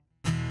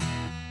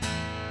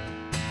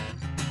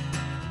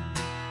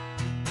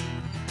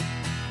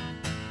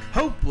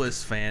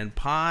Hopeless Fan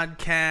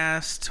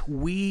Podcast.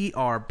 We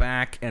are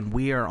back and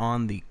we are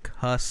on the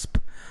cusp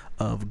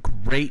of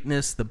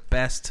greatness, the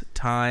best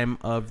time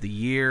of the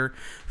year.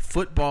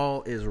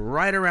 Football is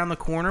right around the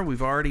corner.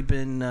 We've already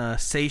been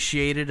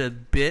satiated a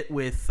bit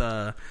with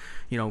some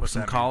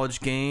college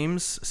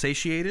games.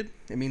 Satiated?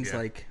 It means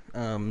like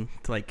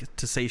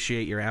to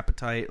satiate your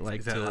appetite, like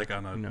is that to like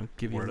on a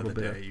give you a word little of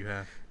the bit day you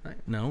have?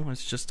 No,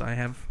 it's just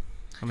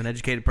I'm an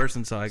educated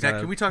person, so I Zach, got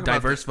can we talk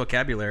diverse about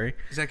vocabulary.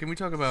 Zach, can we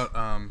talk about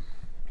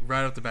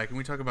right off the bat? Can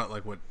we talk about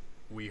like what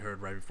we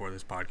heard right before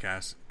this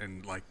podcast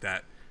and like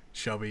that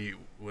Shelby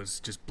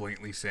was just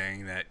blatantly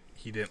saying that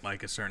he didn't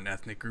like a certain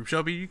ethnic group?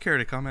 Shelby, you care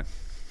to comment?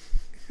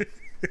 Didn't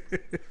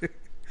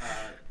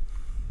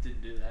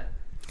do that.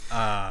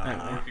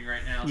 I'm working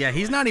right now. Yeah, so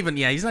he's not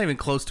even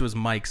close to his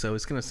mic, so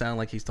it's gonna sound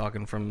like he's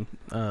talking from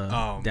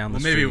down the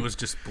street. Maybe it was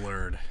just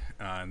blurred,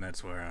 and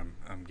that's where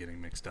I'm getting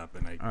mixed up,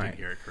 and I didn't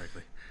hear it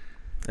correctly.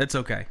 It's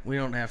okay. We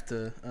don't have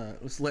to.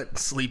 Let's let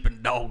sleeping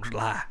dogs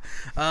lie.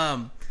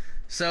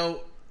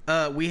 So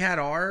we had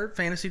our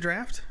fantasy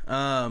draft.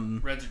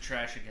 Reds are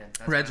trash again.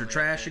 Reds are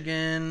trash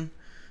again.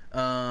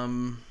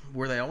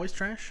 Were they always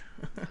trash?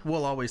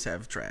 We'll always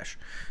have trash.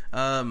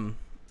 And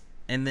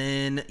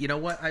then you know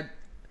what?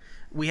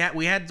 We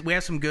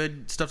have some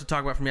good stuff to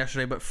talk about from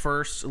yesterday. But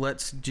first,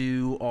 let's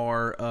do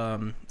our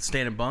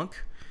stand and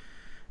bunk,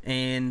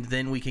 and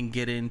then we can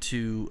get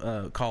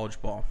into college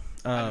ball.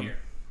 I'm here.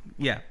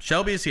 Yeah,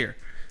 Shelby is here.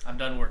 I'm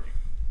done working.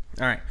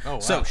 All right. Oh, wow.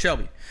 So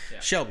Shelby, Yeah.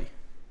 Shelby,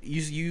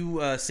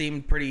 you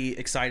seem pretty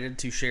excited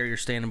to share your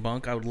stand and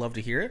bunk. I would love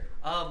to hear it.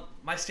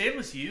 My stand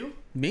was you.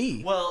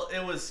 Me? Well,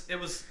 it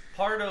was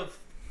part of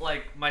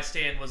like my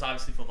stand was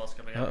obviously football's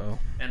coming up. Uh-oh.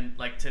 And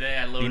like today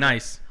I loaded. Be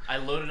nice. I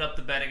loaded up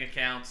the betting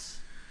accounts,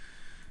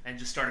 and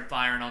just started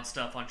firing on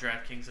stuff on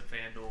DraftKings and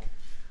FanDuel.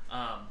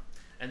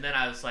 And then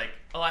I was like,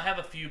 I have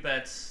a few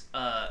bets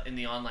in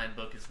the online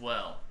book as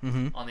well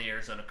on the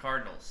Arizona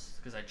Cardinals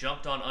because I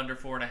jumped on under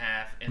 4.5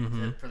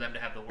 and for them to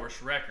have the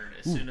worst record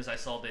as soon as I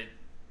saw they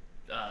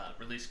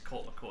released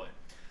Colt McCoy.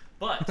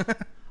 But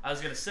I was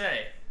going to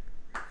say,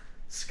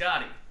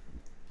 Scotty,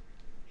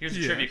 here's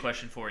a trivia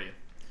question for you.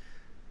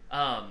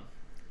 I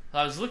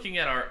was looking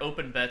at our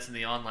open bets in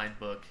the online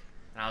book,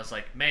 and I was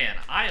like, man,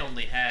 I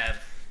only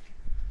have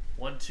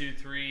 1, 2,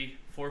 3,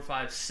 4,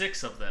 5,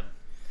 6 of them.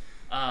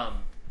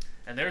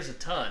 And there's a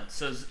ton.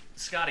 So,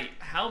 Scotty,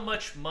 how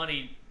much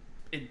money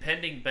in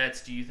pending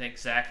bets do you think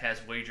Zach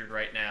has wagered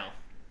right now?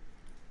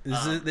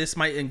 This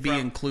might be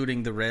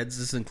including the Reds.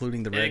 This is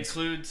including the Reds. It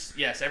includes,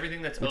 yes,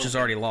 everything that's which open. is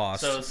already lost.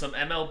 So some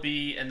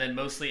MLB and then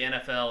mostly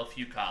NFL, a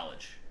few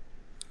college.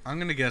 I'm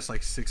gonna guess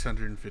like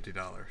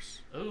 $650.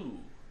 Ooh.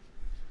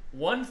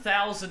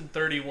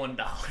 $1,031.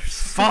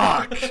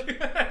 Fuck.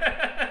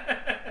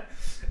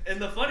 And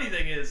the funny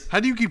thing is, How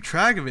do you keep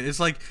track of it? It's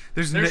like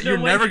There's you're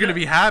no way never he gonna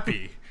does. be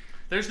happy.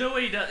 there's no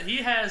way he does. He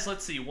has,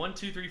 let's see, 1,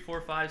 2, 3,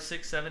 4, 5,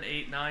 6, 7,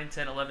 8, 9,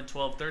 10, 11,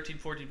 12, 13,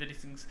 14,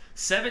 15,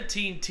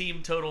 17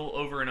 team total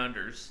over and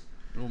unders.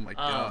 Oh my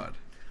god.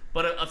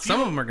 But a few, Some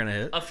of them are gonna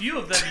hit. a few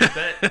of them you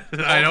bet.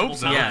 I hope multiple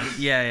so. times.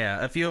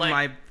 Yeah. A few of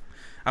Like- them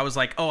I was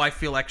like, I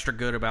feel extra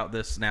good about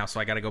this now, so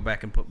I got to go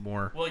back and put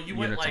more. Well, you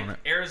went units like on it.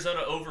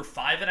 Arizona over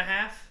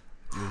 5.5.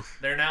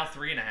 They're now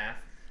 3.5.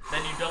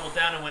 Then you doubled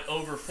down and went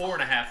over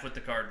 4.5 with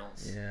the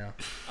Cardinals. Yeah.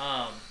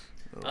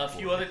 A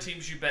few other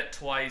teams you bet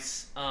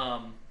twice.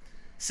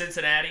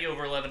 Cincinnati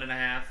over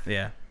 11.5.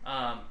 Yeah.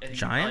 And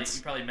Giants?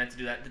 You probably meant to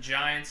do that. The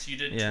Giants you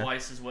did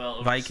twice as well.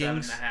 Over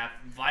Vikings? 7.5.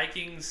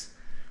 Vikings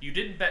you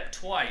didn't bet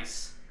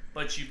twice,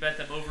 but you bet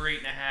them over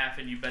 8.5,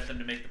 and you bet them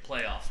to make the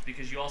playoffs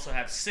because you also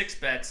have 6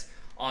 bets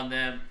on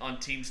them on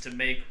teams to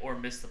make or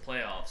miss the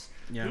playoffs.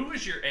 Yeah. Who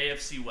was your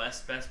AFC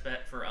West best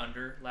bet for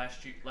under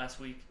last week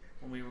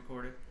when we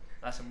recorded?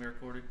 Last time we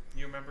recorded,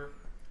 you remember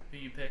who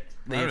you picked?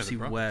 The Right, AFC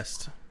the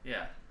West.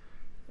 Yeah,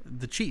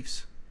 The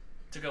Chiefs.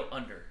 to go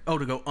under. Oh,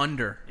 to go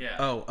under. Yeah.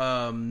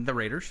 Oh, the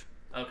Raiders.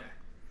 Okay,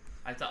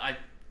 I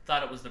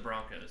thought it was the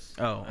Broncos.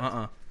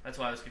 Oh, That's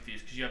why I was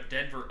confused because you have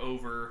Denver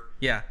over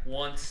Yeah.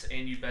 once,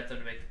 and you bet them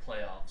to make the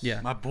playoffs. Yeah.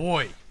 My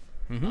boy.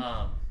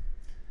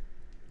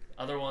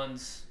 Other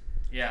ones,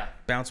 yeah.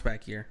 Bounce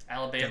back year.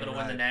 Alabama to win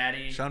the Right.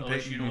 Natty. Sean OSU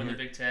Payton. to win the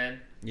Big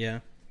Ten. Yeah.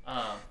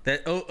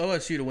 That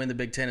OSU to win the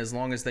Big Ten as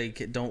long as they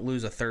don't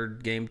lose a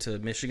third game to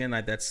Michigan,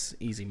 that's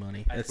easy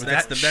money. That's With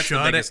that's that the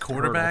chud biggest at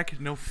quarterback?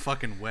 No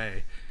fucking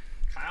way.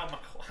 Hi, I'm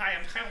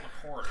Kyle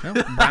McCord.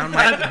 hurdle.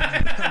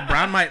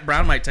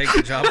 Brown might take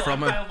the job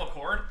from him. Kyle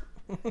McCord.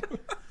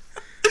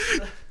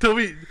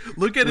 Toby,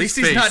 look at his least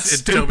he's face, not and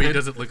stupid. Toby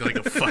doesn't look like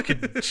a fucking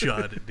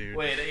chud, dude.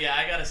 Wait, yeah,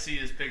 I gotta see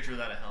his picture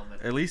without a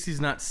helmet. At least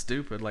he's not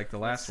stupid like the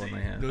last one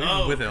they had. No, even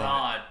Oh with helmet.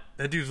 God!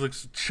 That dude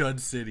looks chud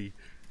city.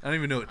 I don't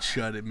even know what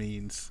chud it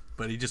means,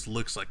 but he just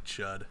looks like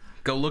chud.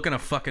 Go look in a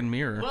fucking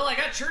mirror. Well, I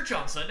got church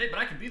on Sunday, but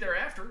I can be there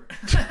after.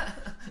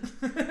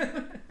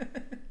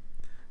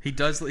 He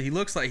does. He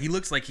looks like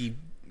he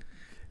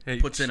Hey,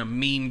 puts in a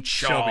mean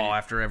chaw Shelby.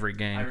 after every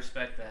game. I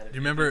respect that. Do you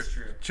remember, It's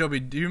true. Shelby?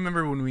 Do you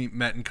remember when we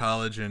met in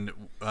college and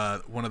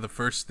one of the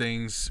first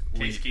things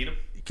Case Keenum?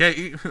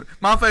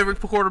 My favorite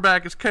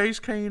quarterback is Case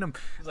Keenum.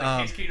 It's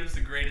like Case Keenum's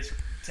the greatest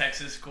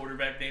Texas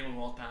quarterback name of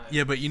all time.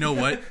 Yeah, but you know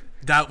what?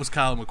 That was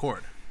Kyle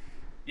McCord.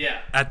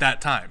 Yeah. At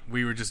that time,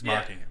 we were just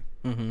mocking him.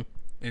 Mm-hmm.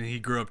 And he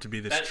grew up to be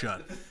this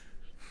chud.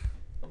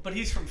 But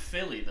he's from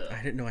Philly, though.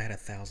 I didn't know I had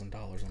 $1,000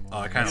 on my Oh,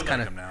 I kind of like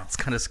him now. It's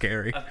kind of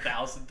scary.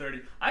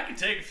 1,030. I could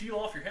take a few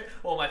off your head.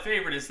 Well, my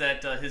favorite is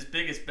that his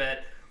biggest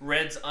bet,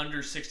 Reds under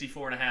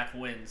 64.5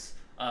 wins.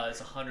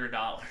 It's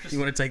 $100. You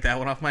want to take that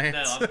one off my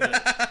hands? No, I'm good.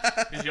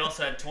 Because you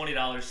also had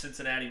 $20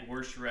 Cincinnati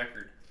worst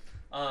record.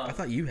 I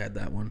thought you had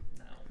that one.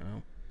 No.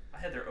 Oh. I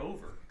had their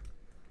over.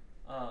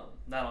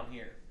 Not on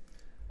here.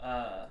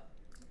 I'll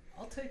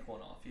take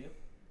one off you.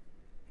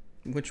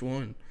 Which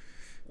one?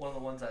 One of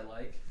the ones I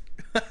like.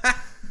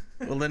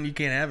 Well, then you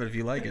can't have it if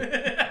you like it.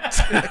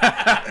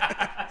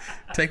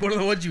 Take one of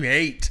the ones you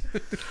hate.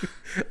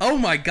 Oh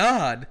my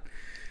God!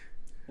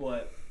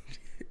 What?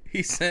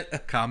 He sent a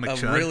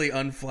chud. really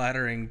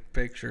unflattering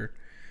picture.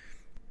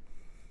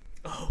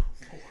 Oh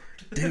Lord,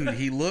 dude,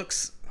 he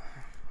looks.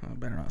 I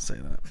better not say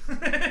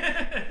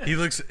that. He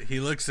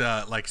looks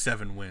like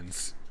 7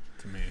 wins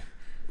to me.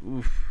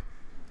 Oof.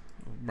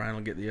 Brian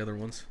will get the other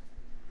ones.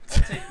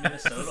 I'll take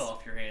Minnesota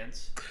off your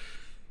hands.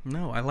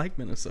 No, I like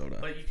Minnesota.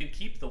 But you can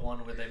keep the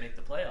one where they make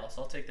the playoffs.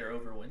 I'll take their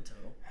over win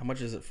total. How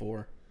much is it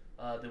for?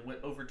 The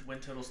over win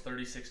total is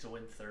 36 to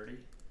win 30.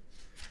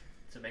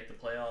 To make the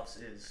playoffs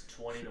is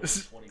 20 to win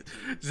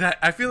 22. Zach,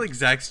 I feel like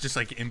Zach's just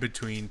like in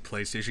between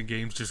PlayStation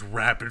games, just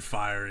rapid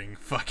firing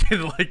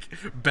fucking like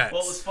bets.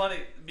 Well, it was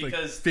funny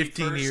because like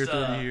 15 first, year,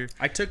 30 year.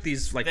 I took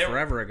these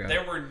forever ago.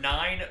 There were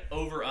 9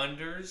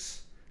 over-unders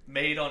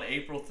made on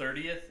April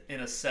 30th in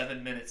a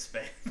 7-minute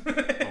span. Oh,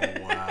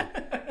 wow.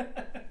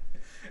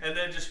 And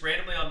then just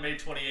randomly on May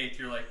 28th,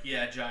 you're like,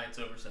 yeah, Giants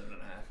over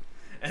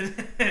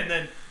 7.5. And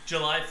then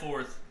July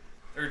 4th,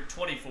 or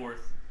 24th,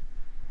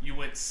 you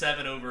went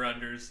 7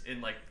 over-unders in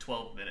like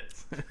 12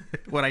 minutes.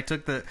 When I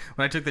took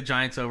the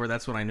Giants over,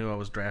 that's when I knew I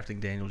was drafting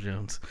Daniel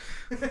Jones.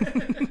 All right,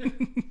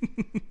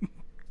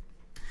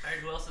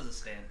 who else has a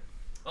stand?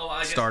 Oh,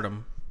 I guess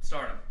Stardom.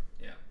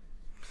 Yeah.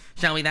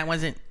 Shall we? That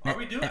wasn't. Are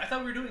we doing? I thought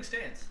we were doing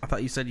stands. I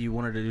thought you said you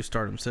wanted to do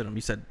Stardom, Sit-em.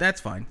 You said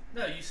that's fine.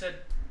 No, you said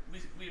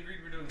we agreed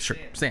we're doing Sure,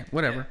 stands. stand,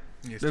 whatever.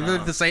 Yeah. They're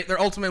the same.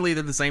 They're ultimately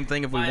the same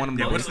thing if we want them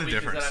to. Yeah, what's the week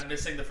difference? Is that I'm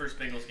missing the first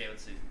Bengals game of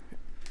the season,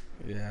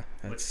 Yeah,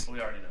 that's which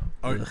we already know.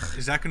 Oh,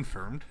 is that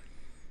confirmed?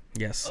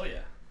 yes. Oh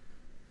yeah.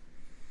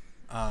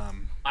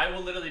 I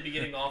will literally be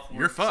getting off work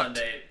You're fucked.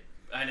 Sunday.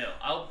 I know.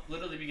 I'll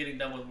literally be getting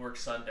done with work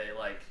Sunday,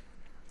 like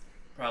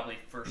probably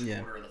first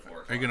quarter of the 4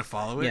 o'clock. Are you gonna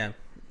follow it? Yeah.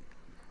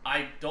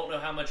 I don't know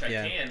how much I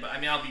can, but I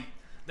mean, I'll be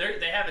there.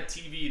 They have a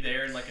TV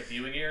there in like a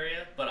viewing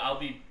area, but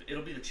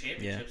it'll be the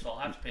championship, so I'll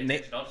have to pay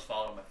attention. I'll just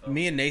follow it on my phone.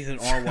 Me and Nathan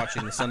are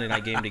watching the Sunday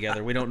night game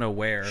together. We don't know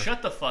where.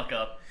 Shut the fuck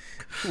up.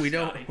 We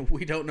don't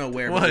know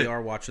where, but we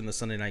are watching the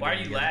Sunday night Why game. are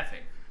you together. laughing?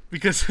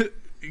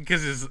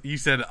 Because you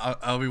said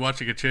I'll be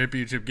watching a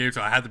championship game,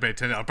 so I have to pay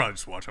attention. I'll probably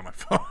just watch on my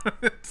phone.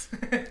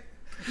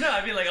 No,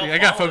 I mean like I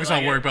got focused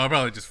on work, but I'll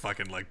probably just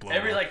fucking like blow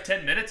every up. like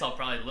 10 minutes. I'll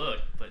probably look,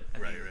 but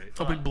Right.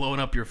 I'll be blowing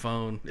up your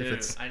phone Dude, if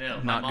it's I know.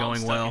 not My mom going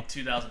stuck well. in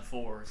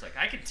 2004. It's like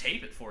I can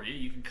tape it for you.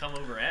 You can come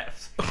over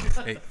after.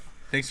 Hey,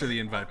 thanks for the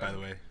invite, by the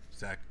way,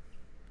 Zach.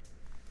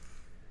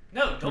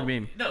 No, don't. do you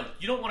mean? No,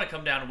 you don't want to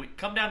come down.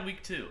 Come down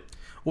week 2.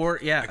 Or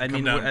yeah, I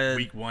mean, come down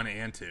week 1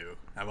 and 2.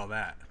 How about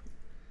that?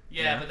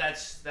 Yeah, but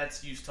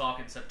that's you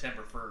talking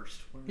September 1st.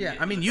 Yeah,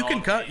 I mean, you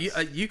can cut.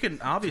 You can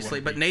obviously,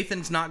 but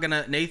Nathan's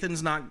gonna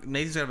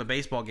have a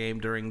baseball game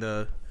during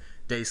the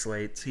day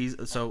slates.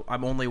 So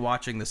I'm only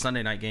watching the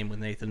Sunday night game with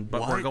Nathan,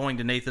 but we're going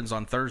to Nathan's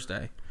on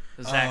Thursday.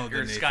 Zach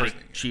or Scotty,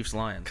 Chiefs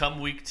Lions. come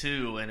week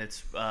 2 and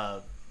it's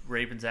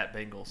Ravens at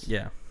Bengals.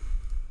 Yeah.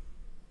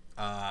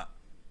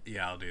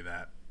 Yeah, I'll do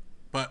that.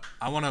 But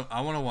I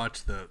wanna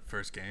watch the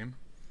first game.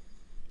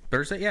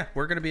 Thursday, yeah,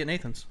 we're gonna be at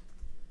Nathan's.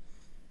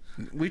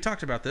 We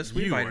talked about this.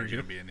 We You were invited you.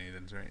 gonna be at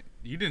Nathan's, right?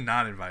 You did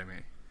not invite me.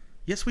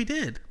 Yes, we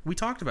did. We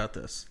talked about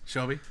this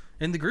Shelby?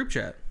 in the group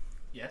chat.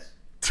 Yes.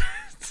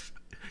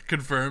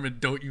 Confirm, and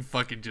don't you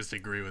fucking just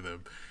agree with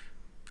him.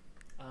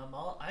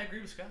 I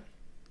agree with Scotty.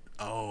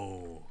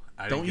 Oh.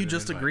 Don't you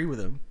just agree with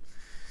him?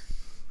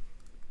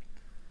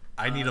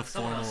 I need a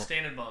Someone formal else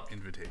stand in bunk.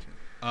 invitation.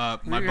 We My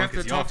have bunk to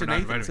is talk y'all to for not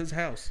Nathan. It's inviting me. his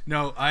house.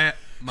 No,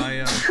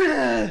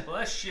 my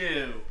Bless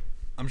you.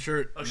 I'm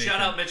sure. Oh, Nathan, shout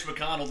out Mitch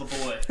McConnell, the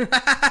boy.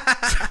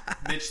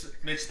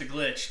 Mitch the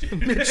glitch,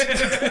 dude.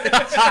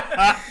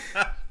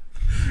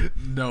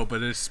 No,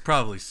 but it's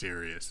probably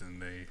serious,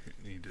 and they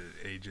need to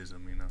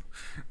ageism, you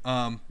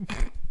know.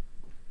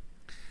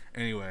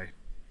 Anyway,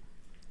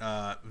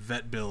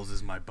 vet bills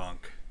is my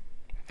bunk.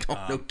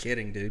 Oh, no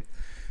kidding, dude.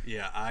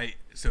 Yeah,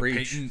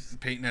 Preach.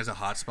 Peyton has a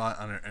hot spot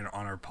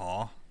on her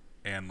paw,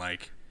 and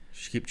like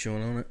She keep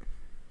chewing on it.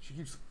 she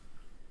keeps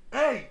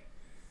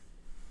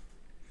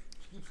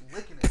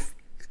licking it.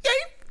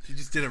 She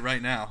just did it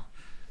right now,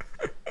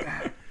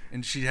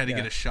 and she had to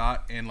get a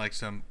shot and like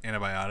some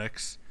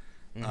antibiotics,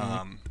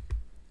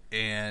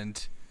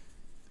 and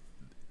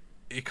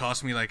it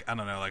cost me like, I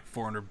don't know, like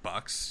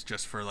 $400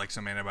 just for like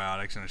some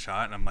antibiotics and a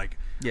shot. And I'm like,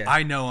 Yeah.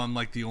 I know I'm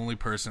like the only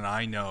person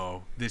I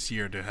know this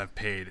year to have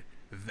paid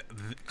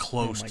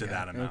close to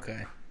that amount.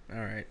 Okay. All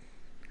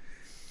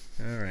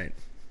right.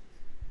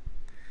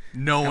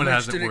 No one much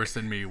has it did it- worse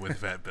than me with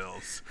vet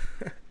bills.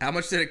 How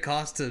much did it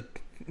cost to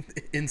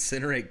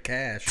incinerate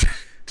cash?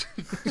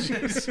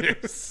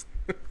 Jesus.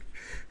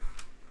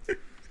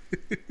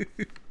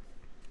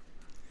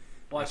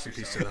 Watch Rest in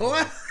peace yourself. to the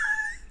What?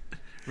 homie.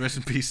 Rest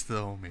in peace to the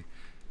homie.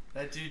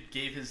 That dude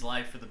gave his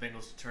life for the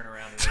Bengals to turn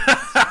around and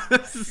win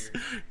the season last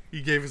year.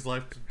 He gave his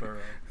life to Burrow.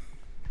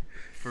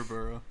 For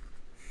Burrow.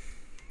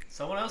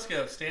 Someone else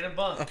go. Stand and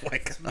bunk. Oh my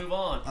Let's God. move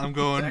on. I'm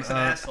going, Zach's an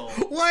asshole.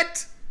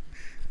 What?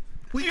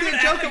 We You can't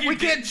act joke. like you We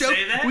can't didn't joke.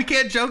 say that? We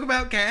can't joke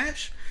about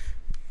cash.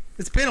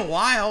 It's been a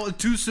while.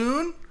 Too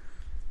soon.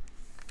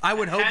 I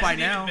would hope by Hasn't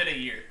now. even been a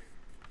year.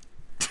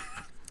 I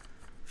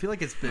feel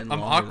like it's been. I'm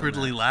longer than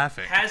awkwardly that.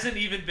 laughing. Hasn't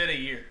even been a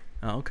year.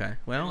 Oh, okay.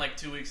 Well, In like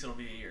 2 weeks it'll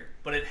be a year.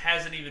 But it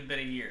hasn't even been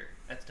a year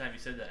at the time you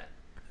said that.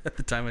 at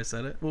the time I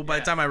said it. Well, by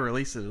the Yeah. time I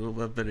release it, it'll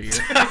have been a year.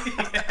 By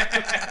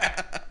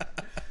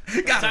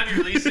the time you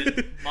release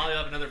it, Molly will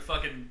have another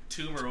fucking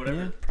tumor or whatever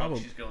Yeah, the fuck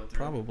probably. she's going through.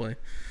 Probably.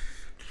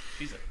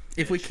 She's a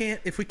If we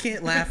bitch.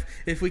 can't laugh,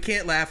 if we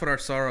can't laugh at our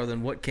sorrow,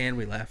 then what can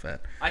we laugh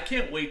at? I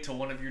can't wait till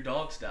one of your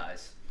dogs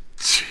dies.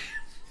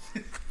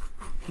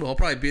 Well, I'll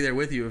probably be there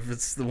with you if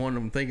it's the one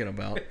I'm thinking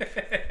about.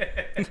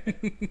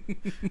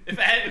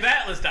 If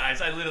Atlas dies,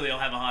 I literally will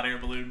have a hot air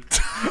balloon.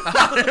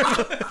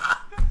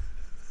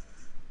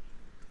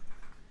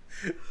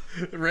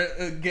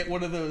 Get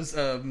one of those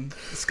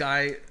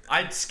sky.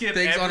 I'd skip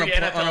Things every on a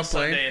NFL plane?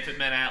 Sunday if it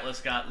meant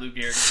Atlas got Lou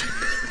Gehrig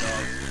for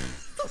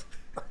dogs.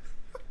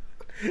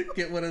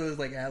 Get one of those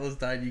like Atlas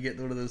died. You get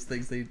one of those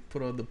things they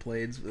put on the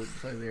planes.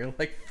 They're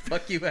like,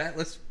 "Fuck you,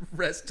 Atlas.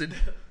 Rest in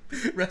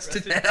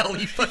hell,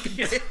 you fucking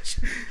Yeah.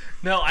 bitch."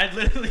 No,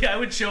 I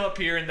would show up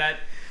here in that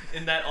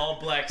all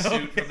black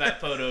suit from that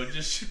photo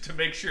just to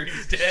make sure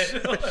he's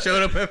dead.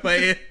 Showed up at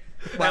my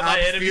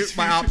enemy's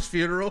my op's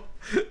funeral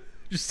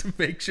just to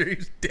make sure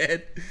he's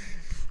dead.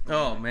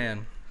 Oh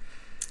man.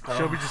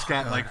 Shelby just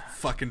got like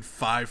fucking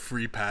 5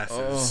 free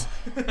passes.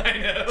 I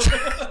know.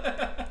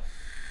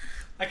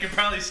 I could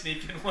probably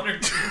sneak in 1 or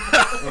 2.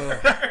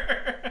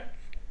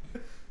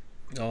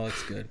 Oh,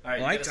 that's good. All right,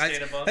 Well, you gonna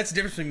stand above? that's the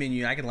difference between me and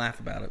you. I can laugh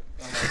about it.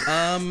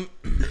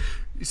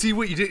 You see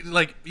what you did?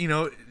 Like, you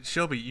know,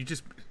 Shelby, you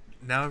just...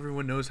 Now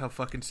everyone knows how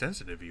fucking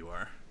sensitive you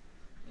are.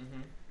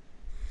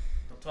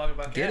 Don't talk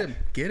about Get cash. him.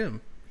 Get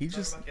him. He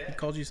just about he cash.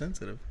 called you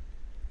sensitive.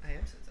 I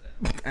am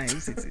sensitive. I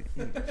ain't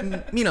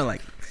sensitive. You know,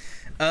 like,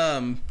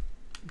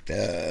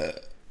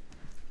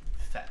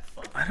 Fat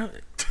fuck. I don't.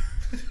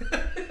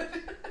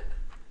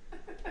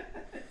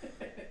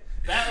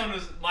 That one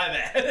was my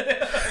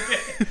bad.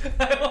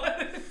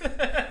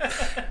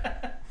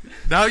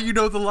 Now you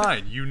know the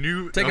line. You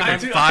knew Take okay, a-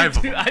 5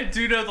 of them. I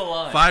do know the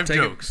line. 5 Take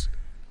it. jokes.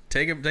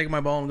 Taking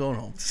my ball and going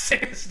home.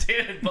 Stand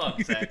and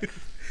bunk, Zach.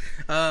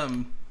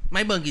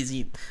 My bunk is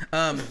eat.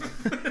 Yeah,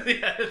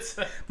 it's,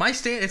 My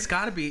stand. It's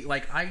got to be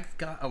like I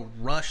got a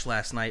rush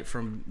last night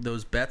from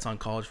those bets on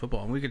college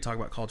football, and we could talk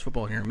about college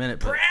football here in a minute.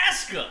 But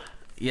Nebraska.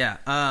 yeah,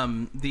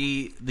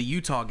 the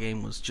Utah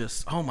game was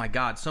just oh my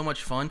god, so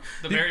much fun.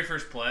 The very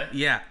first play.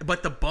 Yeah,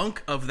 but the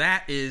bunk of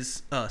that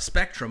is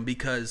Spectrum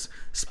because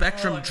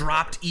Spectrum Oh, I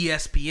dropped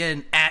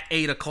ESPN at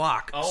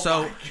 8:00. Oh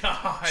so, my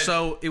god.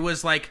 So it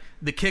was like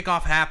the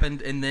kickoff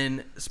happened and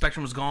then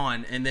Spectrum was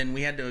gone, and then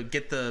we had to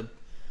get the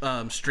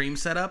stream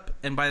set up.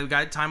 And by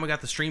the time we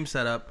got the stream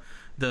set up,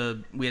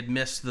 we had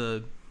missed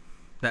that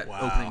Wow.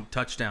 opening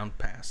touchdown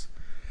pass.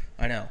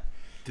 I know.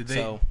 Did they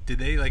So- did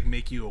they like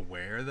make you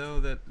aware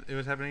though that it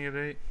was happening at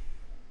 8?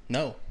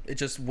 No, it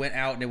just went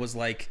out and it was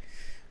like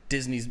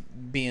Disney's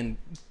being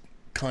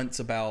cunts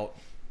about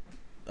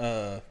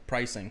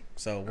pricing,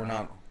 so we're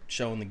not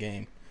showing the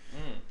game.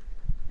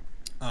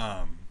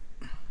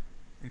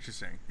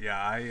 Interesting. Yeah,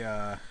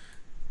 I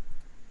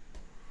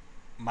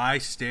my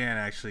stand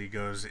actually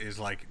is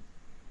like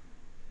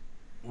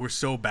we're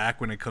so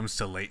back when it comes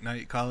to late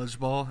night college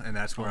ball, and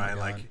that's where Oh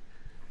my God.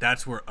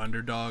 that's where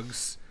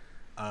underdogs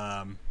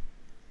come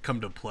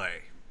to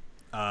play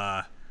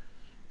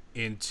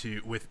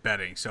with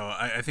betting. So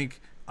I think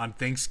on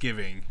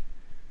Thanksgiving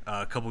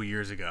a couple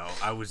years ago,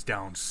 I was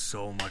down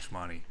so much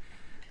money,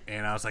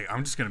 and I was like,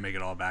 I'm just gonna make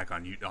it all back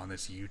on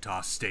this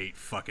Utah State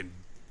fucking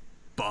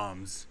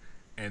bums,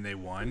 and they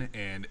won.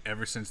 And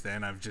ever since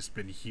then, I've just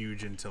been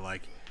huge into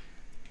like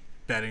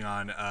betting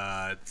on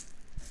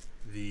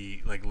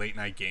the like late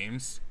night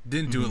games.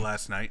 Didn't do it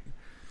last night,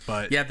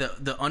 but Yeah,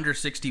 the under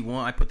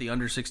 61. I put the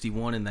under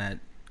 61 in that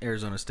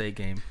Arizona State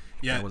game.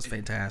 yeah, that was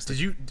fantastic.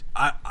 Did you?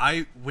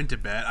 I went to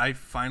bed. I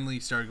finally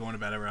started going to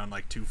bed around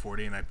like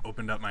 2:40, and I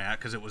opened up my app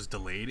because it was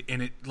delayed,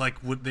 and it like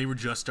they were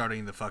just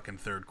starting the fucking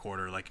third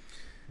quarter, like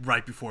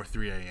right before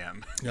 3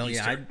 a.m. Oh yeah,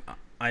 Eastern.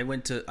 I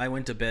went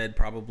to bed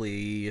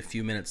probably a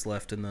few minutes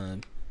left in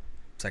the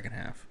second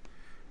half.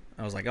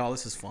 I was like, oh,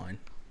 this is fine.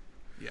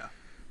 Yeah.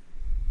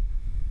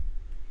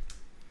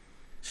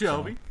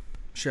 Shelby.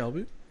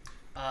 Shelby.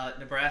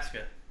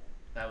 Nebraska.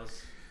 That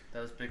was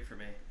big for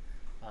me.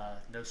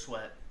 No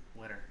sweat,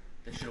 winner.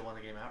 They should have won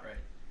the game outright.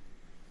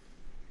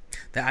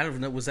 I don't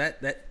know. Was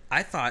that?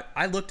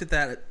 I looked at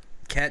that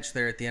catch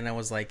there at the end. I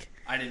was like,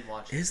 I didn't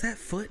watch it. Is that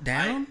foot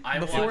down I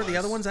before watched- the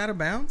other one's out of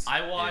bounds?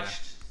 I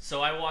watched.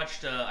 So I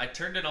watched. I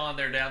turned it on.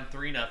 They're down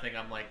 3-0.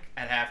 I'm like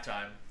at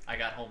halftime. I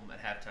got home at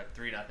halftime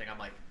 3-0. I'm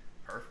like,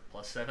 perfect.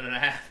 Plus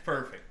 7.5.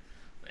 Perfect.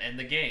 End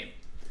the game.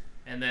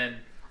 And then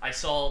I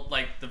saw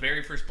like the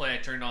very first play I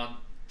turned on.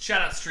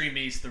 Shout out Stream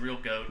East, the real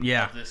goat of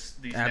these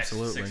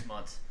absolutely. next 6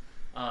 months.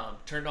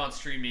 Turned on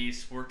Stream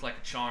East, worked like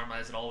a charm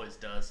as it always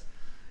does.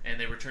 And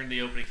they returned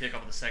the opening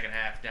kickoff of the second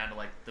half down to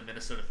like the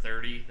Minnesota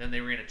 30. Then they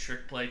ran a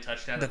trick play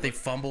touchdown that they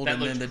fumbled,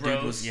 and then the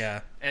dude was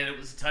and it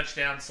was a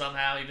touchdown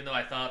somehow. Even though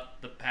I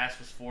thought the pass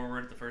was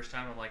forward the first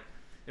time, I'm like,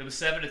 it was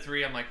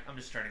 7-3. I'm like, I'm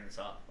just turning this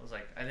off. I was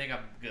like, I think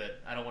I'm good.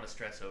 I don't want to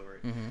stress over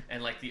it. Mm-hmm.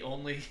 And like the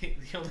only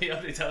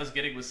updates I was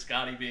getting was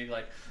Scotty being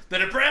like, the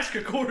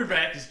Nebraska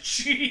quarterback is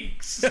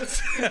cheeks.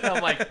 And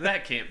I'm like,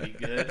 that can't be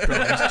good.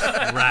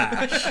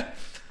 Trash.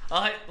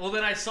 Well,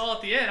 then I saw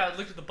at the end. I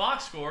looked at the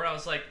box score. I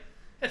was like,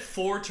 had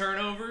 4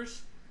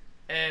 turnovers,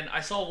 and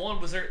I saw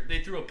one was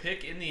they threw a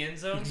pick in the end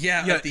zone.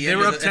 Yeah, Yeah, at the they end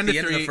were of up the, at the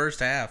end of 10-3. the first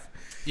half.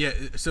 Yeah,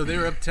 so they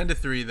were up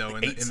 10-3 though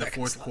in the 8 seconds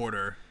fourth left.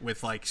 quarter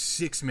with like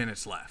 6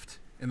 minutes left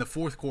in the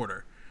fourth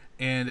quarter,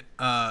 and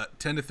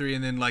 10-3,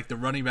 and then like the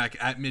running back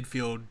at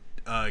midfield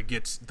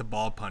gets the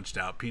ball punched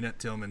out, Peanut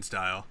Tillman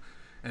style,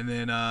 and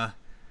then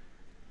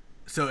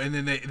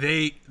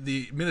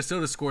the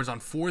Minnesota scores on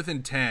 4th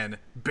and 10,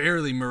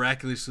 barely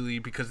miraculously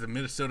because the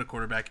Minnesota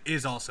quarterback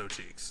is also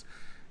cheeks,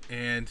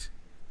 and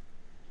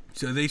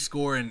so they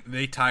score and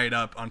they tie it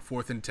up on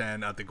 4th and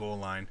 10 at the goal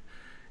line,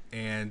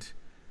 and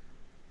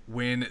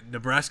when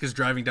Nebraska's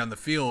driving down the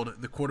field,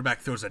 the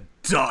quarterback throws a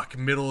duck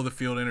middle of the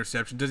field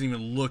interception. Doesn't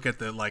even look at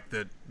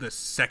the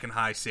second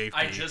high safety.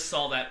 I just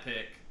saw that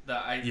pick.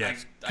 I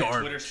garbage.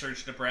 Twitter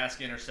searched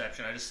Nebraska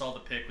interception. I just saw the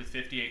pick with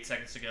 58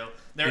 seconds to go.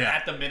 They're Yeah.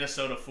 at the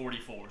Minnesota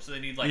 44, so they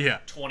need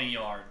 20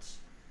 yards.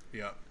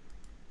 Yeah.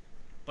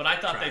 But I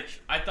thought Trash.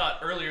 I thought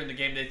earlier in the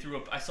game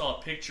I saw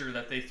a picture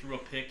that they threw a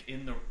pick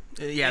in the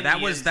That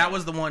end was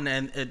zone. the one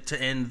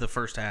to end the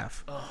first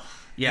half. Ugh.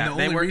 Yeah, And they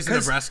the only were reason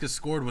 'cause- Nebraska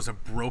scored was a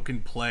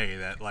broken play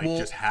that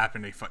just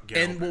happened to get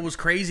And open. what was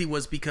crazy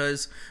was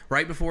because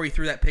right before he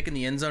threw that pick in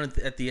the end zone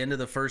at the end of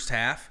the first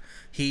half,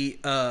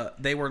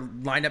 they were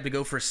lined up to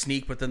go for a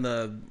sneak, but then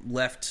the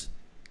left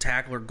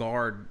tackler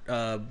guard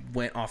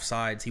went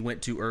offsides. He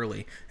went too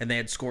early, and they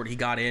had scored. He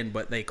got in,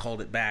 but they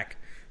called it back,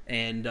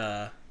 and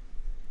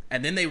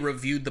then they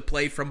reviewed the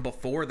play from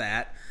before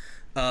that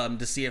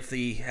to see if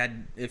he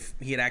had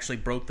actually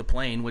broke the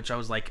plane. Which I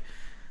was like,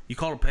 you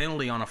called a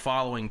penalty on a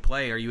following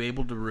play. Are you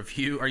even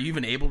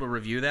able to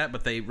review that?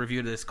 But they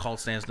reviewed this,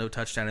 called stands, no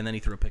touchdown, and then he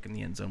threw a pick in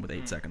the end zone with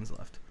 8 seconds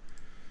left.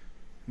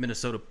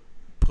 Minnesota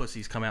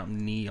pussies come out and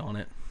knee on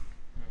it.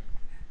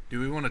 Do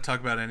we want to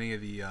talk about any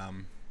of the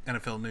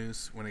NFL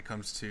news when it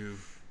comes to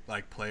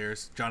like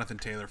players? Jonathan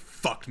Taylor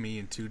fucked me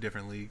in 2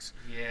 different leagues.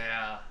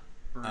 Yeah,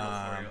 brutal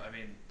for you. I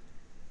mean,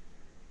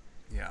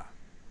 Yeah.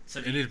 so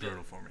It is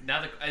brutal for me.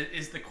 Now,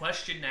 is the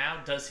question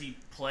now? Does he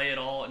play at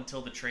all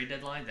until the trade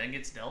deadline? Then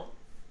gets dealt.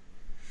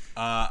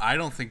 I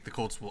don't think the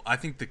Colts will. I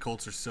think the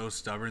Colts are so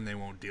stubborn they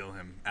won't deal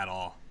him at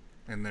all,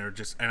 and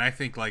I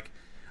think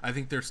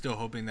they're still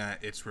hoping that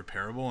it's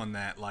repairable and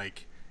that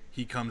like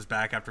he comes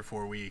back after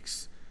 4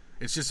 weeks.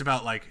 It's just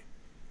about like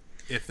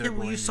if they're.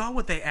 You saw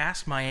what they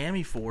asked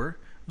Miami for.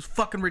 It was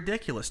fucking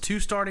ridiculous.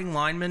 2 starting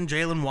linemen,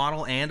 Jalen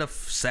Waddle, and a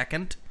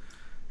second.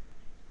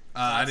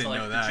 I That's didn't like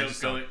know the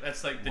that.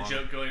 That's like the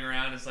joke going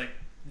around. It's like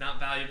not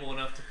valuable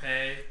enough to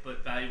pay,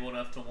 but valuable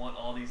enough to want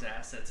all these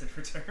assets in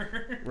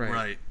return.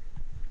 Right.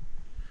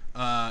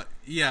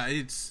 Yeah,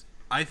 it's.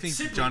 I think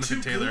Simply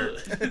Jonathan too Taylor.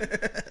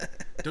 good.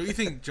 Don't you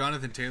think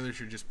Jonathan Taylor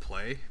should just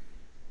play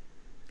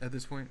at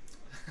this point?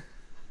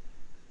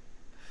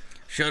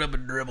 Shut up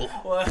and dribble.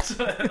 Well, that's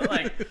what,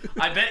 like,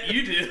 I bet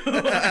you do.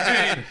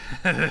 I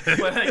mean,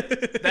 but,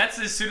 like, that's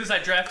as soon as I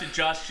drafted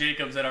Josh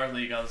Jacobs at our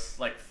league, I was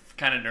like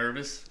kind of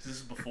nervous. This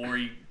is before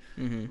he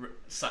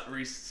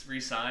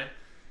re-signed.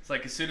 It's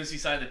like as soon as he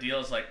signed the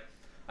deal,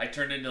 I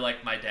turned into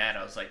like my dad.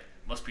 I was like,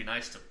 must be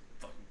nice to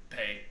fucking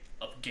pay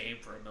a game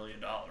for $1 million.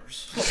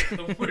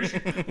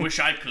 Wish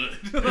I could.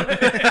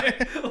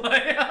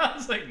 I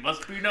was like,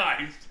 must be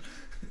nice.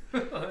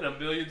 $1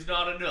 million's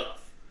not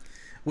enough.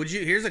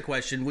 Here's a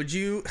question. Would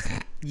you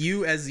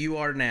as you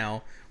are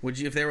now, would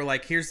you, if they were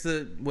like, here's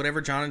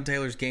whatever Jonathan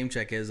Taylor's game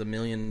check is, $1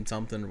 million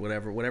something or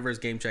whatever his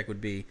game check would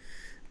be,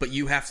 but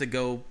you have to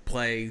go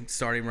play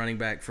starting running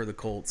back for the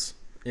Colts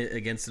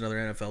against another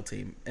NFL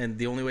team, and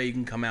the only way you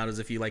can come out is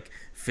if you like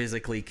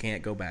physically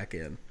can't go back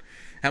in.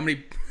 How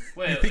many?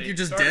 You think you're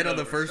just dead on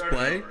the first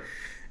play?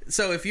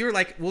 So if you're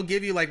like, we'll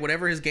give you like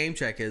whatever his game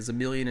check is, $1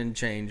 million and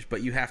change,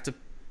 but you have to.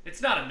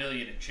 It's not $1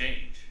 million and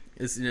change.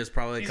 It's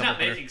probably he's a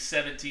couple not making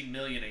 $17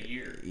 million a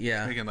year.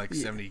 Yeah, making like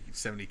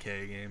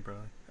 70K a game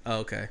probably. Oh,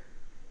 okay.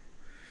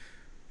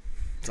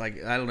 It's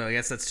like, I don't know. I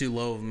guess that's too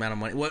low of amount of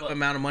money. What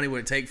amount of money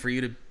would it take for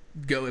you to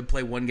go and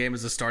play one game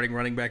as a starting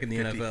running back in the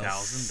NFL.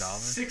 $50,000.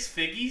 6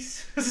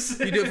 figgies.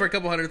 You do it for a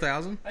couple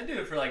 $100,000? I do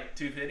it for like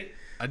 $250.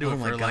 I do it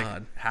my for like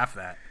God. half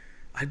that.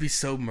 I'd be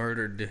so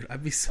murdered, dude.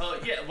 I'd be so. Oh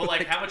yeah, well,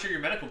 like how much are your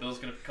medical bills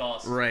going to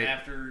cost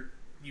after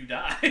you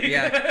die?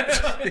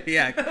 Yeah,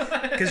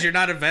 yeah, because you're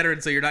not a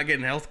veteran, so you're not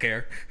getting health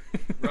care.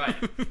 Right.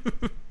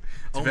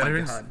 Oh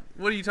Veterans, my God.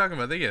 what are you talking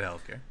about? They get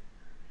healthcare.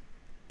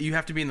 You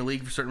have to be in the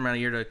league for a certain amount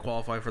of year to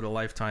qualify for the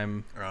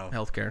lifetime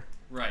health care.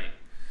 Right.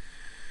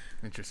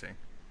 Interesting.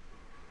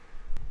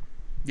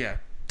 Yeah,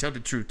 tell the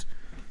truth.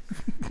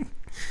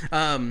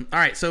 All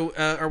right, so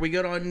are we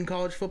good on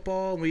college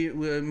football? We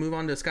move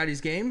on to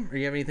Scotty's game, or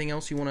you have anything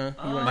else you want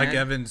to? Mike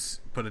Evans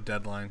put a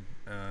deadline.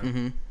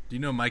 Do you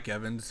know Mike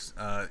Evans,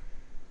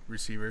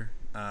 receiver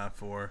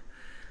for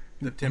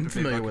the Tampa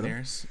Bay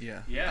Buccaneers?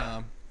 Yeah.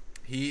 Yeah.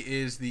 He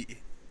is the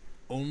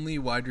only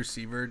wide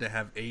receiver to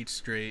have 8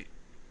 straight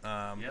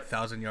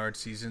 1,000-yard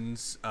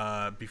seasons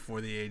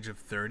before the age of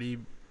 30,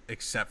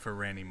 except for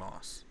Randy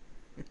Moss.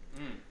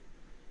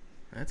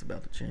 That's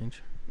about to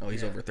change. Oh,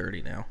 he's over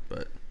 30 now,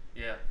 but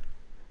yeah,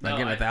 not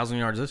getting 1,000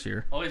 yards this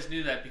year. Always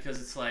knew that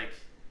because it's like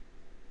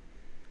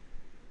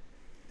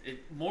it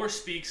more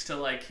speaks to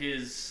like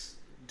his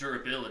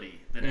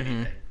durability than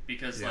anything.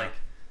 Because like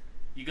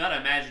you gotta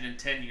imagine in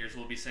 10 years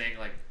we'll be saying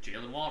like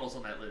Jalen Waddle's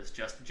on that list,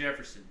 Justin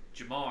Jefferson,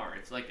 Jamar.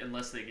 It's like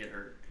unless they get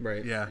hurt,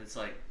 right? Yeah, it's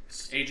like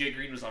AJ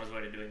Green was on his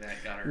way to doing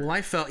that, got hurt. Well,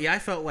 I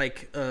felt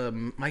like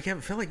Mike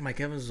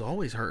Evans was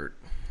always hurt.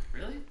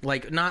 Really?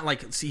 Like not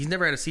like he's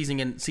never had a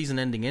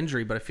season-ending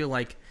injury, but I feel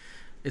like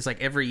it's like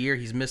every year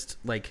he's missed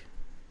like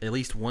at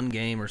least one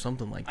game or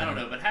something like that. I don't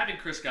know, but having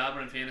Chris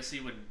Godwin in fantasy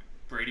when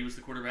Brady was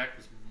the quarterback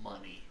was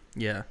money.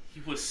 Yeah,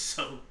 he was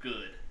so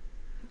good.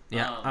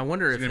 Yeah, I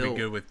wonder if he's gonna be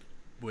good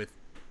with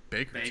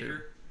Baker too.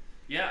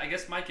 Yeah, I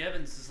guess Mike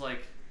Evans is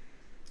like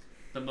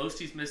the most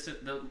he's missed.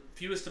 The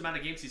fewest amount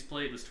of games he's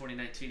played was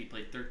 2019. He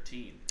played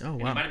 13. Oh wow! And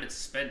he might have been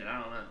suspended.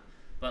 I don't know,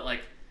 but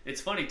like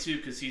it's funny too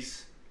because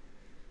he's.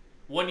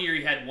 One year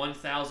he had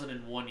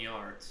 1,001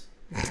 yards.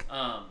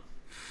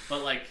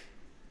 But like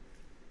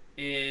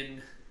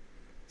in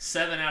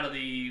 7 out of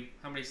the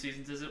how many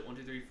seasons is it? 1,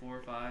 2, 3,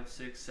 4, 5,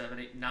 6, 7,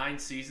 8, 9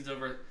 seasons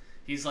over.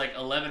 He's like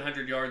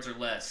 1,100 yards or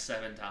less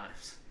 7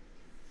 times.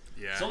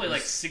 Yeah, it's only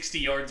like 60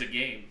 yards a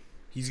game.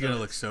 He's gonna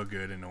look so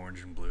good in orange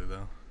and blue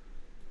though.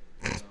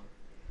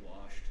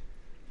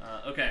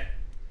 Washed. Okay.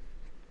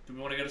 Do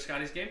we want to go to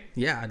Scotty's game?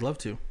 Yeah, I'd love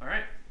to. All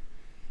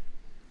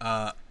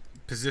right.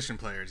 Position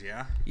players,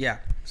 yeah? Yeah.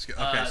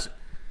 Okay.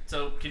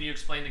 So can you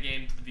explain the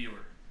game to the viewer?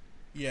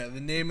 Yeah, the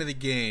name of the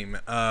game.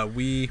 I'm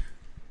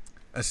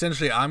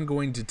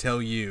going to tell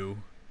you,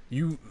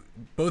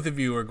 both of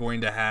you are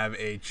going to have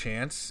a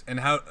chance, and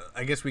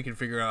I guess we can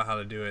figure out how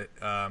to do it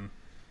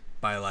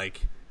by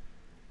like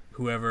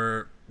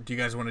whoever. Do you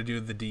guys want to do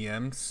the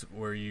DMs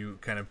where you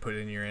kind of put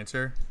in your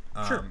answer?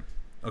 Sure.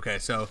 Okay,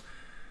 so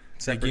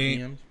separate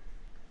DMs.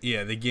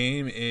 Yeah, the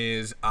game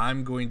is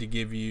I'm going to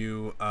give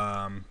you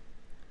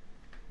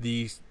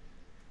the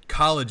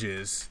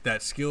colleges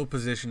that skill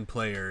position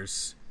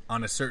players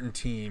on a certain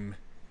team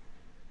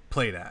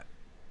played at,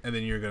 and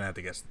then you're going to have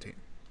to guess the team.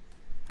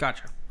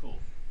 Gotcha. Cool.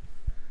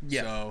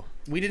 Yeah. So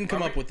we didn't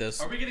come up with this.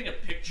 Are we getting a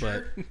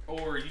picture,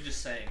 or are you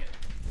just saying it?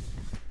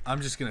 I'm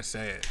just going to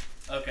say it.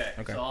 Okay.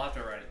 So I'll have to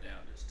write it down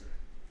just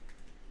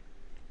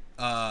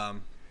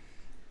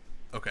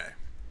to... Okay.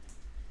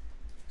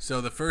 So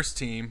the first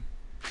team,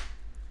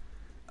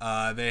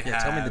 they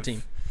have... tell me the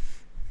team.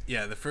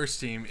 Yeah, the first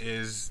team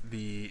is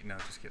the... No,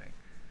 just kidding.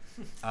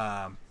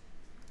 I'm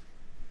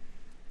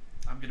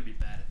going to be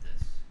bad at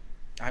this.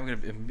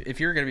 If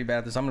you're going to be bad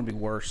at this, I'm going to be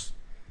worse.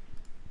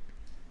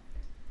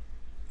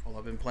 Well,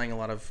 I've been playing a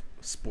lot of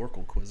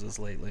Sporkle quizzes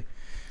lately.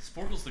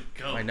 Sporkle's the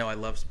GOAT. I know, I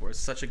love sports.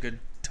 It's such a good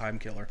time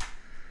killer.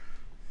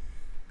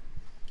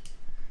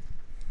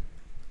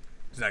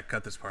 Zach,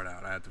 cut this part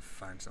out. I have to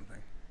find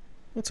something.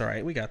 That's all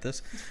right. We got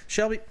this.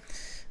 Shelby,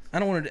 I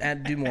don't want to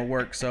do more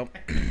work, so...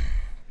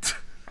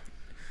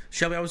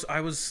 Shelby,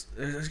 I was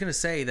gonna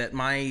say that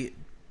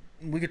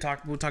we'll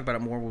talk about it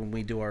more when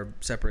we do our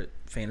separate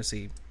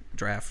fantasy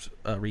draft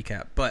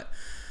recap. But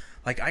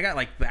like I got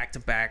like back to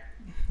back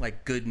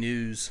like good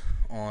news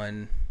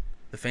on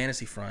the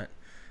fantasy front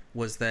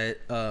was that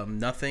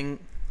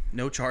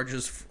no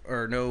charges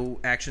or no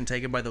action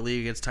taken by the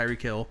league against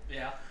Tyreek Hill.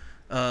 Yeah.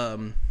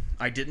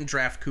 I didn't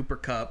draft Cooper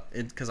Kupp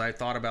because I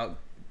thought about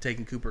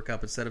taking Cooper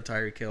Kupp instead of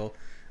Tyreek Hill,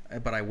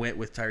 but I went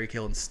with Tyreek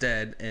Hill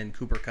instead, and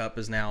Cooper Kupp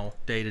is now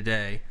day to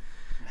day.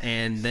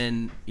 And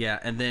then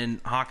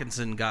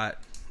Hawkinson got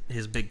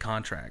his big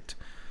contract.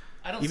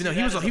 Even though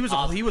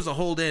he was a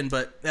hold in,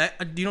 but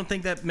you don't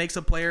think that makes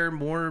a player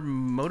more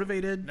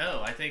motivated?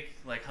 No, I think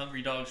like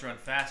hungry dogs run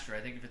faster. I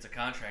think if it's a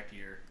contract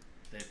year,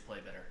 they play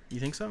better.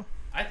 You think so?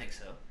 I think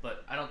so,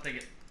 but I don't think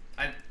it.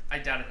 I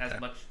doubt it has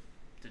much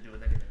to do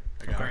with anything.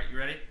 All right, you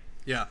ready?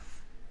 Yeah.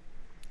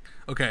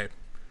 Okay.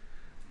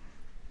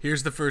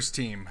 Here's the first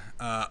team.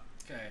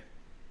 Okay.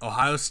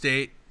 Ohio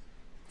State,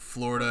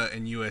 Florida,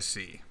 and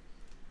USC.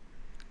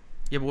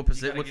 Yeah, but what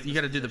position? You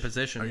got to do the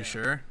position. Are you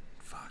sure?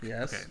 Fuck.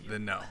 Yes. Okay,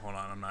 then no. Hold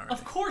on, I'm not ready.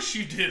 Of course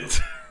you do.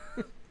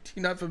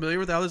 You not familiar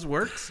with how this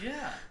works?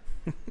 Yeah.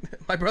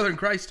 My brother in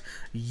Christ,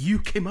 you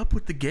came up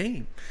with the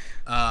game.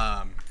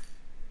 Yeah,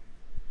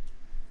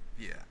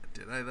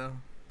 did I though?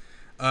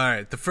 All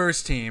right, the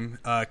first team,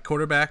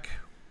 quarterback,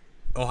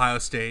 Ohio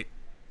State,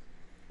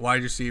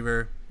 wide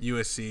receiver,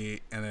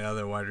 USC, and the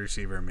other wide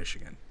receiver,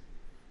 Michigan.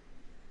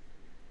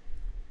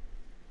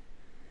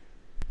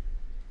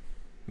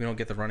 We don't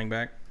get the running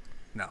back?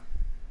 No.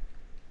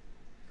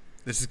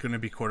 This is going to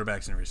be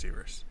quarterbacks and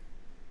receivers.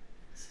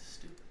 This is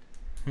stupid.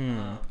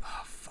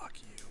 Oh, fuck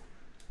you.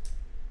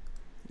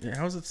 Yeah,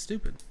 how is it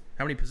stupid?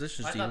 How many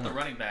positions I do you thought want? the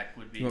running back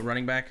would be. You want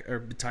running back or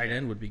tight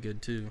end would be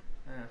good too.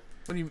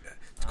 What do you?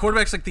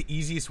 Quarterback's like the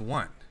easiest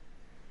one.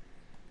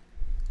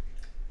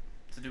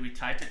 So do we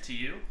type it to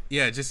you?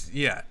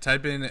 Yeah,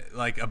 type in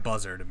like a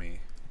buzzer to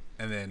me,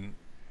 and then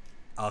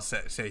I'll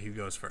say who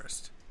goes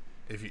first.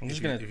 If you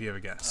have a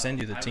guess.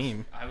 Send you the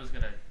team. I was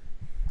gonna.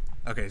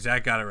 Okay,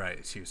 Zach got it right.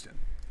 It's Houston.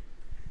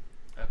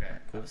 Okay,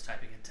 cool. I was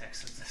typing in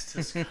Texans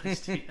to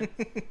Scotty's team.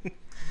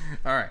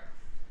 All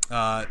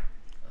right.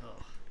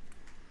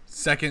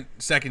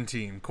 Second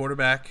team,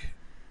 quarterback.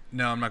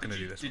 No, I'm not going to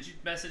do this. Did you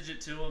message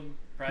it to him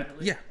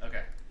privately? Yeah.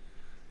 Okay.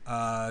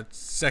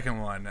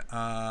 Second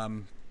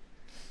one,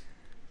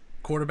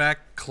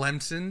 quarterback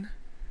Clemson,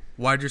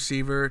 wide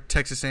receiver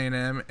Texas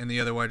A&M, and the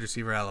other wide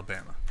receiver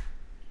Alabama.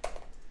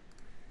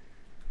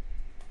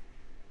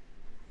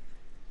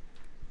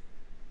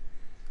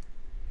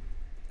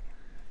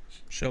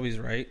 Shelby's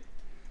right.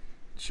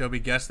 Shelby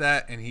guessed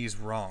that, and he's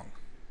wrong.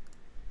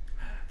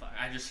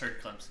 I just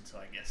heard Clemson, so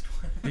I guessed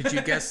one. Did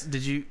you guess?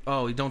 Did you?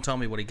 Oh, don't tell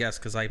me what he guessed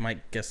because I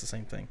might guess the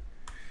same thing.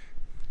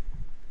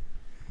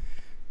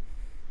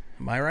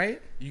 Am I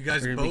right? You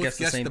guys both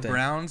guessed the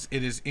Browns.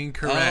 It is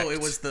incorrect. Oh,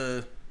 it was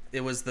the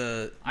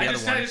I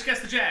just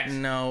guessed the Jags.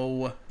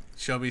 No.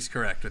 Shelby's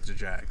correct with the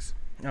Jags.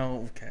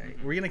 Oh, okay.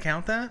 We're gonna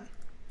count that?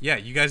 Yeah,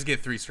 you guys get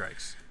 3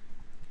 strikes.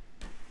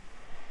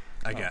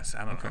 I guess.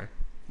 I don't know.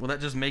 Well, that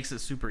just makes it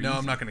super easy. No,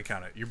 I'm not going to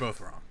count it. You're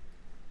both wrong.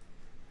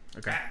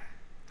 Okay.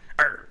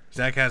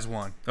 Zach has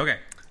 1. Okay.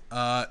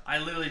 I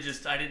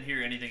didn't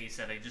hear anything he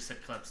said. I just said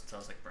Clemson, so I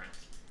was like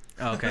Browns.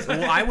 Okay.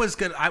 Well, I was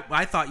good.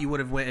 I thought you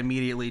would have went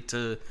immediately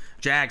to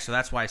Jags, so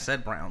that's why I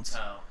said Browns.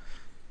 Oh.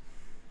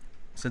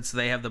 Since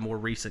they have the more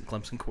recent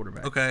Clemson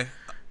quarterback. Okay.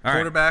 All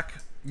quarterback,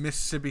 right.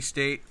 Mississippi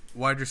State.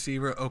 Wide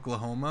receiver,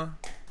 Oklahoma.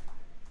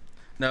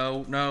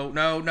 No.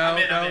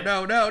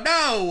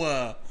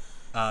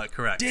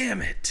 Correct.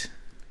 Damn it.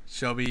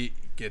 Shelby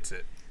gets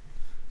it.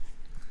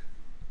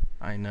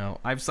 I know.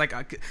 I was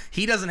like,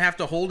 he doesn't have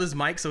to hold his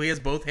mic, so he has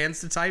both hands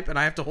to type, and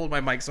I have to hold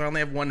my mic, so I only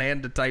have one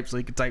hand to type, so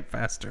he can type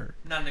faster.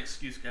 Not an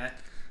excuse, guy.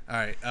 All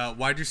right,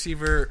 wide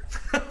receiver.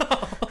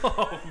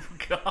 Oh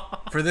God!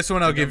 For this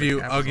one, I'll give you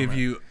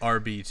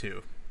RB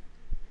too.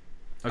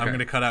 Okay. I'm going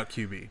to cut out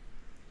QB.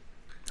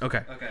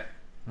 Okay.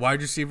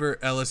 Wide receiver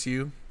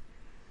LSU.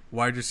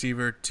 Wide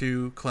receiver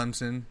 2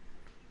 Clemson.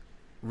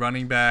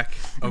 Running back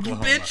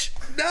Oklahoma. You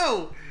bitch!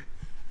 No.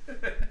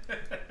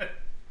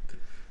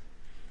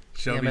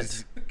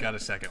 Shelby's got a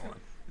second one.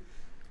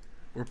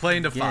 We're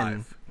playing to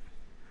 5.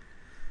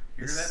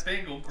 Hear that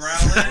Bengal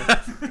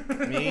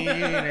growling? Mean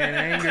and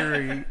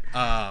angry.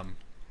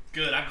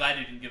 Good. I'm glad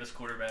you didn't give us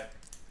quarterback.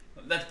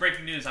 That's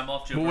breaking news. I'm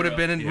off Joe What would have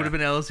been? Would have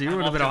been LSU.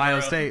 Would have been Ohio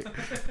State. Oh,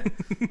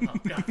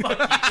 God, fuck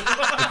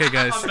you. Okay,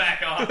 guys. I'm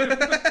back off.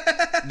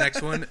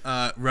 Next one.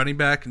 Running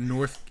back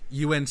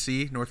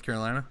UNC, North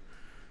Carolina.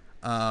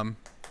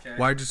 Okay.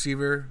 Wide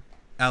receiver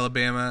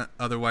Alabama.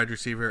 Other wide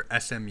receiver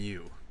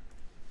SMU.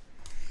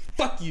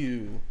 Fuck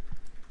you.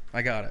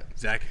 I got it.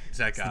 Zach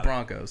got the it.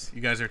 Broncos.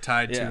 You guys are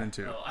tied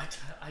 2-2. Oh,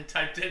 I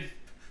typed in.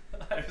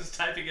 I was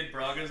typing in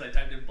Broncos. I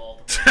typed in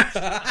Baltimore.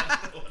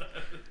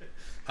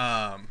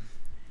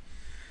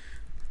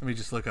 Let me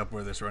just look up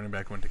where this running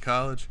back went to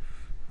college.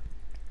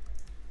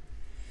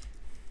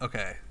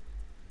 Okay.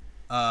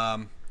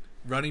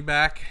 Running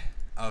back.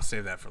 I'll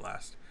save that for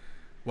last.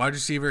 Wide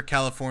receiver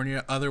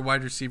California. Other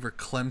wide receiver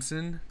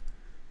Clemson.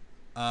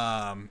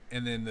 And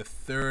then the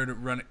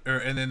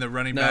the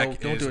running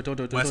back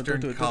is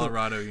Western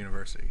Colorado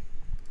University.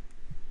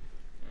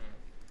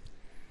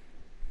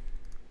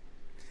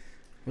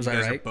 Was you I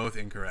guys right? are both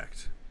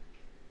incorrect.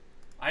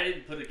 I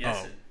didn't put a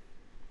guess in.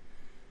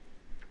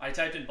 I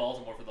typed in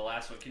Baltimore for the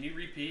last one. Can you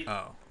repeat?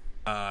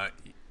 Cal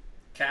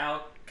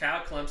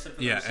Clemson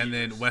for the receivers. And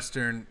then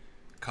Western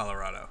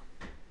Colorado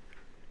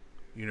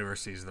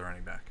University is the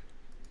running back.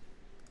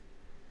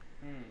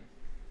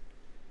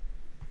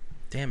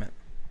 Damn it.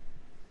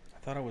 I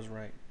thought I was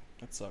right.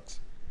 That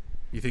sucks.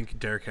 You think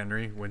Derrick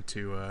Henry went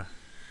to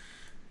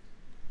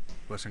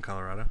Western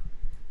Colorado?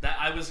 That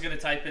I was gonna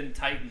type in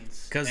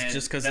Titans,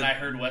 because then I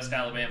heard West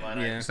Alabama.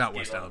 And it's not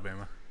West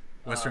Alabama.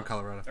 Western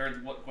Colorado. Or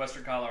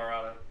Western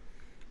Colorado.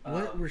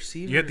 What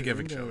receiver? You had to give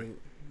it Joey.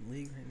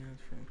 League right now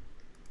from.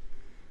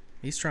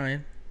 He's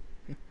trying.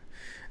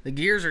 The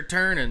gears are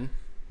turning.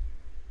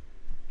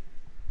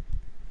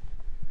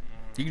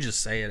 You can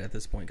just say it at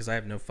this point because I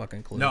have no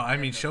fucking clue. No, I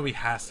mean Shelby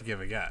has to give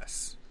a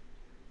guess.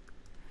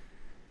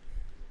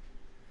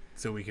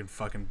 so we can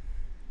fucking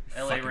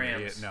L.A.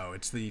 Rams. No,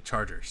 it's the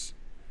Chargers.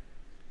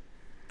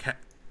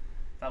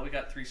 Thought we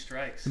got 3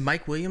 strikes. Did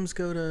Mike Williams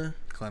go to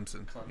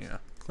Clemson. Yeah.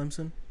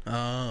 Clemson?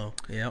 Oh,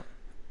 yep.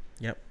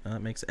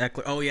 That makes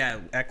Eckler. Oh yeah,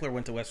 Eckler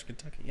went to Western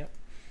Kentucky.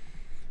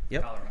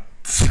 Yep. Colorado.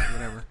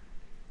 Whatever.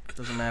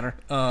 Doesn't matter.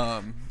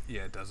 Yeah,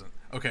 it doesn't.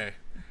 Okay.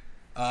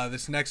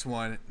 This next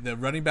one, the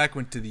running back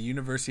went to the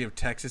University of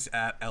Texas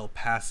at El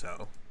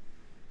Paso.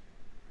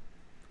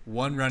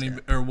 One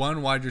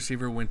wide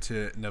receiver went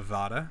to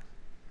Nevada.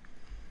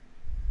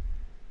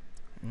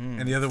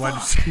 And the other wide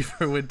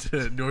receiver went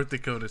to North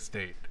Dakota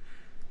State.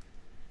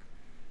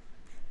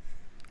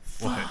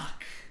 What?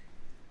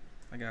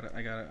 I got it.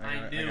 I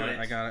knew it.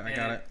 I got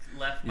it.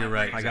 Left You're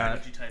right. I got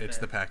it. It's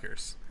the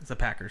Packers. It's the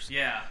Packers.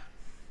 Yeah.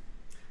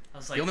 I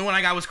was like, The only one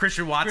I got was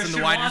Christian Watson,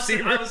 the wide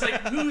receiver. I was like,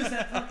 who is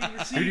that fucking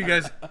receiver?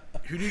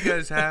 Who do you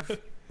guys have?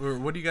 Or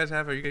what do you guys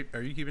have? Are you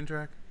keeping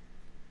track?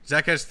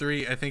 Zach has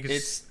 3. I think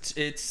It's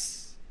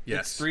yes.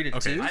 3-2.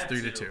 Okay, I it's have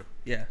 3-2. 2.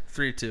 Yeah,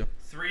 3-2.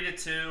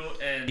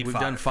 3-2, and We've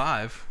done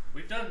 5.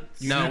 we've done.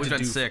 No, we've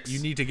done 6. You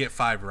need to get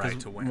 5 right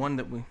to win. One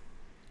that we.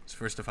 It's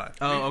first to 5.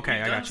 Oh, okay,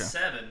 we've I done gotcha.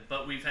 7,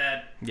 but we've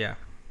had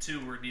 2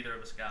 where neither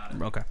of us got it.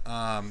 Okay.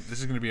 This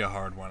is going to be a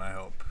hard one, I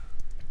hope.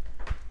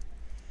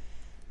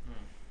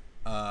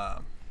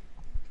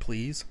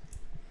 Please.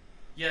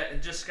 Yeah,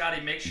 and just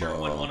Scotty, make sure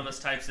when one of us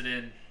types it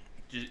in,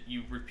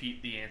 you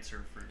repeat the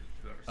answer for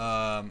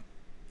whoever says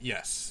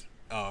Yes.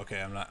 Oh,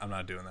 okay. I'm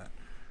not doing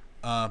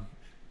that.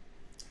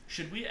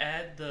 Should we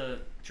add the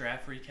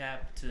draft recap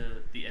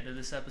to the end of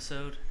this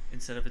episode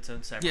instead of its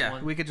own separate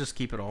one? Yeah, we could just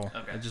keep it all.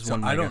 Okay. Just So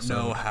one I don't mega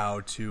know sub. how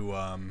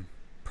to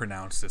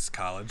pronounce this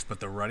college, but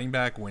the running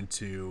back went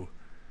to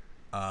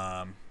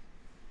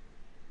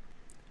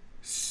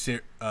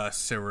Cerritos,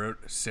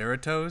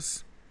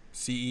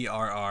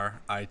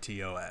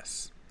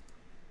 Cerritos.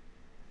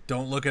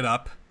 Don't look it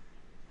up.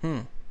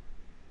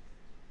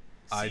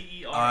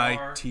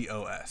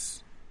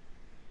 Itos.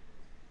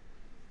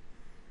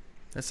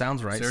 That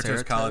sounds right.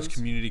 Cerritos College,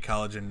 Community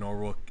College in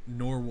Norwalk,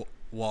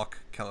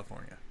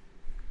 California.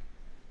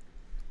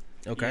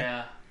 Okay.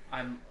 Yeah,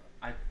 I've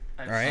All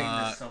right.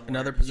 seen this somewhere.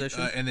 Another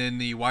position. And then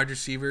the wide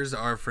receivers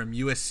are from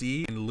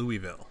USC and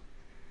Louisville.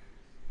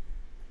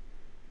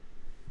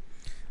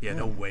 Yeah,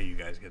 no way you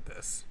guys get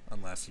this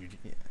unless you.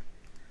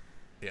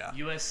 Yeah.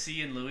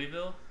 USC and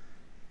Louisville.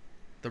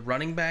 The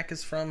running back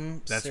is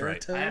from That's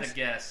right. Cerritos? I had a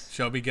guess.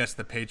 Shelby guessed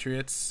the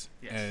Patriots,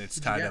 Yes. and it's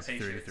Did you tied guess up 3-3.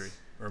 Patriots?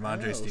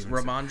 Ramondre Stevenson.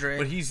 Ramondre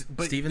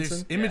But Stevenson?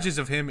 there's images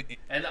of him.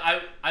 And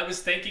I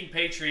was thinking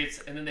Patriots,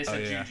 and then they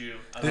said yeah. Juju.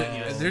 I was like,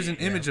 USC. There's an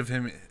image of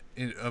him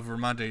of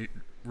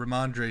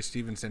Ramondre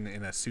Stevenson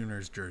in a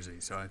Sooners jersey,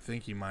 so I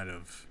think he might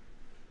have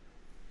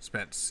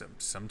spent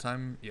some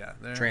time. Yeah,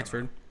 there.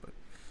 Transferred.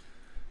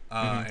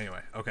 But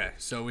anyway, okay.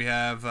 So we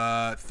have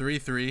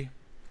 3-3.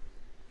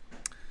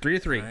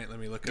 3-3. All right, let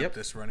me look up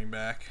this running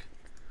back.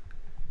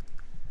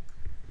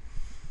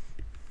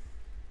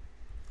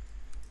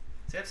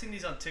 See, I've seen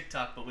these on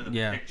TikTok, but with a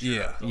Yeah.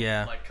 picture of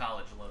the like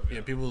college logo.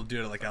 Yeah, people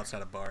do it like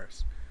outside of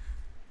bars.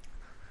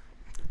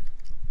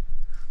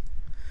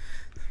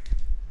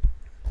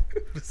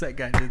 What's that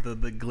guy did the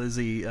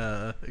glizzy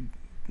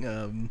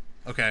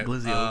Okay.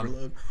 glizzy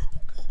overload?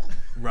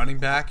 Running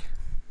back,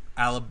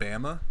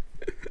 Alabama.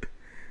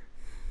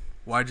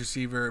 Wide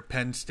receiver,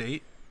 Penn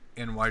State,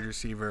 and wide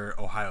receiver,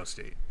 Ohio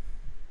State.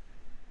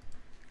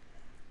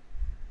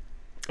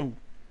 Oh.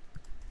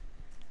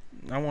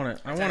 I want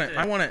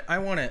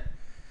it.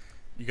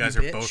 You guys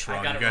You are bitch. both I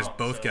wrong. got You it guys wrong,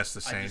 both so guessed the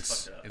I just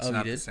Saints. fucked it up. It's Oh,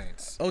 not you the did?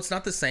 Saints. Oh, it's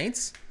not the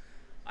Saints?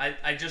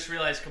 I just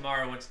realized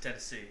Kamara went to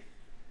Tennessee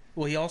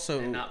Well, he also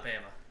and not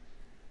Bama.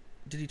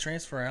 did he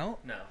transfer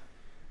out? No.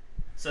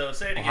 So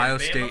say it again. Ohio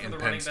Bama State for and the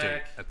Penn running State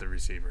back. at the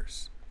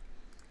receivers.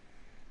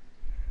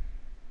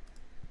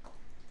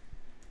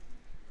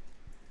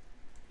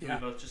 Did Yeah.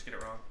 we both just get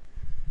it wrong?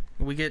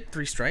 We get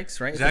 3 strikes,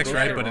 right? If Zach's we both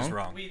right, get it but it's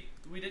wrong. We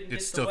didn't It's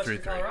get still the Western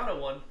 3-3. Colorado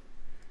one.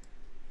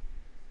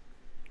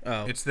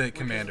 Oh. It's the Which was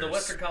Commanders. the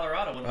Western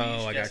Colorado one. We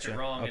Oh, each I guessed got it you.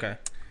 wrong. Okay. and-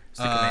 It's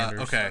the Commanders.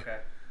 Okay. Okay.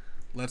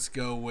 Let's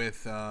go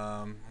with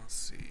let's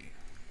see.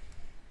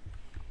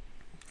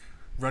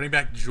 Running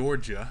back,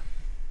 Georgia.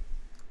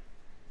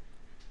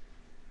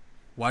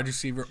 Wide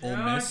receiver, Ole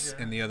Miss,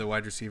 Georgia. and the other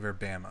wide receiver,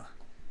 Bama.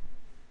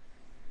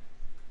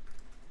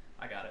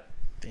 I got it.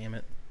 Damn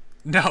it.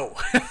 No.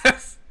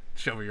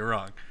 Shelby, you're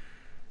wrong.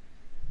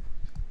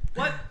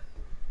 What?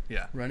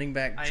 Yeah. Running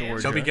back I am.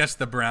 Georgia. Shelby guessed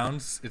the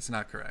Browns. It's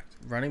not correct.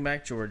 Running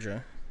back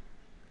Georgia.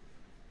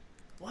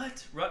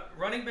 What?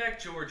 Running back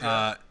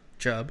Georgia.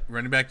 Chubb.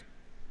 Running back,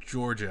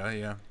 Georgia,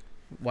 yeah.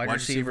 Wide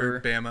receiver.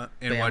 Bama,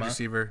 and wide Bama.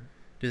 receiver.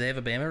 Do they have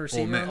a Bama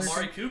receiver on Miss. there?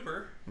 Amari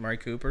Cooper. Amari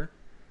Cooper.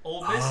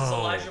 Ole Miss is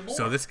Elijah Moore.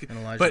 So this, And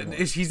Elijah but Moore.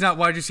 he's not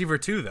wide receiver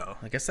too, though.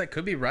 I guess that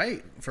could be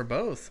right for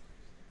both.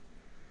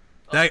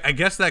 I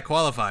guess that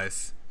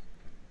qualifies.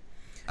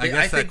 I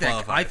guess that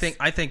qualifies.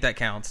 I think that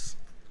counts.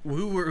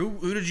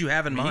 Who did you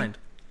have in mind?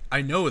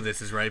 I know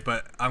this is right,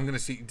 but I'm gonna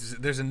see.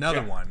 There's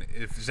another one.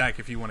 If Zach,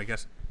 if you want to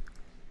guess,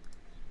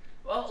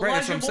 Well, Right,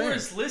 that's Elijah what I'm Moore saying.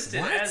 is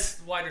listed What?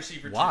 as wide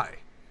receiver. why?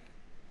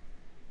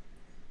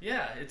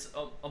 Yeah, it's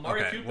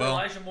Amari Okay, Cooper, well,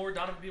 Elijah Moore,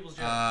 Donovan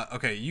Peoples-Jones.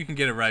 Okay, you can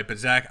get it right, but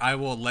Zach, I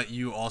will let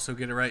you also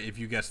get it right if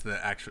you guess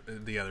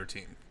the other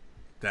team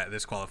that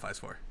this qualifies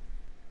for.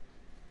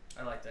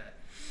 I like that.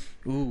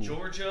 Ooh.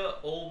 Georgia,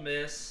 Ole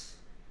Miss,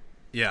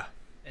 Yeah.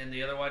 and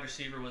the other wide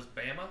receiver was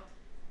Bama.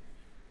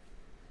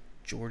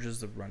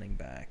 Georgia's the running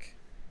back.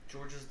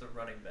 Georgia's the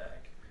running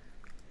back.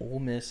 Ole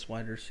Miss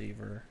wide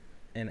receiver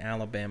and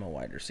Alabama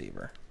wide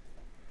receiver.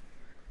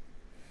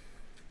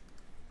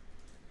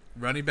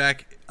 Running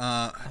back.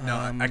 No,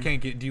 I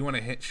can't get. Do you want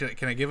a hint?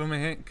 Can I give him a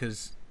hint?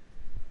 Because.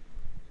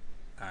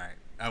 All right,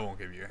 I won't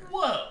give you a hint.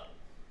 Whoa.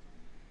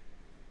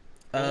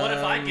 Well, what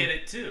if I get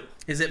it too?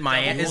 Is it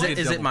Miami?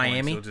 Is it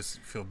Miami? You'll just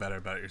feel better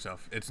about it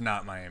yourself. It's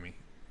not Miami.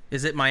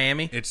 Is it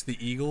Miami? It's the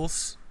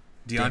Eagles.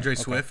 DeAndre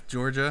Swift,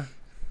 Georgia.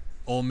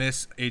 Ole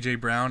Miss, A.J.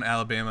 Brown,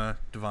 Alabama,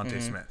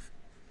 Devontae Smith.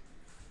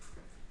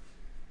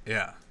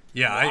 Yeah.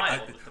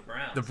 Yeah, With the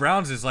Browns. The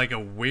Browns is like a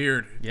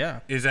weird. Yeah.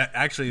 Is that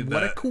actually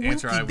What the a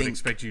answer I would coinky-dink.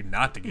 expect you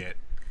not to get?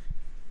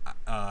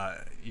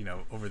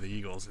 Over the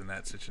Eagles in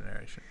that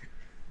situation.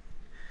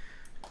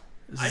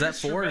 Is that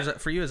 4? Is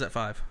that for you? Or is that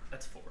 5?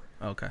 That's 4.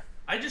 Okay.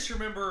 I just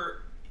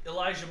remember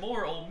Elijah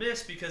Moore, Ole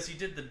Miss, because he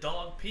did the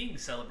dog peeing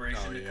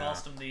celebration that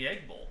cost him the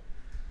Egg Bowl.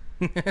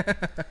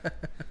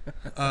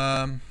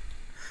 I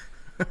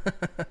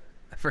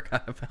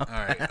forgot about All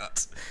right.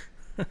 that.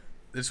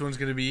 This one's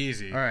going to be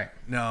easy. All right.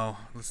 No,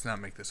 let's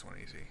not make this one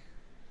easy.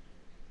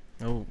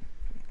 Oh.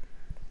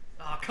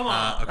 Oh, come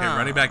on. Okay,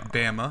 running back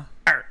Bama.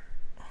 Arr.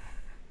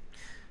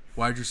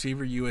 Wide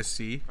receiver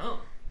USC.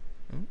 Oh.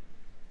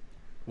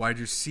 Wide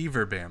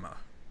receiver Bama.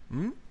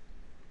 Hmm?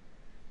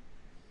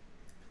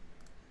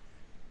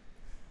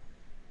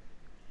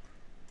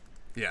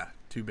 Yeah,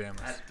 2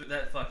 Bamas.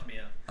 That fucked me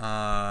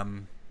up.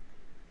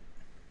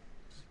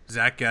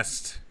 Zach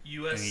guessed,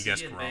 USC and he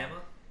guessed and wrong.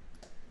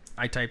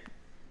 Bama?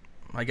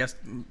 I guessed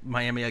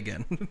Miami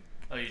again.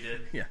 Oh, you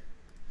did? Yeah.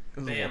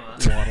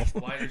 Bama.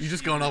 Waddle. Wide You just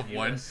receiver, going off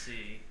one? USC.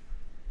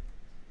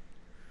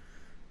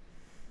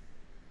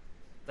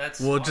 That's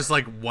Well, smart. just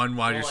like one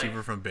wide Well,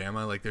 receiver from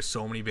Bama. Like, there's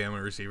so many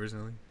Bama receivers in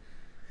the league.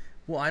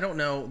 Well, I don't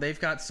know. They've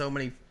got so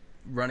many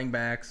running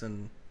backs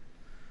and...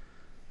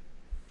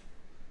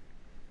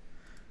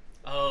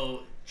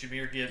 Oh,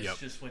 Jahmyr Gibbs Yep.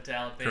 just went to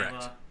Alabama.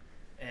 Correct.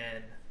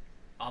 And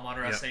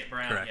Amon-Ra Yep, St.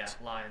 Brown. correct.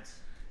 Yeah,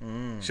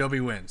 Lions. Shelby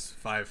wins.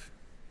 5.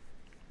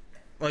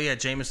 Oh, yeah,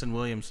 Jamison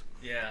Williams.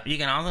 Yeah. You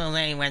can also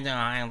say he went to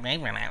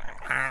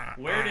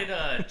Where did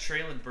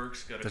Traylon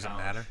Burks go to Does it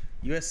college? matter?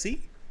 USC?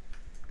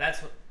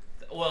 That's what...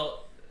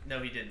 Well,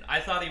 no, he didn't.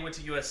 I thought he went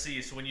to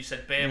USC, so when you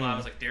said Bama, I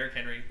was like, Derrick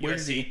Henry, Where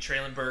did USC, he-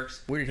 Traylon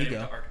Burks. where did he then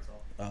went go? to Arkansas.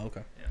 Oh,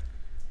 okay. Yeah.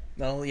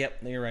 No, yep,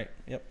 you're right.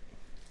 Yep.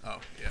 Oh,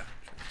 yeah.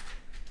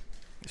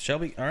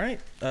 Shelby, all right.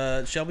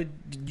 Shelby,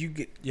 did you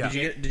get? Yeah.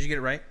 Did you get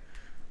it right?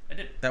 I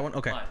did. That one?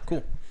 Okay, Fine.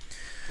 cool.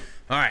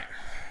 All right.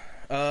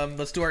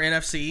 Let's do our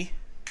NFC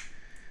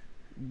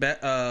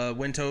bet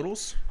win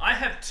totals. I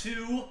have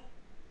 2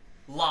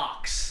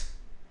 locks.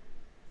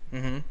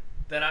 Mm-hmm.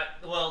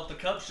 The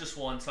Cubs just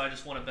won, so I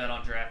just want to bet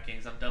on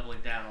DraftKings. I'm doubling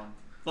down on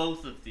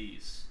both of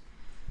these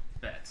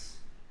bets.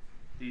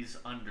 These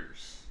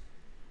unders.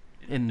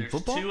 In There's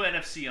football? 2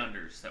 NFC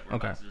unders that we're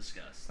about to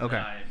discuss. Okay.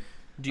 that I'm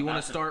Do you want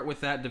about to start with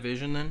that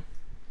division then?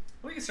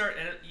 We can start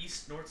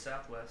East, North,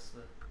 Southwest.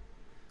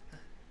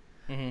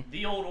 Mm-hmm.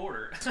 The old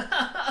order.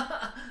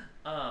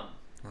 Want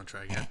to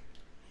try again?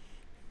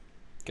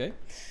 Okay.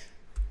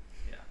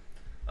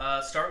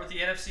 Yeah. Start with the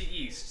NFC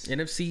East.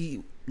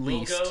 NFC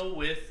least. We'll go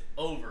with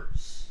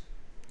overs.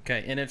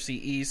 Okay, NFC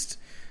East.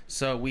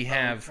 So we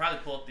have. Probably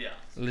pull up the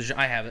odds.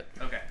 I have it.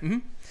 Okay.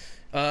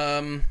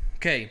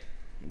 Okay.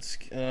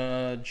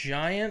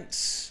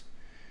 Giants.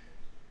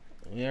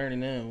 We already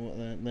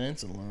know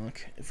that's a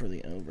lock for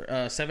the over.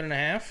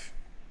 7.5.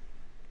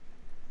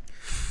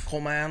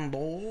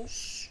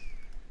 Commandos.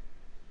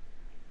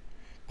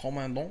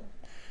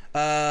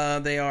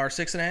 They are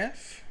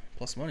 6.5.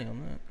 Plus money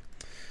on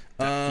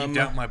that. Keep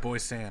out my boy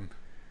Sam.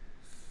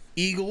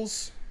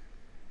 Eagles.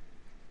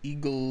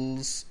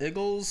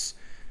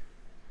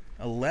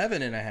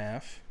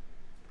 11.5.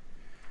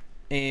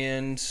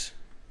 And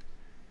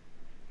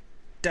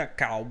the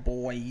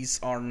Cowboys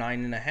are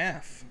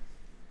 9.5.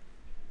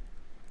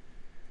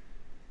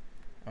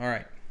 All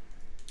right,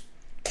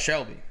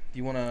 Shelby,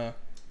 you wanna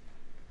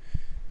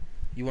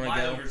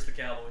My go? overs the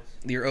Cowboys.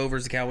 Your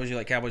overs the Cowboys. You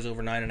like Cowboys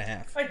over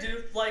 9.5? I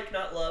do like,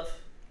 not love.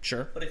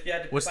 Sure. But if you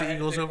had to, What's if I the had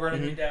to Eagles pick over? one,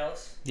 it'd be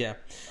Dallas. Yeah.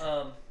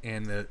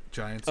 And the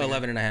Giants.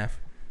 11.5.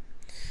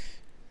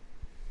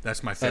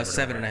 That's my favorite.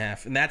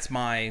 7.5, and that's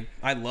my.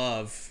 I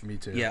love. Me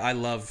too. Yeah, I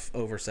love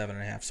over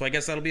 7.5. So I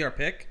guess that'll be our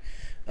pick.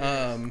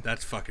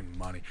 That's fucking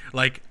money.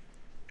 Like,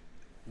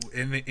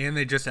 and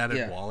they just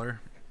added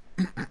Waller.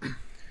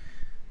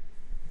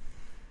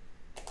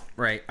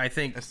 Right. I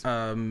think.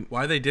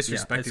 Why are they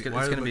disrespecting? Yeah,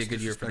 it's going to be a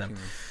good year for them.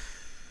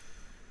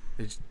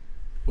 They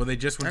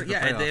just went to the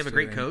playoffs. They have a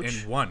great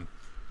coach and won.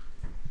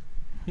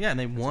 Yeah, and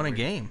they won a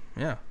game.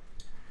 Yeah,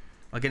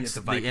 against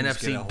the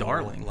NFC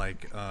darling. I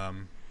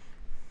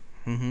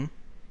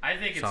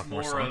think it's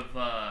more of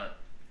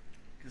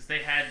because they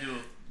had to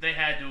have they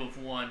had to have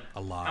won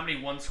a lot. How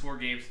many one-score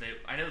games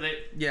I know they.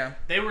 Yeah.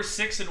 They were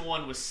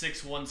 6-1 with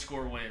 6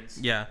 one-score wins.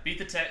 Yeah. Beat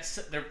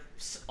the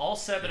all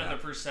 7 of their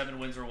first 7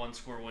 wins were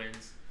one-score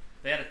wins.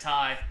 They had a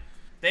tie.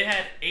 They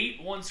had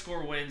 8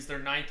 one-score wins. Their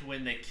 9th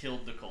win, they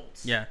killed the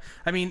Colts. Yeah.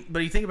 I mean, but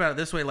you think about it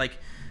this way, like,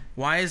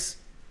 why is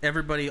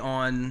everybody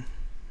on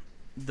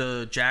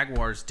the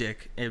Jaguars'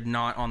 dick and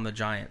not on the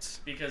Giants?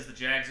 Because the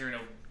Jags are in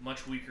a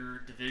much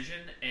weaker division,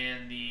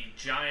 and the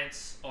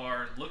Giants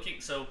are looking...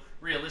 So,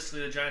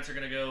 realistically, the Giants are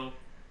going to go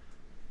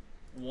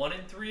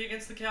 1-3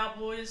 against the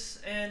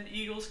Cowboys and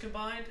Eagles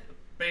combined,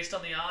 based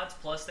on the odds.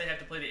 Plus, they have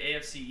to play the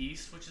AFC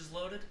East, which is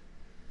loaded.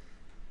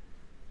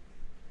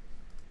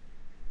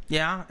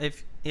 Yeah,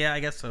 I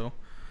guess so.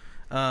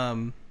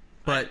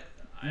 But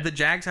the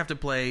Jags have to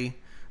play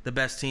the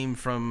best team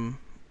from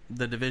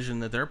the division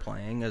that they're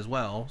playing as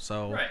well.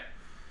 So right,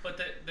 but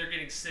they're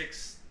getting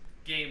 6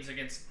 games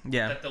against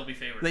that they'll be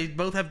favored. They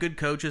both have good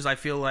coaches. I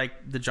feel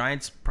like the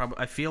Giants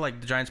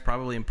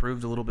probably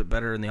improved a little bit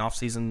better in the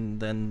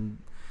offseason than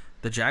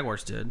the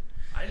Jaguars did.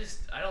 I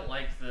don't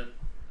like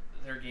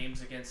their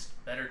games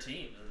against better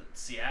teams.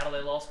 Seattle,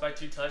 they lost by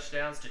 2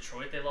 touchdowns.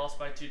 Detroit, they lost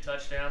by 2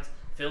 touchdowns.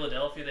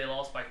 Philadelphia, they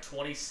lost by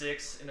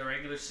 26 in the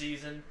regular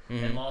season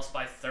and lost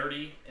by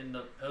 30 in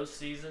the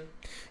postseason.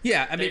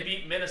 Yeah, they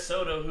beat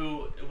Minnesota,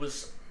 who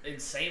was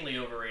insanely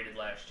overrated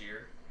last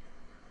year.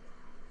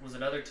 Was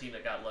another team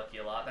that got lucky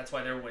a lot. That's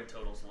why their win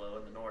total's low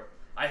in the North.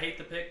 I hate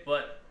the pick,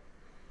 but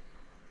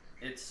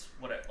it's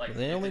what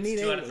they only need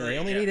 8. They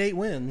only need 8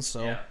 wins.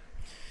 So, yeah.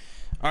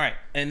 All right,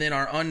 and then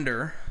our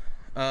under.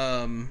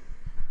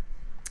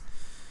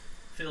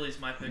 Philly's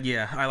my pick.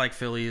 Yeah, I like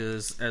Philly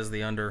as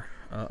the under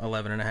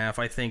 11.5.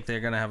 I think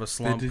they're gonna have a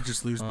slump. They did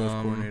just lose both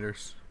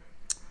coordinators.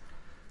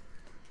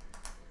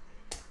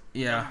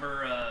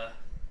 Yeah.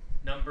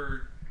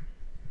 Number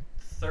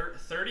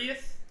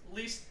 30th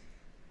least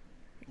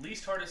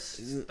hardest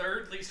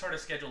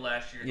schedule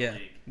last year in the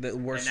league. The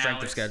worst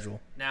strength of schedule.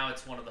 Now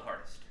it's one of the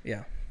hardest.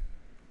 Yeah.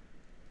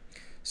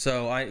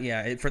 So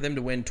for them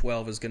to win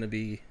 12 is going to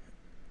be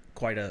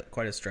quite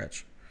a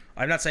stretch.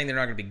 I'm not saying they're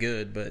not going to be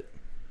good, but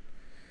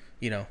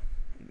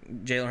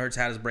Jalen Hurts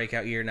had his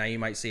breakout year. Now you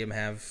might see him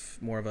have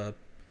more of a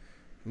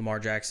Lamar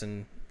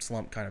Jackson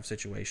slump kind of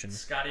situation.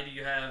 Scotty, do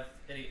you have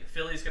any?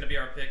 Philly's going to be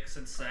our pick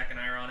since Zach and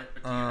I are on it,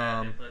 but do you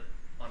have input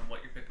on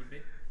what your pick would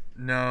be?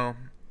 No,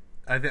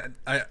 I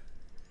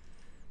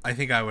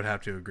think I would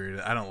have to agree.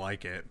 I don't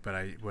like it, but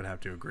I would have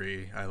to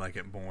agree. I like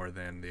it more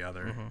than the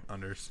other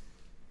unders.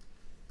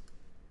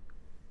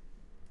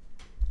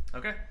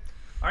 Okay.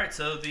 All right,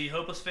 so the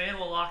Hopeless Fan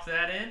will lock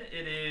that in.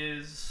 It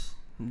is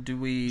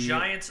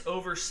Giants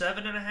over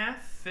 7.5,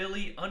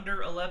 Philly under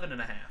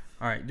 11.5.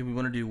 All right, do we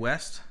want to do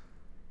West?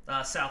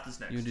 South is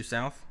next. You want to do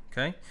South?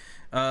 Okay.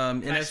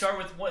 Can I start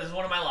with this is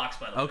one of my locks,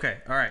 by the way. Okay,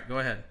 all right, go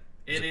ahead.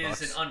 It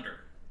is an under.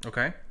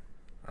 Okay.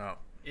 Oh.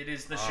 It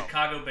is the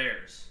Chicago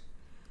Bears.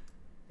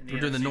 We're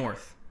doing the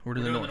North. We're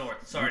doing the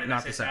North. Sorry,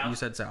 not the South. You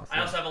said South.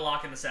 I also have a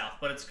lock in the South,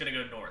 but it's going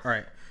to go North. All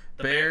right.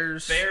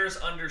 Bears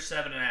under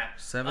 7.5.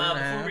 7.5.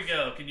 Before we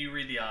go, can you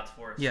read the odds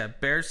for us? Yeah,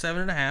 Bears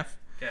 7.5.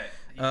 Okay.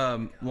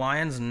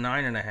 Lions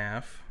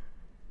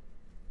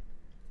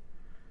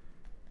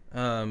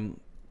 9.5.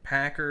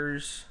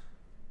 Packers.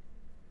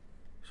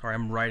 Sorry,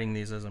 I'm writing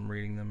these as I'm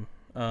reading them.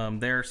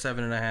 They're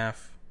 7.5.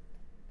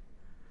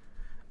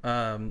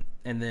 And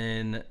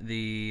then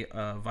the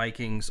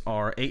Vikings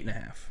are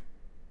 8.5.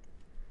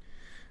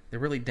 They're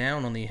really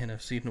down on the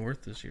NFC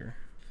North this year.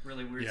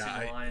 Really weird seeing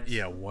the Lions.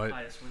 What?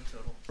 Highest win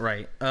total.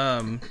 Right.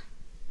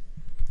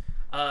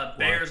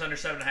 Bears under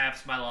 7.5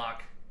 is my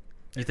lock.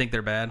 You think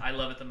they're bad? I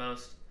love it the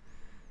most.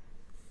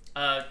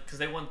 Because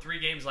they won 3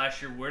 games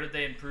last year. Where did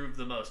they improve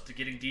the most? To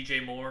getting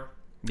DJ Moore?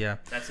 Yeah.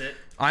 That's it?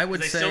 I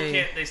would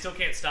say... They still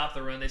can't stop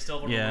the run. They still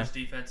have one of the worst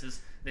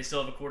defenses. They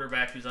still have a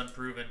quarterback who's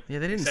unproven. Yeah,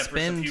 they didn't except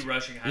spend... for some few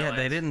rushing highlights.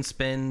 Yeah, they didn't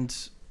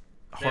spend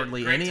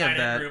hardly great any of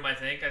that. Room, I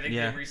think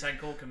they re-signed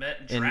Cole Kmet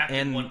and drafted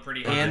and one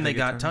pretty high. And they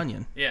got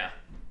Tunyon. Yeah.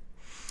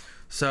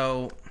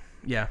 So,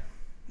 yeah.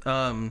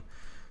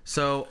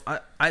 So,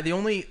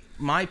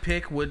 my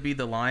pick would be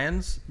the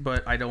Lions,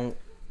 but I don't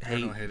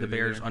hate the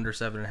Bears under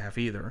 7.5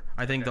 either.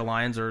 I think the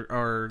Lions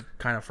are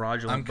kind of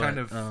fraudulent.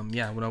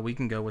 We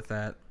can go with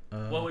that.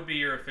 What would be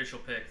your official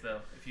pick,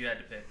 though, if you had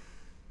to pick?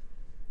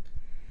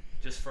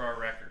 Just for our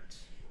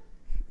records.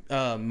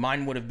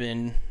 Mine would have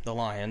been the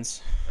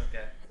Lions.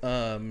 Okay.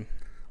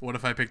 What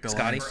if I picked the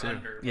Scotty? Lions too?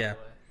 Under, yeah.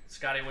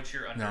 Scotty, what's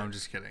your under? No, I'm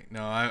just kidding.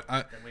 No,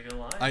 Then we go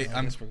Lions. I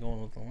guess we're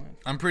going with the Lions.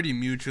 I'm pretty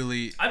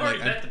mutually. I've already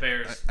bet the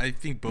Bears. I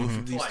think both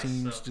of these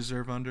teams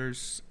deserve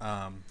unders.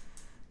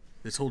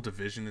 This whole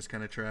division is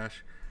kind of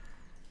trash.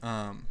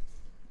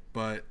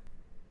 But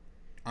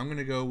I'm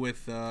gonna go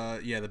with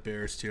the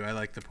Bears too. I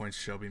like the points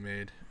Shelby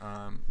made.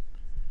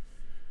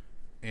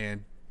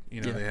 And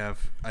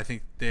I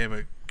think they have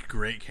a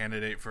great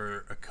candidate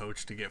for a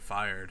coach to get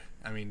fired.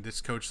 I mean, this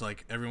coach,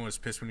 like, everyone was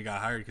pissed when he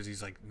got hired because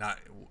he's like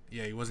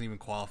he wasn't even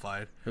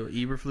qualified.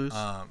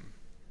 Eberflus.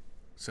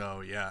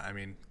 So yeah, I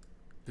mean,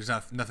 there's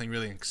nothing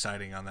really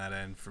exciting on that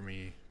end for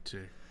me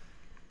to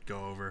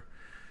go over.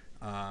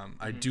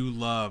 I do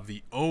love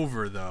the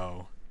over,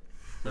 though,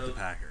 with the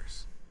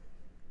Packers.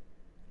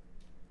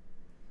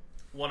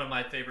 One of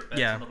my favorite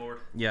bets on the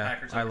board. Yeah,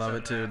 Packers I love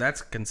it too.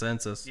 That's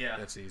consensus. Yeah.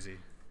 That's easy.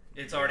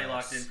 It's already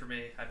locked in for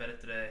me. I bet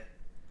it today.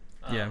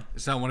 Yeah.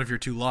 It's not one of your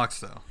 2 locks,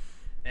 though.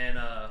 And,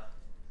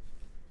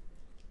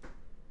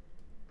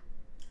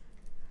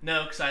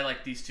 no, because I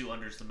like these 2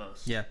 unders the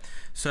most. Yeah.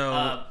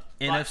 So,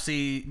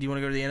 NFC, do you want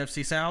to go to the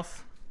NFC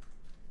South?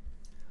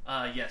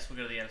 Yes, we'll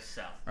go to the NFC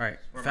South. All right.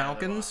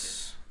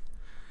 Falcons.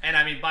 And,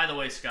 I mean, by the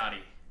way,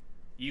 Scotty,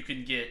 you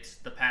can get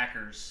the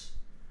Packers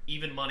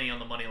even money on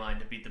the money line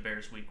to beat the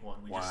Bears week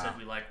 1. We just said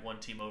we like one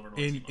team over and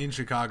one team under. In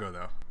Chicago,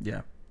 though.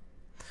 Yeah.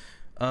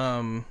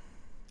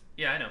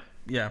 Yeah, I know.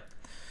 Yeah.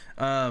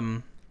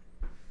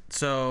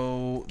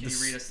 So can you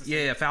read us this?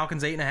 Yeah,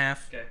 Falcons 8.5.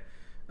 Okay.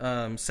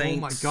 Saints.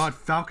 Oh my God,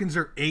 Falcons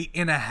are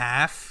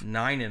 8.5.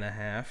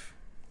 9.5.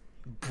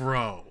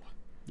 Bro.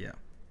 Yeah.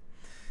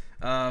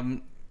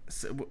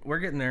 So we're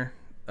getting there.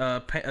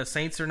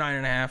 Saints are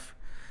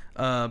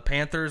 9.5.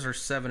 Panthers are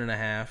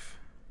 7.5.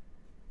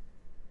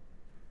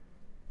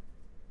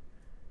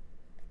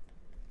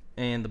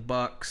 And the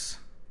Bucks,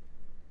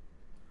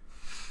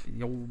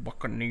 the old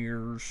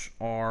Buccaneers,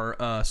 are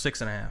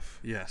 6.5.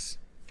 Yes.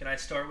 Can I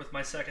start with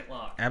my second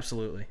lock?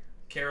 Absolutely.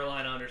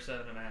 Carolina under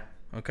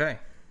 7.5. Okay.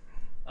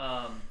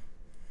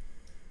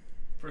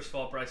 First of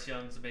all, Bryce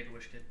Young's a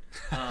Make-A-Wish kid.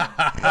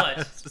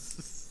 But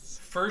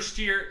first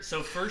year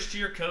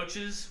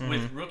coaches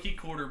with rookie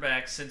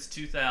quarterbacks since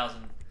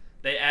 2000,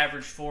 they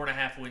average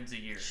 4.5 wins a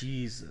year.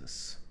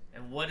 Jesus.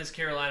 And what has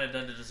Carolina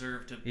done to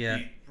deserve to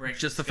be ranked?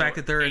 Just the fact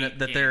that they're in a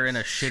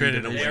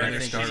shitty division. They're in a I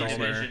think shitty is all there.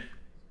 division.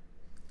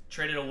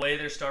 Traded away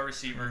their star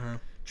receiver.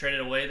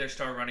 Traded away their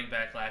star running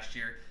back last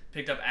year.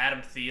 Picked up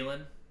Adam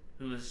Thielen,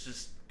 who is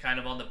just kind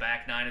of on the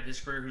back 9 of his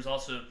career. Who's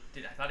also,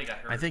 I thought he got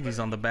hurt. I think he's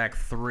on the back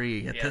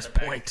 3 at this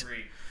back point.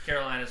 3.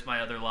 Carolina's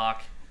my other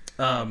lock.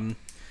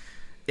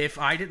 If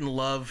I didn't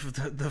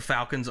love the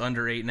Falcons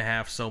under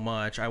 8.5 so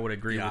much, I would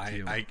agree with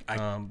you.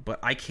 But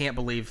I can't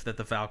believe that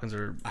the Falcons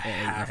are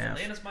at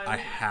 8.5. I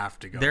have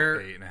to go. Their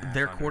 8.5.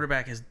 Their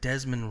quarterback is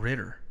Desmond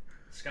Ritter.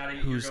 Scotty,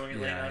 you're going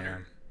Atlanta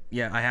under.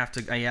 Yeah, I have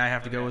to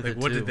go with it.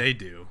 What too. did they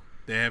do?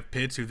 They have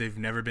Pitts, who they've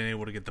never been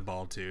able to get the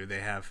ball to. They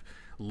have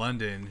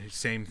London,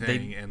 same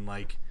thing, and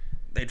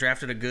they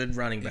drafted a good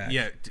running back.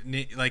 Yeah,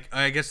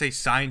 I guess they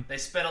signed. They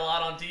spent a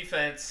lot on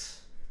defense.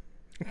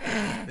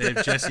 They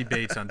have Jesse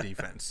Bates on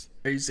defense.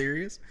 Are you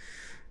serious?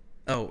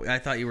 Oh, I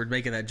thought you were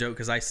making that joke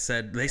because I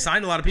said they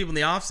signed a lot of people in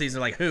the offseason.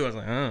 Like, who? I was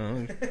like,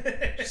 oh,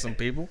 some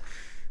people.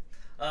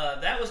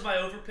 That was my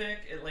overpick,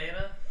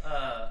 Atlanta.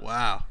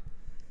 Wow.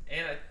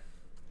 And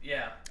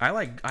I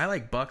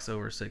like Bucks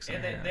over 6.5.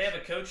 And they have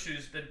a coach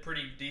who's been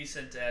pretty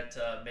decent at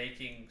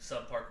making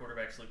subpar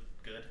quarterbacks look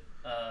good.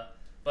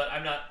 But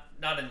I'm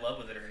not in love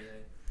with it or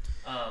anything.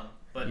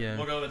 But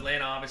we'll go with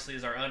Atlanta. Obviously,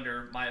 is our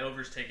under. My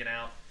over's taken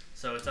out.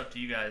 So it's up to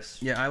you guys.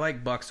 Yeah, I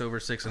like Bucks over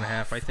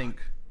 6.5. I think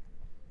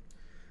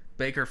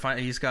Baker,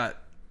 he's got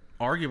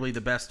arguably the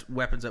best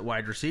weapons at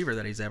wide receiver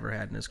that he's ever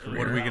had in his career.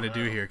 What are we going to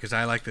do here? Because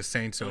I like the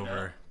Saints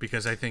over.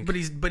 Because I think,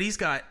 but he's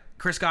got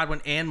Chris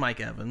Godwin and Mike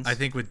Evans. I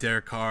think with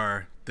Derek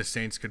Carr, the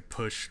Saints could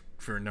push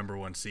for a number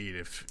 1 seed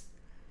if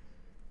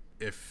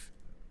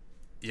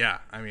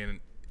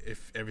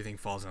everything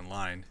falls in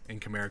line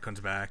and Kamara comes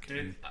back.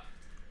 Dude,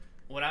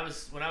 when I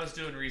was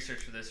doing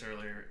research for this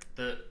earlier,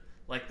 the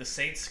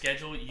Saints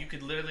schedule, you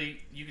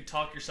could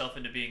talk yourself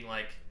into being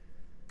like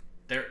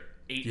they're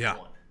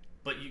 8-1,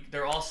 but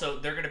they're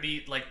going to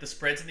be like the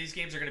spreads in these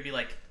games are going to be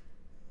like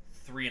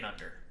 3 and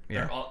under.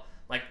 Yeah.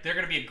 They're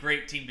going to be a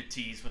great team to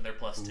tease when they're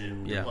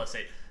 +2,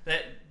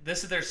 +8.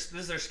 This is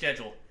their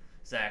schedule,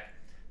 Zach.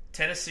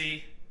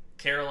 Tennessee,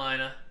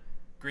 Carolina,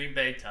 Green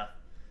Bay, tough.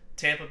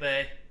 Tampa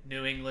Bay,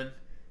 New England,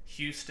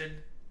 Houston,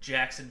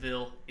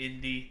 Jacksonville,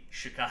 Indy,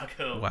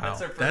 Chicago. Wow. That's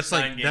their first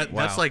 9 games.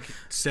 That's like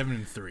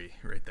 7-3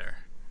 right there.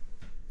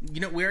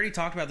 You know, we already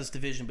talked about this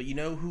division, but you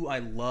know who I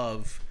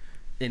love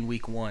in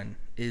week 1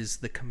 is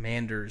the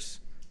Commanders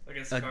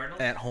against the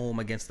Cardinals? At home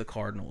against the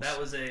Cardinals. That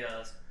was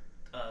a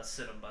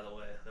sit-em, by the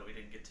way, that we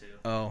didn't get to.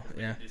 Oh,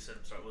 we yeah. didn't do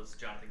sit-em, so it was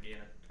Jonathan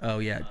Gannon. Oh,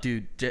 yeah.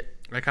 Dude.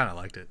 I kind of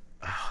liked it.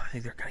 Oh, I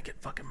think they're going to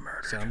get fucking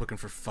murdered. So I'm looking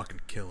for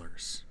fucking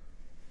killers.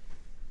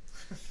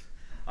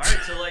 All right,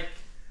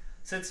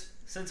 so,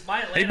 since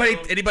my Atlanta...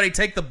 Anybody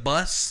take the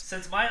bus?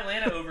 Since my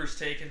Atlanta over's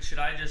taken, should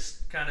I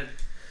just kind of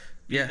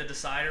be the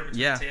decider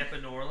between Tampa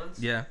and New Orleans?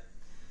 Yeah.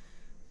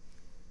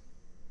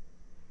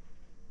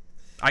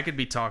 I could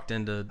be talked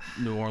into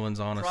New Orleans,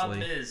 honestly. The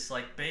problem is,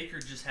 Baker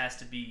just has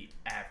to be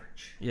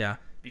average. Yeah.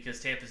 Because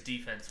Tampa's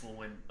defense will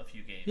win a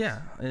few games.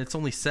 Yeah, it's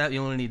only 7.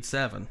 You only need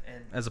 7,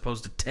 as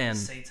opposed to 10. The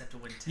Saints have to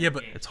win 10 Yeah,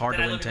 but games. It's hard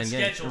to win 10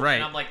 games. Schedule, right.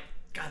 And I'm like,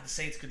 God, the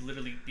Saints could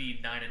literally be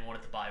 9-1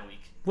 at the bye week.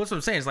 What's what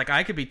I'm saying is,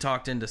 I could be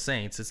talked into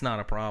Saints. It's not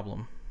a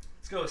problem.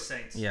 Let's go with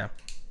Saints. Yeah.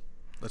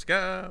 Let's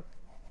go.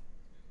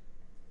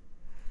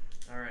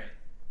 All right.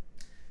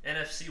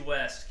 NFC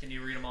West. Can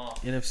you read them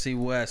off? NFC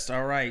West.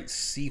 All right.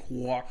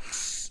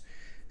 Seahawks.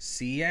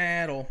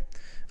 Seattle.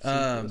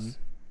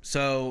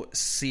 So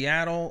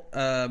Seattle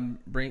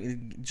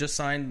just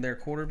signed their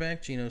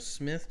quarterback Geno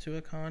Smith to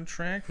a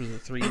contract. Was it a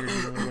 3-year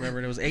deal or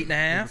whatever it was?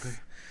 8.5.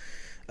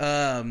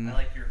 I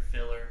like your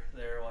filler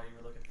there while you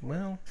were looking for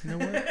Well, you know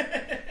what?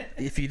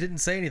 If you didn't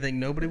say anything,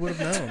 nobody would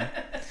have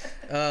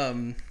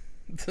known.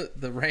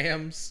 The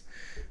Rams,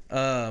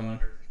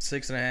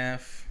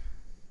 6.5.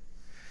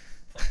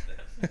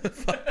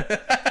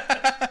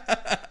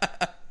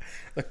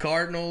 The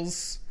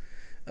Cardinals,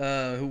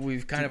 who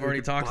we've kind of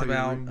already talked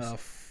about,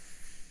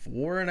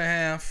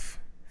 4.5.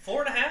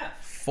 4.5.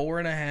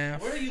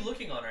 4.5. What are you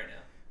looking on right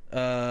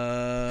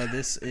now?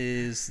 This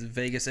is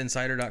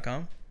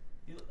VegasInsider.com.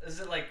 Is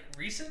it like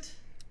recent?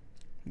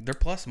 They're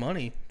plus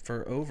money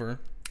for over,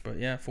 but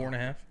yeah,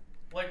 4.5.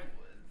 Like,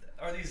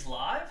 are these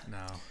live?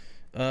 No.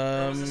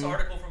 Or was this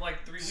article from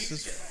like 3 This weeks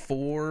is ago?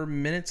 4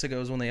 minutes ago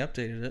is when they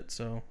updated it,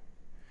 so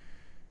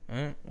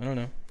I don't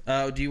know.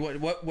 Do you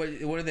what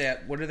are they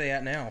at? What are they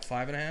at now?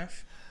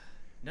 5.5?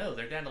 No,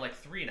 they're down to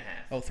like 3.5.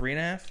 Oh,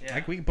 3.5? Yeah.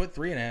 Like we can put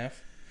 3.5.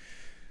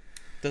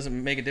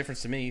 Doesn't make a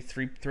difference to me.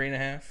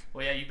 3.5.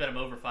 Well, yeah, you bet them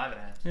over 5.5.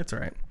 It's all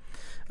right.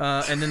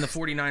 And then the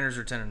 49ers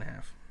are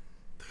 10.5.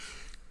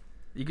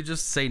 You could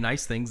just say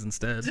nice things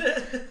instead.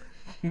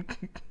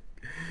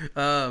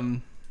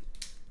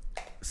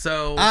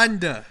 So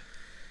Under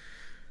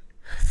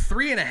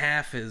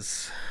 3.5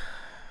 is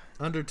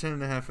under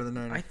 10.5 for the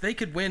Niners. They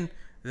could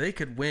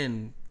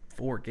win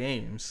 4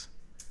 games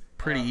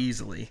pretty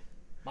easily.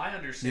 My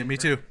understanding. Yeah, me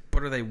too.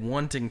 But are they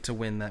wanting to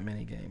win that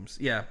many games?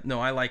 Yeah, no,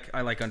 I like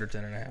under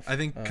 10.5. I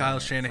think Kyle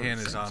Shanahan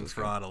for is San on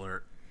Francisco. fraud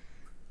alert.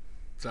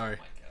 Sorry,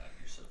 Oh my God,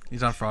 you're so full.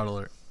 he's on fraud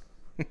alert.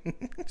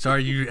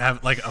 Sorry, you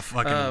have like a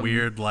fucking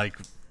weird like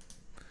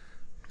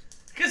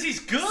Because he's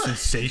good.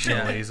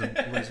 sensationalism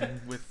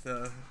with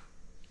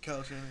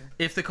Kyle Shanahan.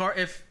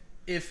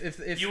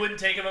 If You wouldn't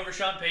take him over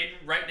Sean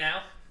Payton right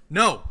now?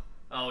 No,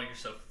 Oh, you're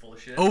so full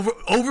of shit.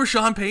 over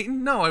Sean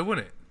Payton? No, I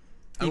wouldn't.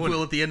 he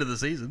will at the end of the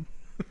season.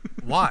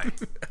 Why?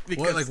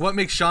 Because- what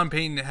makes Sean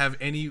Payton have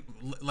any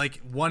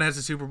like one has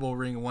a Super Bowl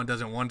ring and one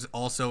doesn't? One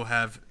also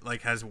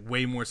has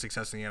way more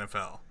success in the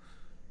NFL.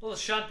 Well,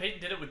 Sean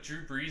Payton did it with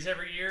Drew Brees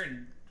every year,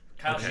 and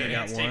Kyle Okay,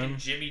 Shanahan's got taken one.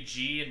 Jimmy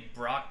G and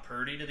Brock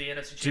Purdy to the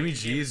NFC Jimmy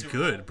Championship G is Super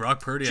Bowl. good. Brock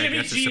Purdy, Jimmy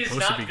I guess, G is is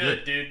supposed to not be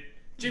good, dude.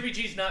 Jimmy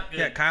G's not good.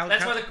 Yeah,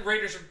 That's Kyle- why the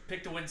Raiders are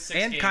picked to win 6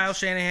 And games. Kyle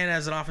Shanahan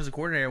as an offensive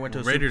coordinator went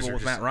to a Raiders Super Bowl are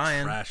with just Matt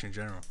Ryan. trash in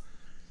general.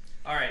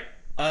 All right.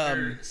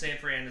 Under San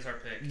Fran is our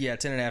pick. Yeah,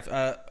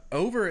 10.5.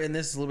 Over, and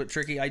this is a little bit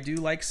tricky. I do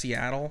like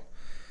Seattle,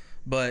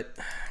 but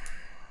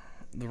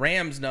the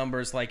Rams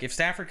numbers, like if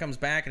Stafford comes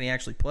back and he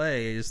actually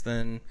plays,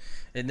 then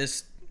in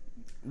this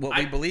what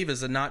we believe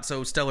is a not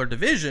so stellar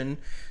division,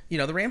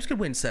 the Rams could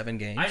win 7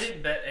 games. I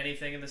didn't bet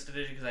anything in this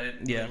division because I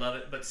didn't really love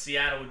it, but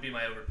Seattle would be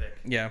my over pick.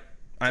 Yeah.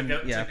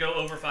 To go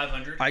over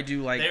 500. I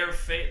do like.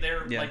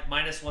 They're like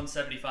minus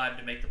 175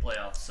 to make the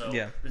playoffs. So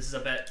this is a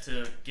bet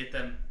to get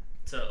them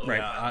to over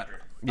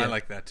 500. I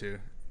like that too.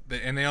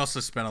 And they also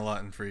spent a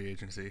lot in free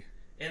agency.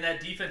 And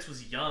that defense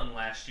was young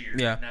last year.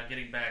 Yeah. Now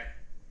getting back.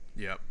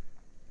 Yep.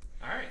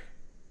 All right.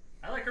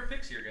 I like our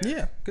picks here, guys.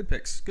 Yeah, good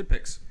picks. Good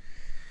picks.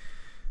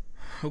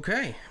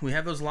 Okay, we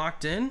have those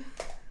locked in.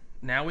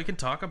 Now we can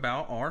talk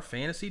about our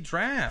fantasy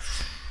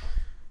draft.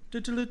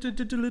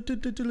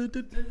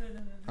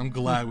 I'm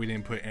glad we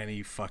didn't put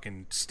any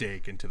fucking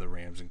stake into the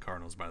Rams and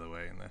Cardinals, by the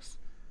way, in this.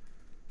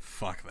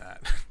 Fuck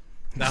that.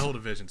 That whole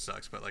division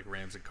sucks, but like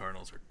Rams and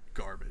Cardinals are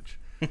garbage.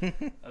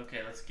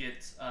 Okay, let's get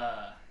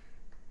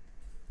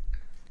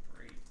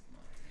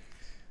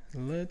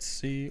Let's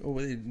see. Oh,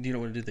 do you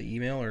want to do the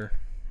email or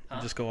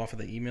just go off of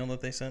the email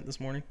that they sent this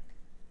morning?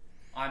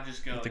 I'm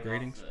just going with the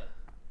gradings.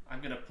 I'm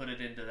going to put it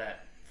into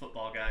that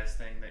football guys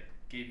thing that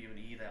gave you an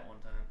E that one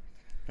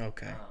time.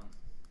 Okay.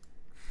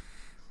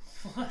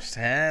 What? Just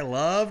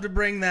love to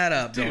bring that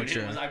up, Dude, don't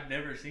you? I've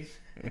never seen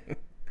that.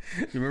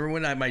 You remember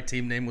when my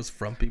team name was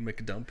Frumpy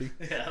McDumpy?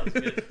 Yeah, that was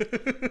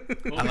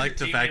good. I like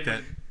the fact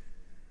that.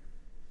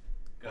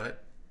 Go ahead.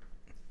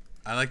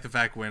 I like the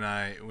fact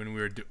when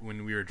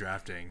we were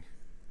drafting,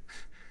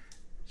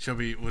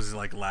 Shelby was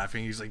like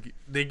laughing. He's like,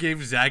 they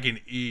gave Zach an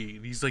E.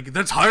 And he's like,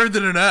 that's higher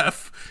than an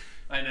F.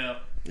 I know.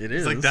 It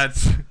is. It's like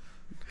that's.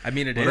 I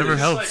mean, it whatever is.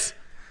 helps.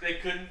 Like, they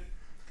couldn't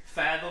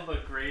fathom a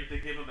grade to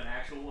give him an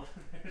actual one.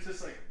 It's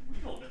just like, we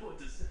don't know what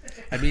to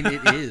say. I mean,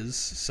 it is.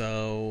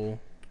 So,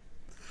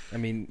 I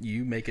mean,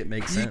 you make it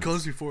make sense. E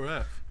goes before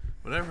F.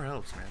 Whatever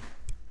helps,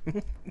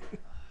 man.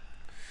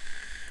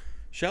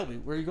 Shelby,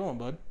 where are you going,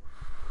 bud?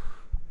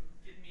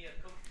 Give me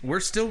a cookie. We're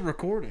still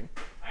recording.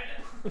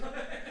 I know.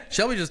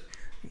 Shelby just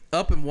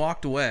up and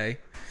walked away.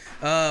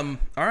 All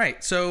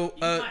right, so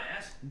You might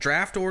ask.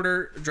 draft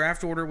order.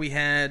 We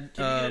had.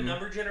 Can you get a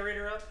number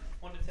generator up?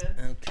 1 to 10?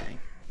 Okay,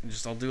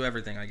 I'll do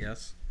everything, I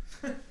guess.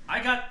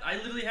 I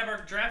literally have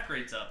our draft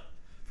grades up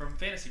from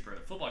Fantasy Pro,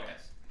 Football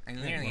Guys. I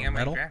literally have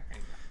my draft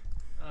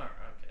Oh,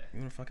 okay. You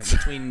want to fucking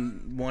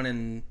between 1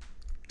 and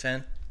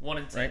 10, 1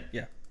 and 10. right?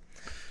 Yeah.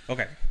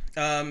 Okay.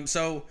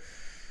 So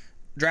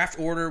draft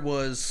order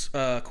was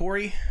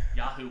Corey.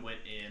 Yahoo went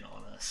in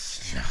on us.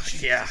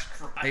 Yeah,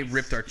 Christ. they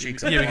ripped our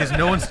cheeks. Yeah, apart.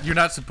 because you're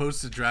not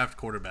supposed to draft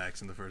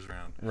quarterbacks in the first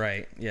round.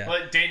 Right. Yeah.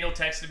 But Daniel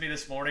texted me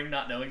this morning,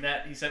 not knowing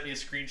that. He sent me a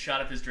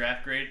screenshot of his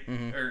draft grade,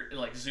 or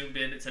like zoomed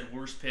in. It said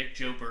worst pick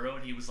Joe Burrow,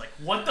 and he was like,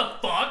 "What the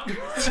fuck?" He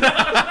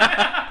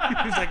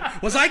was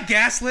like, "Was I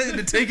gaslit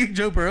into taking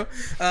Joe Burrow?"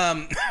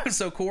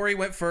 So Corey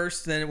went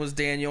first, then it was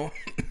Daniel,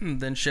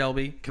 then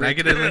Shelby. Can I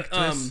get a link to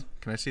this?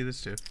 Can I see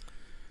this too?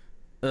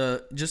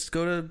 Just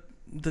go to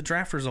the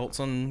draft results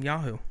on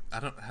Yahoo. I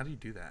don't. How do you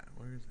do that?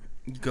 Where is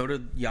it? Go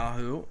to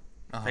Yahoo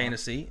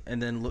Fantasy,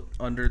 and then look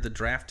under the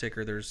draft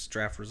ticker. There's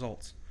draft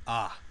results.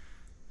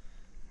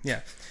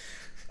 Yeah.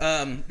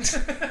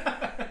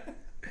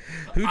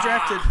 Who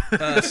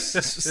drafted?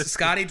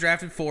 Scotty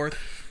drafted 4th.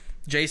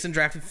 Jason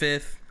drafted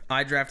 5th.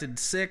 I drafted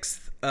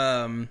 6th.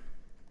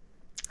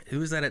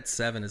 Who is that at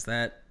 7? Is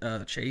that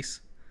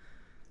Chase?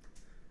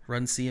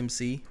 Run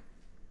CMC.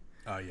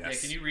 Oh yes. Yeah,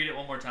 can you read it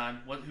one more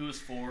time? Who was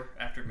 4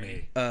 after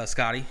me?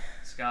 Scotty.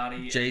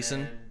 Scotty.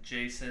 Jason. And then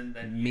Jason.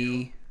 Then Me.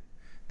 You.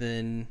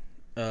 Then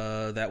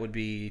that would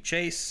be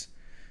Chase.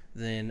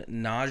 Then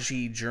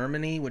Najee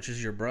Germany, which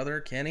is your brother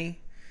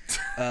Kenny.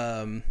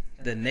 Then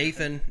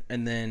Nathan,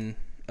 and then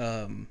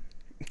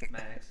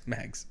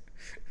Mags.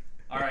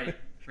 All right.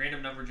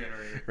 Random number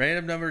generator.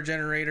 Random number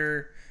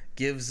generator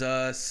gives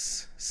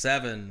us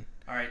 7.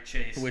 All right,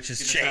 Chase. Which is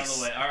Get Chase. this out of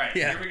the way. All right,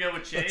 Yeah. here we go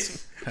with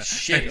Chase.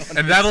 Shit.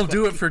 And that'll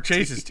do it for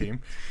Chase's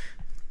team.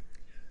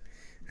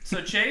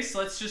 So Chase,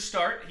 let's just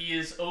start. He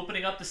is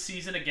opening up the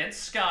season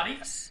against Scotty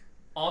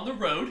on the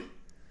road.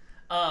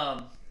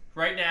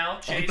 Right now,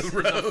 Chase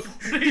the road.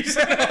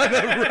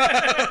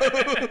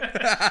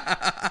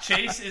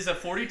 Chase is a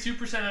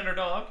 42%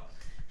 underdog.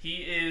 He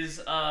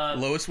is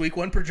Lowest week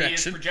 1 he is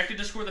projection. projected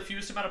to score the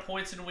fewest amount of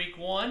points in week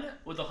 1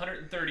 with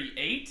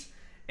 138,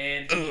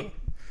 and he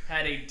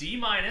had a D-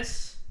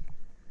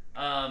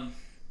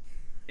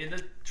 in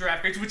the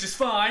draft grades, which is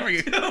fine.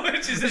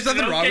 There's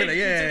nothing wrong with it.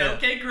 Yeah, it's an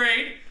okay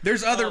grade.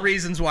 There's other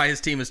reasons why his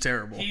team is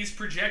terrible. He's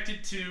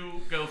projected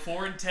to go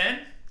 4-10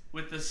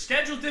 with the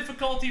schedule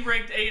difficulty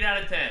ranked 8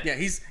 out of 10. Yeah,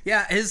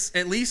 his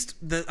at least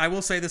I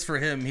will say this for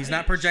him. He's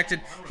not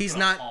projected. He's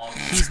not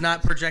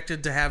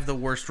projected to have the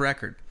worst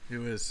record.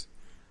 Who is?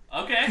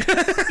 Okay,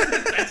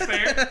 that's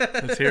fair.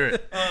 Let's hear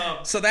it.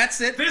 So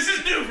that's it. This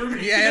is new for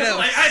me. Yeah, I know.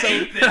 Like, I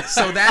hate this.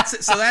 So that's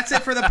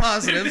it for the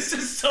positives. This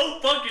is so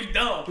fucking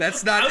dumb.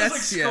 That's not. I was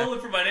that's like scrolling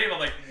for my name. I'm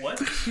like, what?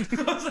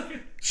 I was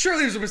like,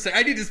 Surely there's a mistake.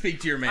 I need to speak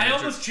to your manager. I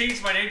almost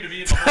changed my name to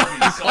be in the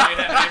homies, so I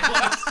had name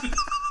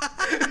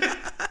plus.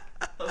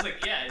 I was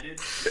like, yeah, I did.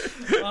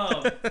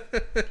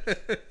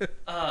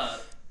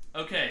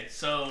 Okay,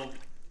 so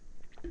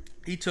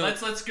He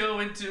took. let's go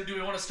into. Do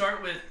we want to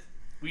start with?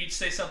 We each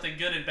say something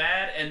good and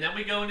bad, and then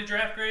we go into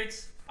draft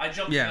grades. I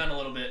jumped the gun a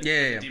little bit.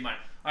 Yeah. D-. All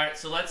right,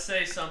 so let's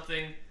say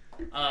something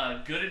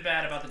good and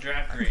bad about the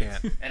draft grades,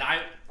 and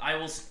I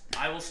will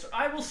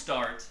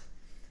start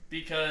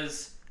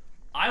because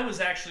I was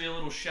actually a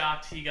little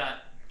shocked he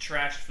got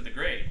trashed for the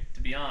grade,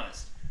 to be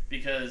honest,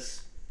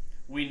 because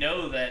we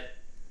know that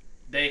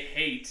they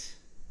hate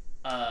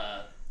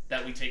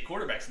that we take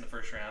quarterbacks in the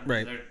first round.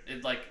 Right.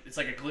 It's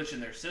like a glitch in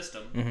their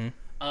system.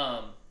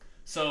 Mm-hmm.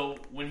 So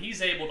when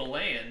he's able to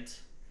land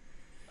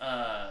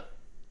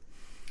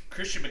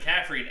Christian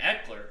McCaffrey and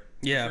Eckler,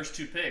 the first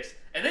 2 picks,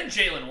 and then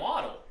Jalen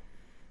Waddle,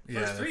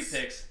 first 3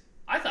 picks,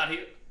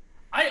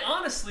 I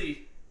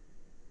honestly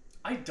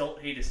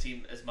don't hate his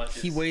team as much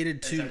as He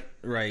waited too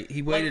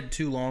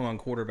too long on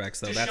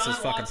quarterbacks though. Deshaun That's his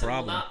fucking Watson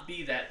problem. will not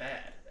be that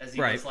bad as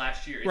he was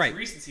last year. It's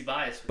recency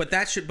bias. But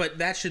that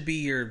should be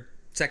your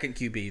second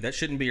QB. That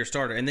shouldn't be your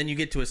starter. And then you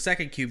get to a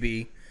second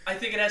QB. I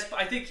think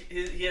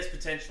he has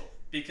potential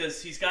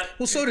because he's got.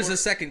 Well, so does the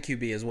second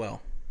QB as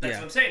well. That's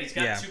what I'm saying. He's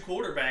got 2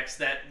 quarterbacks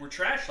that were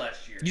trash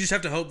last year. You just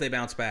have to hope they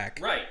bounce back.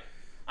 Right.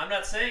 I'm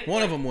not saying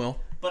one of them will.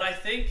 But I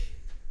think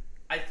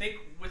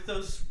with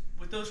those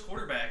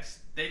quarterbacks,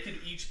 they could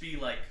each be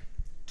like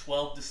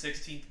 12th to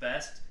 16th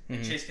best,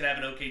 and Chase could have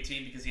an okay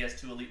team because he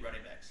has 2 elite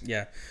running backs.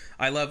 Yeah,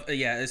 I love.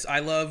 I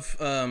love.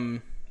 I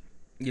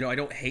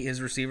don't hate his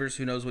receivers.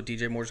 Who knows what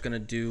DJ Moore's going to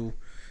do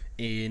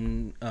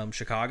in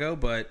Chicago?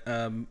 But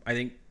I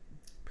think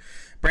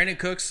Brandon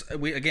Cooks.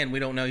 We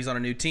don't know. He's on a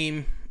new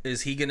team.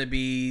 Is he going to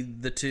be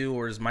the 2,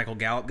 or is Michael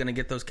Gallup going to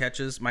get those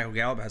catches? Michael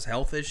Gallup has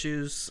health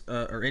issues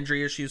or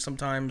injury issues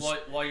sometimes.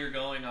 While you're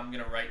going, I'm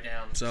going to write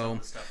down some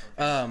of the stuff.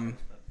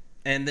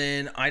 And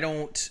then a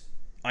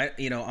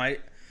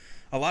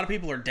lot of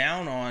people are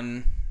down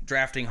on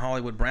drafting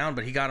Hollywood Brown,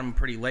 but he got him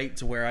pretty late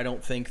to where I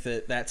don't think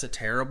that's a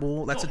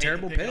terrible pick. They're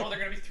going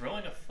to be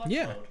throwing a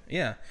fuckload.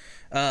 Yeah.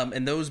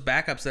 And those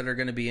backups that are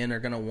going to be in are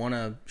going to want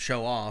to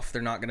show off.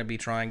 They're not going to be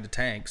trying to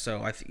tank.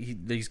 So I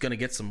think he's going to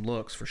get some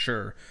looks for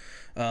sure.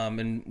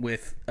 And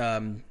with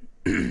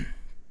him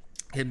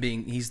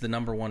being, he's the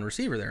number 1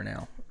 receiver there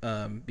now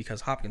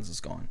because Hopkins is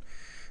gone.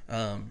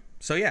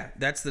 So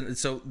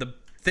the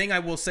thing I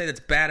will say that's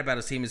bad about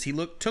his team is he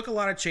took a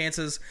lot of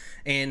chances,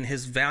 and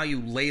his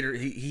value later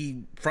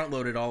he front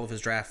loaded all of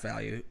his draft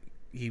value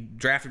he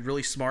drafted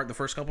really smart the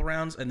first couple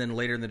rounds, and then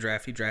later in the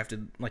draft he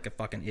drafted like a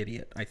fucking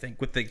idiot, I think,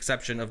 with the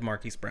exception of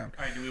Marquise Brown.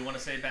 All right, do we want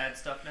to say bad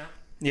stuff now?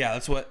 Yeah,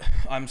 that's what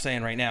I'm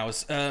saying right now.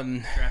 Is Drafted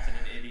an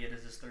idiot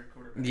as his third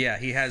quarterback. yeah,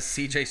 he has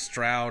C.J.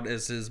 Stroud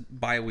as his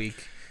bye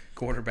week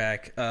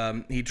quarterback.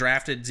 He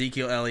drafted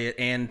Ezekiel Elliott,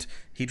 and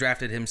he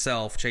drafted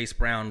himself, Chase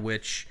Brown,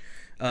 which...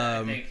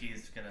 I think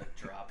he's going to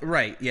drop.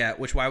 Right, yeah,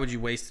 which why would you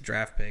waste a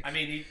draft pick? I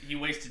mean, he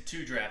wasted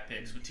 2 draft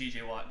picks with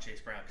T.J. Watt and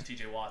Chase Brown, because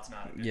T.J. Watt's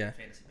not a good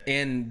fantasy pick.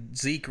 And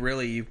Zeke,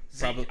 really, you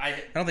probably...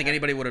 I don't think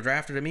anybody would have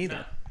drafted him either.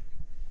 No.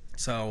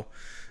 So,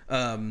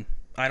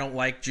 I don't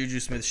like Juju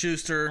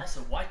Smith-Schuster.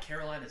 Also, why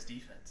Carolina's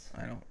defense?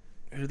 I don't...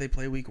 Who do they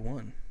play week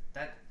 1?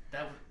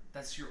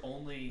 That's your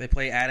only... They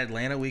play at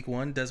Atlanta week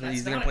 1.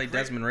 He's going to play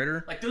Desmond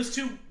Ridder. Like, those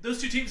two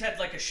teams had,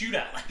 like, a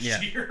shootout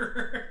last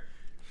year.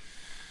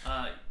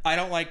 I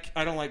don't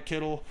like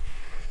Kittle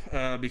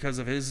because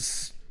of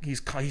his...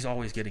 He's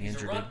always getting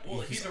injured.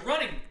 He's a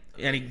running...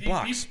 And he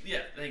blocks.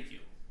 Thank you.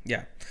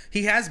 Yeah.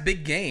 He has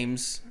big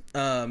games.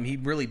 He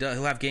really does.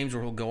 He'll have games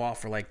where he'll go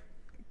off for, like,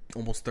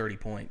 almost 30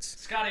 points.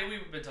 Scotty,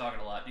 we've been talking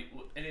a lot.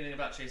 Anything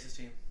about Chase's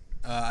team?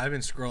 I've been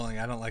scrolling.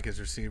 I don't like his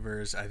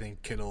receivers. I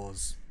think Kittle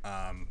is...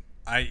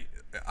 I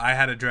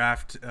had a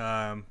draft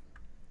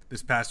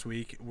this past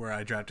week where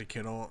I drafted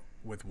Kittle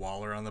with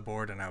Waller on the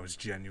board, and I was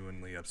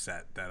genuinely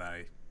upset that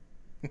I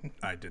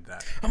did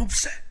that. I'm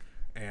upset.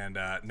 And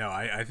no,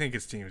 I think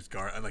his team is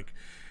like,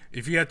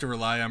 if you have to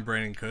rely on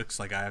Brandon Cooks,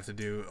 like I have to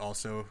do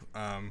also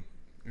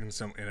in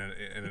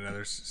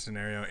another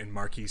scenario in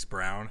Marquise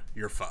Brown,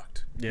 you're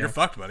fucked. Yeah. You're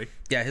fucked, buddy.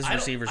 Yeah, his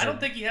receivers. I don't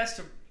think he has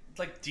to.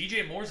 Like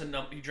DJ Moore's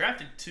he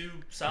drafted 2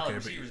 solid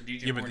receivers.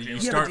 DJ Moore, you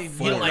start. You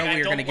don't know what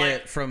you're going to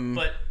get from.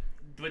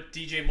 But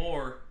DJ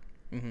Moore,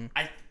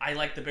 I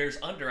like the Bears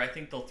under. I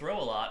think they'll throw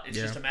a lot. It's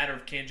just a matter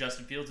of can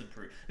Justin Fields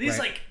improve. These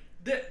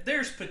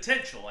there's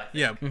potential. I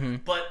think. Yeah,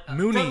 but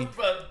Mooney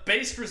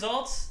base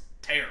results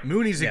terrible.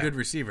 Mooney's a good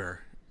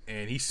receiver,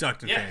 and he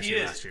sucked in fantasy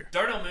last year.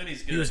 Darnell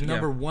Mooney's good. He was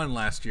number 1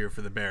 last year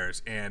for the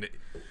Bears, and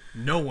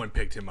no one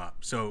picked him up.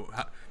 So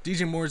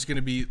DJ Moore's going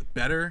to be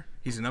better.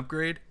 He's an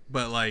upgrade,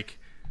 but like.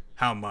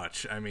 How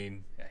much? I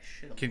mean,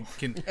 can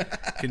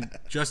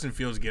Justin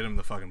Fields get him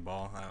the fucking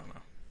ball? I don't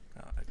know.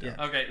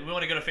 Yeah. Okay, we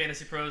want to go to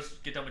Fantasy Pros,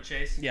 get done with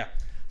Chase? Yeah.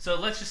 So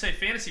let's just say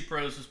Fantasy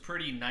Pros was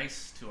pretty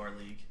nice to our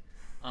league.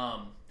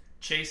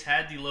 Chase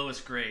had the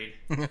lowest grade,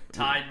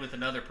 tied with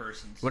another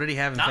person's. What did he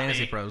have in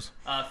Fantasy Pros?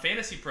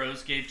 Fantasy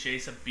Pros gave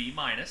Chase a B-,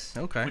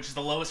 okay, which is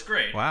the lowest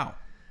grade. Wow.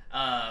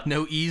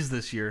 No E's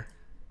this year.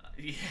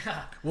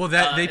 Yeah. Well,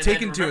 that they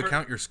take into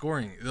account your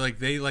scoring. Like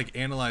they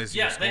analyze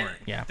your scoring.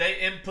 They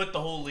input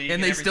the whole league,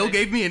 and they still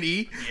gave me an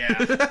E. Yeah,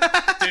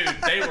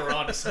 dude, they were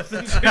onto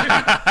something.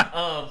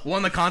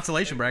 Won the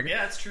consolation bracket.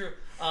 Yeah, that's true.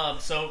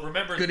 So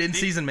remember, good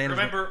in-season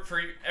management. Remember,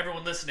 for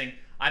everyone listening,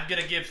 I'm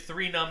gonna give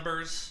 3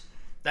 numbers.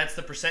 That's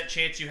the percent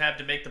chance you have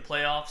to make the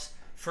playoffs.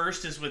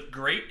 First is with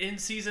great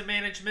in-season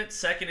management.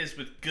 Second is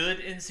with good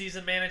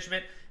in-season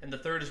management, and the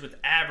third is with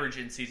average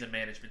in-season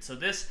management. So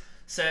this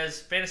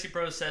says, Fantasy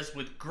Pros says,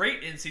 with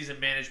great in-season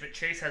management,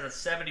 Chase has a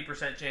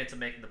 70% chance of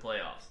making the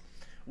playoffs.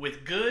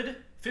 With good,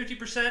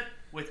 50%.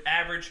 With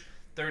average,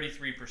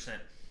 33%.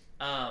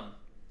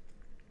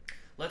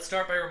 Let's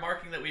start by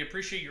remarking that we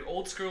appreciate your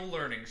old school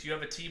learnings. You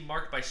have a team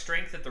marked by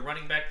strength at the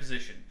running back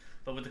position.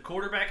 But with the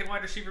quarterback and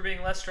wide receiver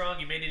being less strong,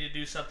 you may need to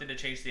do something to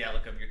change the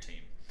outlook of your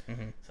team.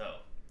 Mm-hmm. So,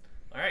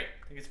 all right.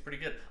 I think it's pretty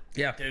good.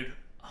 Yeah. Dude,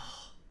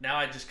 now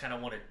I just kind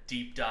of want to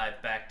deep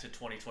dive back to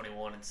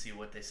 2021 and see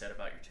what they said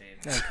about your team.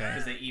 Okay.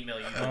 Because they email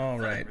you all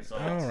the right.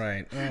 results. All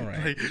right.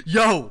 Like,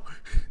 yo,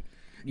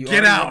 you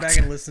get out. Go back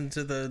and listen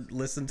to the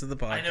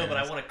podcast. I know, but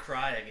I want to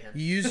cry again.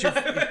 You used your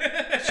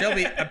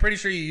Shelby. I'm pretty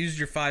sure you used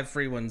your 5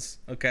 free ones.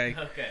 Okay.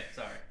 Okay.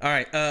 Sorry. All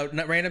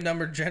right. Random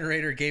number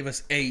generator gave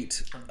us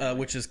 8,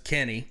 which is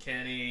Kenny.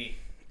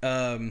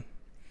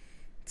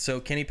 So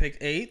Kenny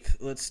picked 8th.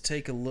 Let's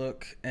take a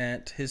look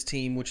at his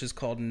team, which is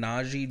called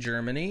Najee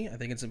Germany. I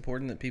think it's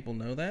important that people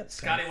know that.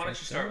 Scotty, why don't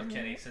you start with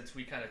Kenny, since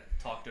we kind of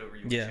talked over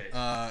you.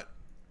 Yeah.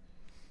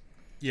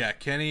 Yeah,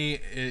 Kenny.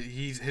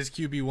 His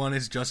QB1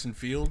 is Justin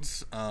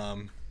Fields.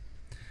 I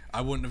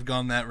wouldn't have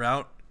gone that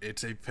route.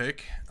 It's a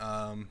pick.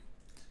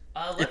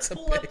 Let's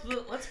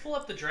pull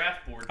up the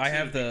draft board. I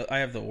have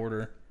the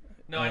order.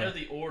 No, I know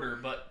the order,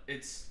 but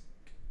it's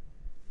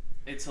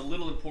a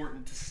little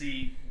important to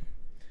see.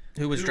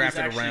 Who was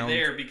drafted actually around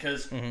there,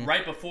 because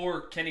right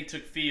before Kenny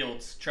took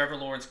Fields, Trevor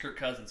Lawrence, Kirk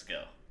Cousins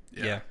go.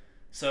 Yeah.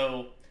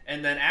 So,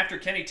 and then after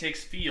Kenny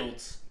takes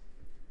Fields,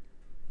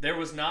 there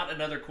was not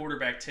another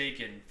quarterback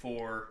taken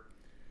for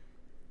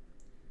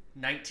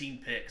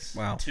 19 picks.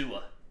 Wow.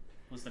 Tua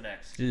was the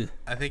next. Ugh.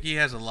 I think he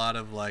has a lot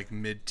of like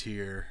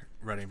mid-tier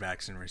running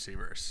backs and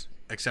receivers,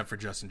 except for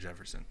Justin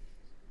Jefferson.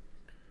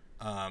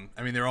 I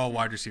mean, they're all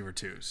wide receiver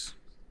 2s.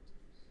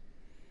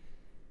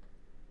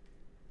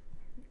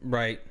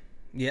 Right.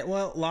 Yeah,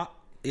 well,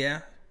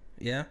 yeah.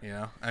 You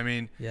know, I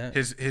mean, yeah.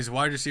 his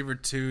wide receiver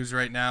 2s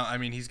right now. I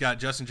mean, he's got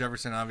Justin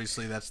Jefferson.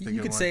 Obviously, that's the good one.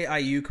 You could say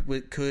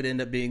Ayuk could end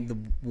up being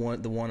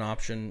the one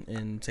option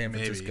in San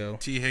Francisco. Maybe.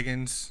 T.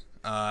 Higgins.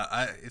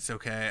 It's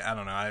okay. I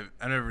don't know.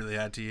 I never really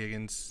had T.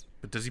 Higgins,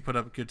 but does he put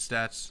up good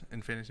stats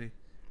in fantasy?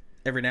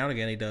 Every now and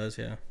again he does,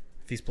 yeah.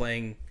 If he's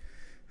playing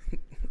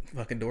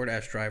fucking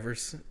DoorDash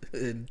drivers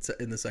in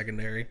the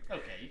secondary.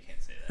 Okay, you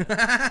can't say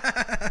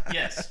that.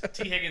 Yes,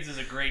 T. Higgins is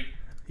a great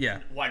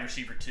wide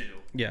receiver too.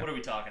 Yeah. What are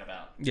we talking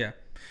about? Yeah,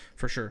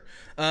 for sure.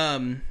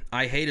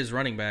 I hate his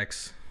running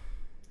backs.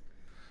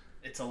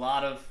 It's a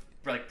lot of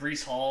like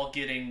Breece Hall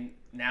getting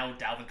now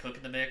Dalvin Cook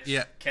in the mix.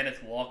 Yeah.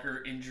 Kenneth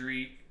Walker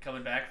injury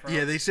coming back from.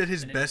 Yeah, they said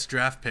his best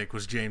draft pick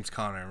was James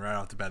Conner, and right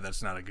off the bat,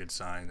 that's not a good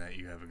sign that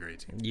you have a great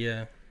team.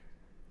 Yeah.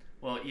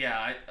 Well,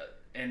 yeah,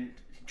 and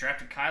he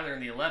drafted Kyler in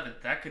the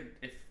 11th. That could,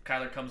 if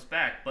Kyler comes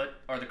back. But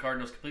are the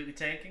Cardinals completely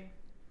tanking?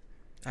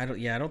 I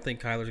don't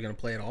think Kyler's going to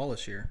play at all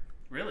this year.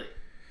 Really?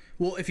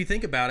 Well, if you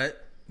think about it,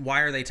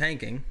 why are they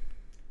tanking?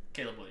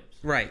 Caleb Williams.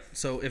 Right.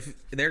 So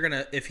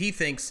if he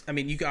thinks, I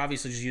mean, you could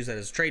obviously just use that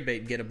as trade bait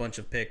and get a bunch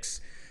of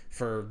picks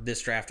for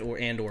this draft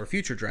or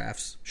future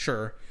drafts,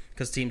 sure,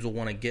 because teams will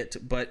want to get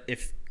to. But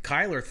if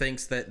Kyler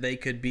thinks that they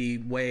could be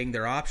weighing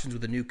their options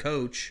with a new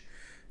coach,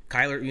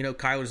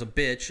 Kyler's a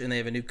bitch, and they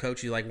have a new coach.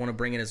 He want to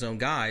bring in his own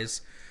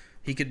guys.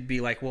 He could be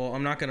like, well,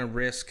 I'm not going to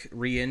risk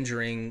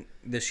re-injuring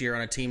this year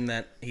on a team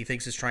that he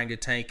thinks is trying to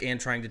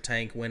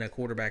tank when a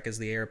quarterback is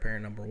the heir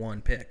apparent number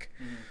one pick.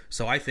 Mm-hmm.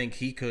 So I think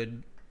he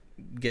could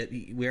get.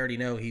 We already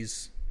know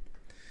he's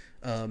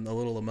a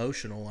little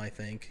emotional. I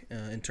think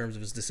in terms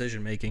of his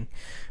decision making.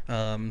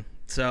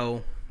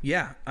 So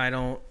yeah, I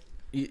don't.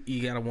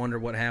 You got to wonder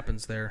what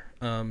happens there.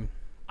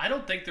 I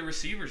don't think the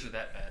receivers are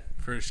that bad.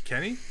 First,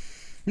 Kenny.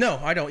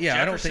 No, I don't.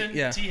 Yeah, Jefferson, I don't think.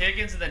 Yeah, T.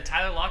 Higgins, and then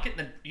Tyler Lockett,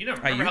 and then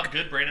remember Ayuk. how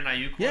good Brandon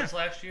Ayuk was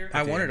last year.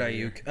 I wanted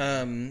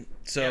Ayuk.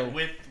 So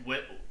with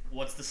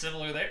what's the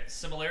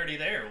similarity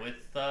there with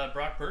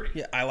Brock Purdy?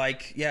 Yeah, I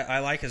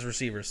like his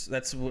receivers.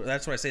 That's what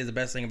I say is the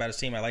best thing about his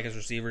team. I like his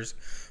receivers.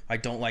 I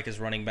don't like his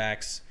running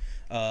backs.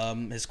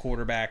 His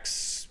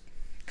quarterbacks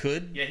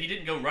could. Yeah, he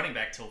didn't go running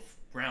back till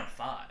round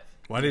 5.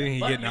 Why didn't he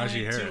get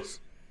Najee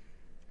Harris?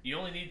 You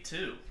only need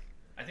 2.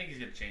 I think he's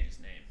going to change his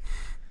name.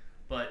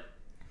 But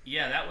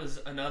yeah, that was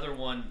another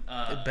one.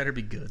 It better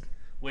be good.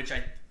 Which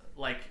I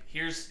like.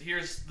 Here's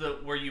the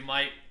where you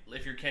might,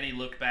 if you're Kenny,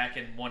 look back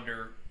and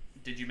wonder,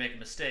 did you make a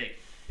mistake?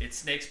 It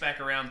snakes back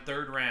around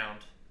 3rd round.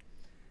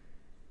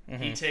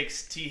 Mm-hmm. He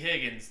takes T.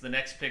 Higgins. The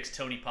next pick's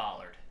Tony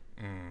Pollard.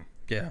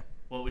 Yeah.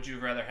 What would you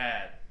have rather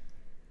had?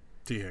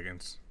 T.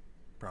 Higgins,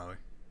 probably.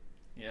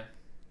 Yeah.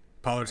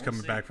 Pollard's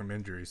coming back from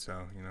injury,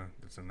 so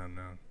that's an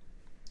unknown.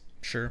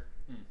 Sure.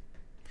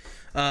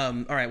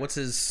 All right, what's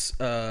his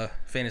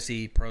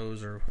fantasy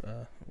pros or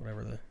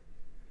whatever the?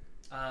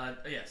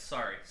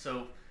 Sorry.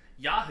 So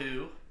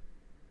Yahoo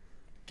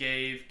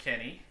gave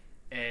Kenny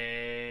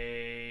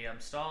I'm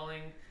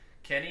stalling.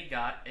 Kenny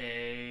got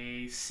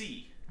a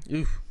C.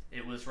 Oof.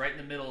 It was right in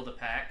the middle of the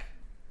pack.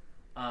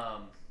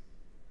 And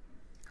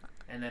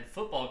then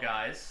Football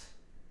Guys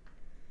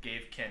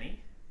gave Kenny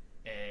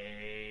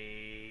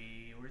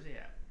a... Where's he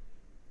at?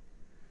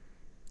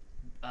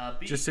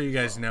 B. Just so you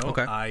guys know,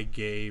 okay. I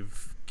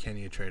gave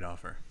Kenny a trade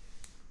offer.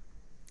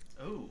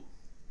 Oh.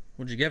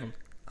 What'd you give him?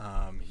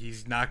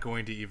 He's not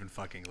going to even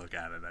fucking look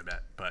at it, I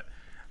bet. But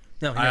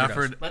no, I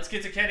offered. Let's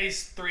get to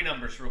Kenny's 3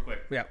 numbers real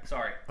quick. Yeah.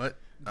 Sorry. What?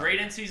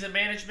 Great in season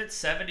management,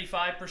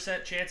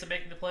 75% chance of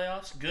making the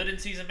playoffs. Good in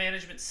season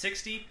management,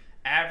 60.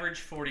 Average,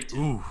 42.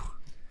 Ooh.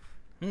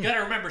 You got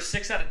to remember,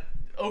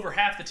 over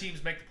half the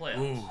teams make the playoffs.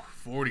 Ooh,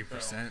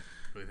 40%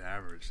 with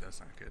average. That's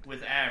not good.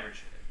 With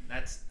average,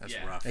 that's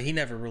rough. He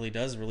never really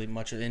does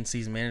much in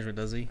season management,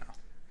 does he?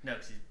 No,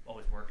 because he's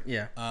always working.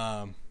 Yeah.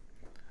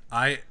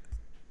 I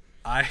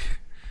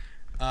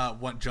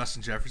want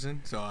Justin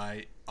Jefferson, so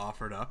I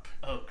offered up.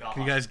 Oh God!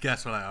 Can you guys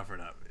guess what I offered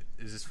up?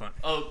 Is this fun?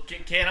 Oh,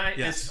 can I?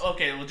 Yes.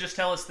 Okay, well, just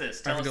tell us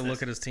this. I have to go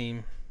look at his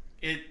team.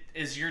 It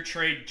is your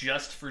trade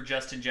just for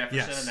Justin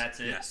Jefferson, and that's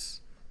it. Yes.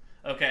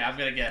 Okay, I'm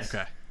gonna guess.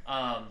 Okay.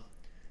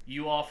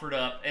 You offered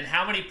up, and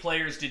how many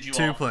players did you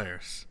offer? 2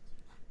 players.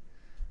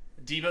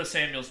 Deebo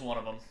Samuel's one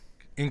of them.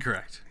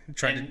 Incorrect.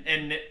 Tried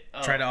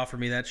to offer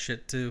me that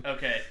shit too.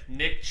 Okay,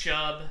 Nick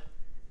Chubb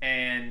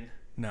and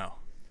no.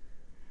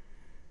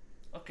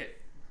 Okay.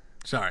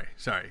 Sorry.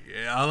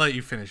 I'll let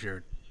you finish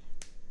your.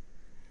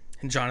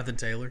 And Jonathan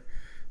Taylor.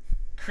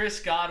 Chris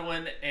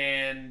Godwin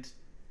and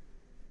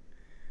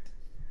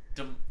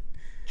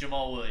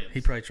Jamal Williams.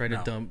 He probably tried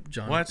to dump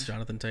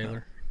Jonathan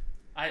Taylor.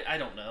 No. I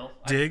don't know.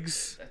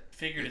 Diggs. I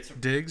figured it's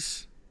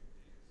Diggs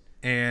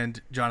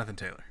and Jonathan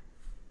Taylor.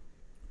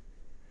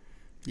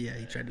 Yeah,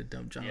 he tried to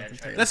dump Jonathan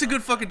Taylor. That's a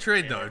good fucking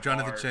trade, though, if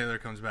Jonathan Taylor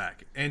comes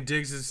back. And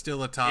Diggs is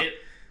still a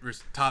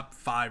top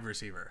 5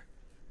 receiver.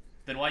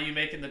 Then why are you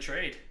making the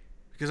trade?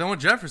 Because I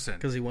want Jefferson.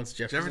 Because he wants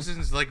Jefferson.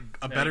 Jefferson's like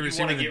a better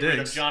receiver than Diggs. You want to get rid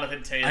of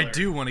Jonathan Taylor. I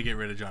do want to get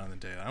rid of Jonathan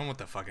Taylor. I don't want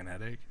the fucking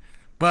headache.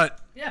 But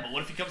yeah, but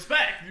what if he comes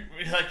back?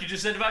 Like you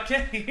just said about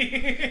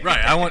Kenny.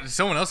 Right. I want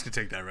someone else to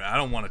take that risk. I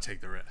don't want to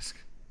take the risk.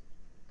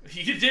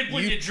 You did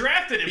when you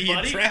drafted him,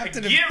 buddy.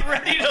 Drafted him. Get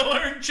ready to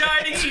learn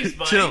Chinese,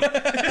 buddy. Chill.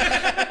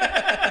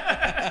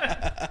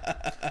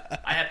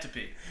 I have to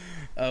pee.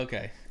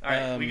 Okay. All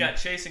right, we got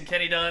Chase and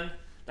Kenny done.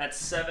 That's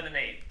 7 and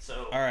 8.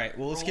 So all right.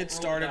 Well, let's get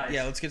started.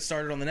 Yeah, let's get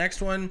started on the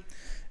next one.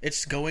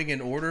 It's going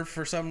in order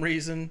for some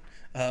reason.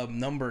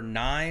 Number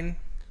 9,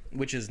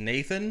 which is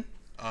Nathan.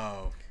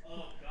 Oh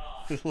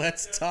God.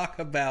 Let's talk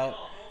about. No,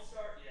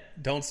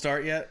 don't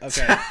start yet. Don't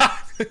start yet.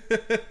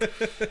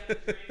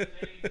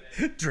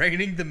 Okay.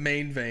 Draining the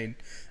main vein.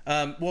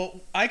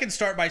 Well, I can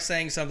start by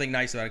saying something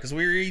nice about it because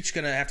we're each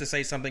gonna have to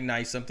say something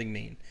nice, something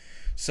mean.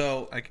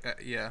 So,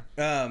 yeah.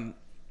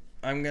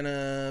 I'm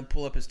gonna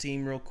pull up his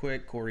team real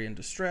quick. Corey in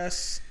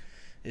distress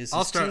is.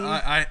 I'll start. Team.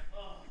 I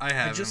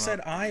have. I just him said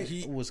up.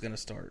 I was gonna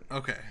start.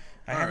 Okay.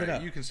 I have it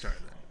up. You can start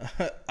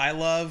then. I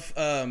love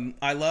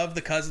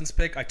the Cousins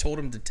pick. I told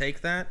him to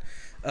take that.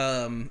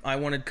 I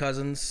wanted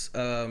Cousins,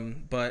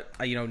 but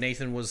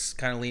Nathan was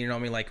kind of leaning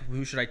on me like,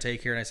 who should I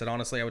take here? And I said,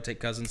 honestly, I would take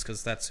Cousins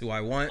because that's who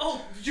I want.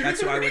 Oh,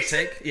 that's who I would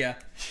take. Yeah.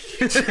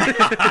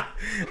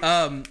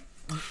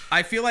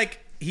 I feel like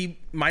he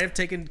might have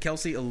taken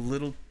Kelsey a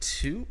little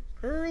too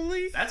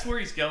early. That's where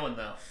he's going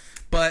though.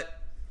 But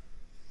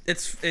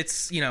it's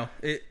it's going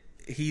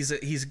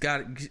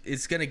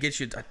to get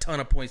you a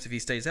ton of points if he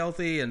stays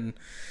healthy and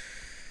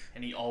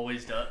he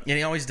always does. And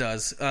he always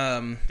does.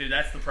 Dude,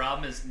 that's the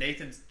problem is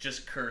Nathan's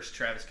just cursed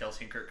Travis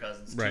Kelce and Kirk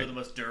Cousins. Right. Two of the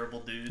most durable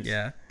dudes.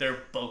 Yeah. They're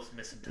both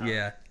missing time.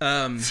 Yeah.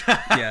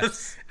 Yeah.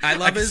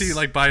 I can see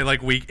by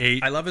week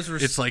 8. I love his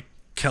it's like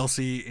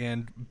Kelsey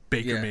and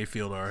Baker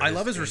Mayfield are. I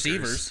love his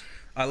receivers.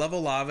 I love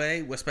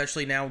Olave,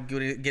 especially now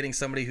getting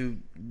somebody who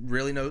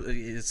really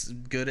is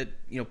good at,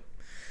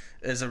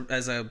 as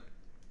a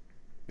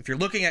if you're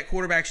looking at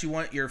quarterbacks, you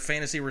want your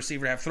fantasy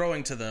receiver to have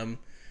throwing to them,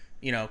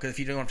 because if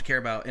you don't have to care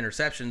about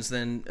interceptions,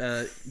 then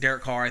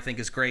Derek Carr, I think,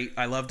 is great.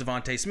 I love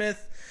Devontae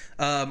Smith.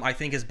 I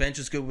think his bench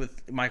is good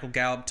with Michael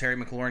Gallup. Terry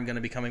McLaurin going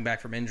to be coming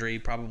back from injury,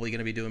 probably going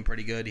to be doing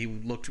pretty good. He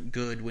looked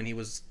good when he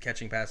was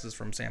catching passes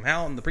from Sam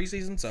Howell in the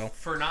preseason. So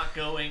for not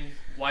going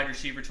wide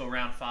receiver till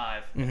round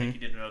 5, I think he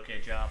did an okay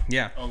job.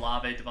 Yeah.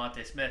 Olave,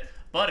 Devontae Smith.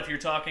 But if you're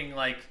talking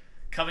like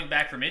coming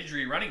back from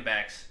injury running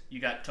backs, you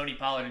got Tony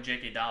Pollard and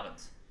J.K.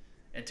 Dobbins.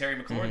 And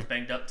Terry McLaurin's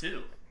banged up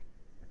too.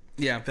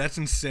 Yeah. That's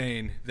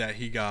insane that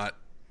he got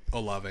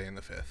Olave in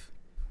the 5th.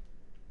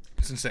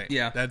 It's insane.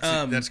 Yeah.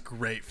 That's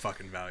great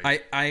fucking value.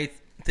 I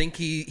think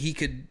he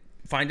could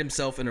find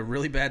himself in a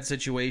really bad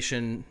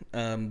situation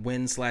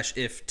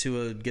when/if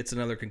Tua gets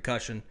another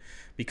concussion,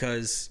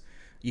 because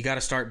you got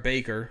to start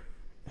Baker,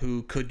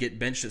 who could get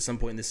benched at some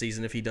point in the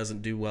season if he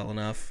doesn't do well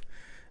enough.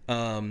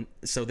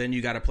 So then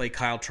you got to play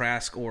Kyle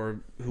Trask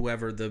or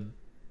whoever the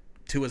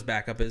Tua's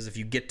backup is if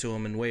you get to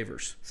him in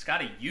waivers.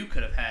 Scotty, you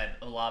could have had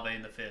Olave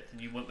in the 5th,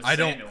 and you went with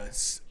Samuel.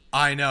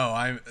 I know.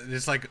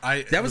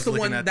 That was the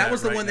one. That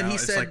was the one that he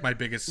said. It's like my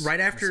biggest right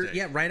after. mistake.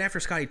 Yeah, right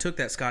after Scotty took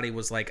that, Scotty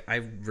was like, "I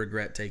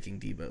regret taking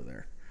Debo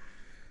there."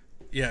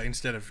 Yeah,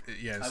 instead of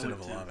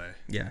Olave.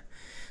 Yeah.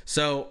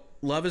 So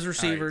love his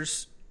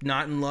receivers.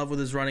 Not in love with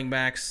his running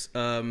backs.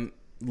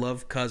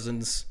 Love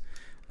Cousins.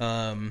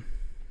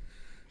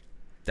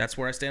 That's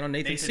where I stand on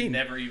Nathan's team.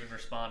 Nathan never even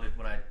responded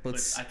when I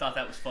thought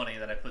that was funny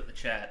that I put in the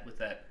chat with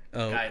that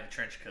guy in the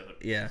trench coat.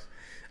 Yeah.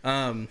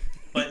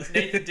 But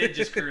Nathan did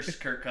just curse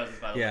Kirk Cousins,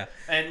 by the way.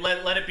 And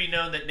let it be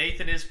known that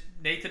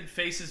Nathan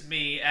faces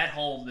me at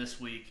home this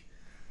week,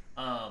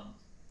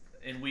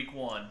 in week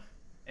 1,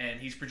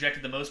 and he's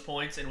projected the most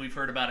points, and we've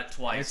heard about it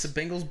twice. It's a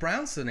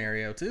Bengals-Browns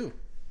scenario too.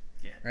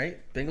 Yeah. Right?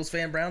 Bengals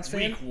fan, Browns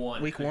fan. Week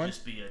 1 could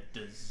just be a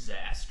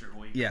disaster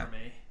week for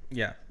me.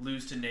 Yeah.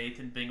 Lose to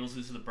Nathan, Bengals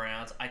lose to the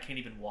Browns. I can't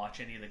even watch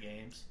any of the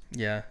games.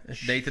 Yeah.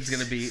 Nathan's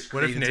going to be.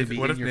 What if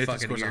Nathan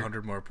scores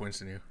 100 more points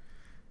than you?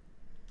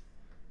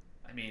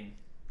 I mean,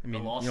 you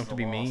don't have to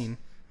be mean.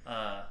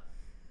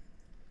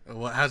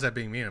 How's that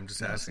being mean? I'm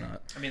just asking.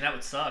 I mean, that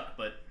would suck,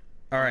 but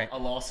all right, a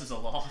loss is a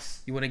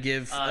loss. You want to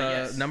give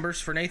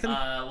numbers for Nathan?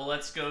 Well,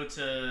 let's go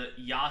to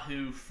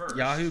Yahoo first.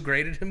 Yahoo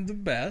graded him the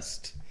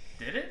best.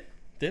 Did it?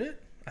 Did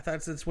it? I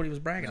thought that's what he was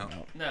bragging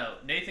about. No,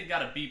 Nathan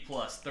got a B+,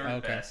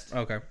 third best.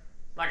 Okay.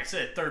 Like I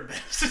said, third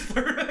best.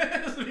 Third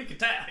best. Speak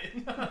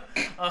Italian.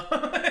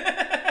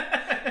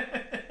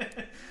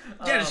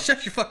 Yeah, just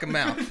shut your fucking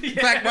mouth. In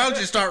fact, why don't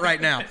you start right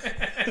now?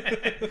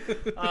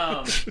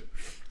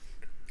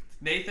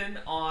 Nathan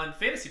on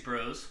Fantasy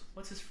Pros,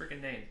 what's his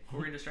freaking name?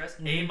 Corey in Distress?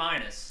 A-.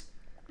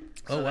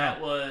 So wow.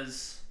 that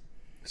was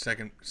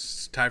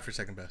tied for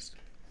second best.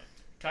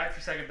 Tied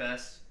for second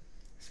best.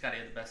 Scotty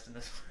had the best in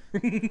this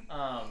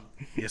one.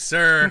 Yes,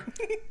 sir.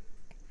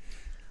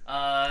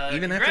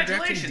 Even after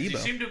drafting congratulations. Debo. You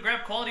seem to have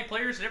grabbed quality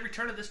players at every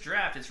turn of this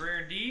draft. It's rare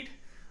indeed.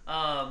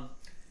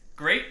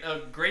 Great,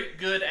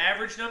 good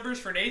average numbers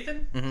for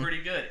Nathan.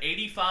 Pretty good.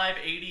 85,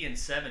 80, and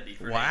 70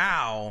 for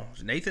wow.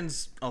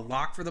 Nathan's a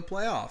lock for the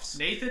playoffs.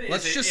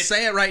 Let's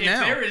say it right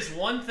now. If there is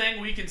one thing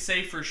we can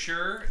say for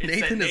sure, it's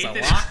Nathan that is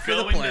Nathan a lock is for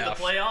the going to playoffs.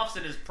 the playoffs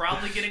and is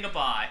probably getting a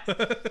bye.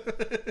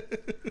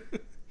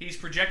 He's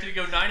projected to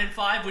go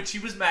 9-5, which he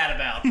was mad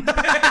about.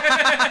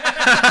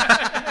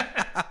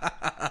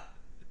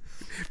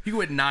 You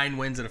win 9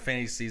 wins in a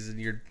fantasy season,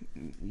 you're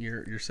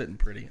sitting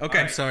pretty. Okay,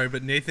 I'm sorry,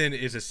 but Nathan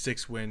is a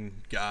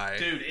 6-win guy.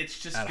 Dude, it's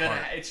just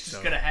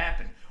gonna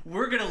happen.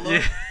 We're gonna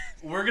look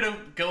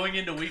going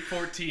into week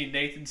 14.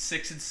 Nathan's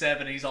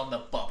 6-7. He's on the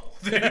bubble.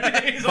 He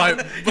needs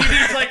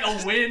like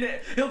a win.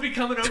 He'll be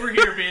coming over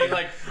here being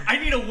like, I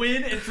need a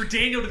win, and for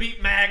Daniel to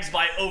beat Mags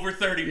by over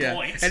 30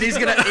 points. And he's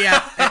gonna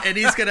and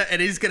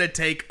he's gonna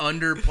take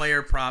under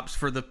player props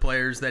for the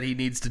players that he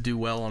needs to do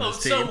well on his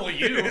team. So will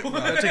you.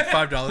 I'll take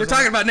 $5. We're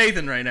talking about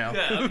Nathan right now.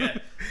 Yeah. Okay.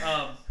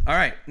 All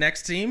right,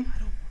 next team.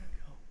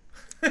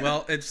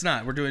 Well, it's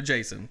not. We're doing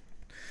Jason.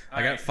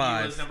 I got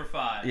 5. He was number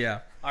 5. Yeah.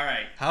 All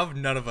right. How have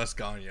none of us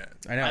gone yet?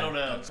 I know. I don't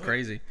know. It's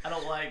crazy. I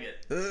don't like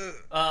it.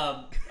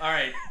 All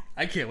right.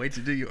 I can't wait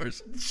to do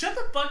yours. Shut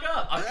the fuck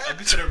up. I'm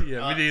just gonna.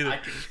 Yeah, me neither.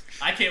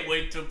 I can't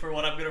wait for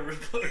what I'm gonna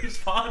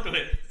respond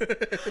with.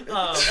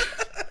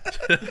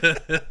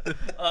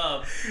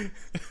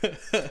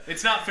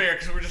 It's not fair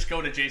because we're just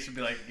going to Jason and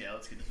be like, yeah,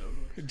 let's get this over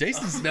with.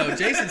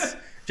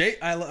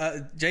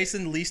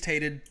 Jason least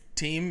hated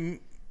team.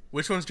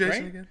 Which one's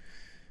Jason Right?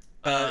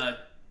 again?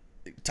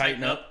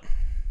 Tighten up.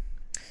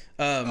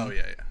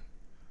 Yeah.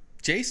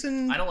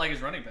 Jason. I don't like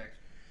his running backs.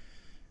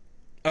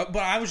 But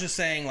I was just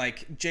saying,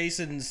 like,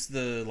 Jason's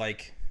the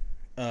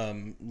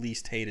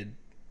least hated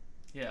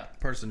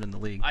person in the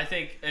league. I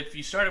think if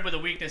you started with a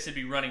weakness, it'd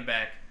be running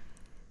back.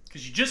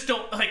 Because you just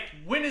don't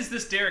when is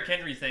this Derrick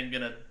Henry thing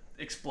gonna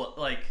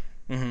explode?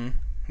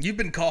 You've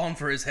been calling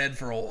for his head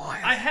for a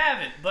while. I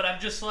haven't, but I'm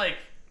just like,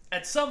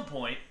 at some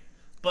point.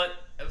 But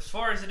as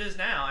far as it is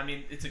now, I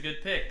mean, it's a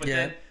good pick. But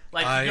then,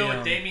 you go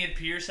with Dameon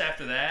Pierce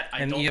after that.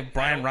 And you have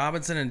Brian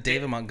Robinson and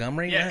David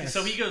Montgomery. Yeah,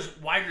 so he goes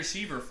wide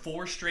receiver,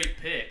 4 straight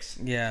picks.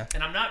 Yeah.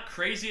 And I'm not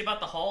crazy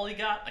about the haul he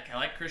got. Like, I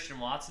like Christian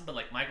Watson, but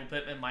like Michael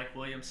Pittman, Mike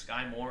Williams,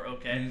 Sky Moore,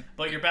 okay.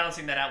 But you're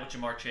balancing that out with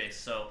Jamar Chase.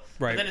 So,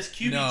 right. And then his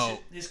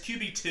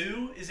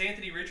QB2 is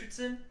Anthony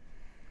Richardson.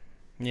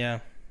 Yeah.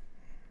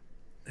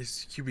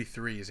 His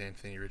QB3 is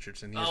Anthony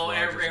Richardson.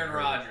 Aaron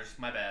Rodgers.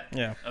 My bad.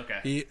 Yeah.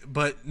 Okay.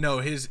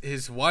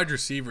 His wide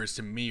receivers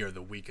to me are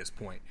the weakest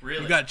point.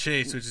 Really? You got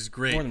Chase, which is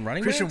great. More than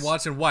running Christian backs?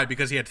 Watson, why?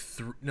 Because he had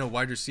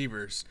wide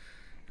receivers.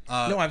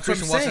 No, I'm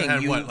Christian Watson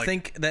saying. had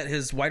Think that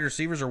his wide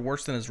receivers are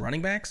worse than his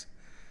running backs?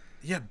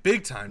 Yeah,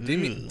 big time.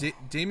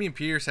 Dameon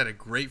Pierce had a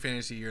great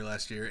fantasy year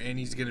last year, and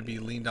he's going to be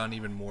leaned on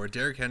even more.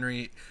 Derrick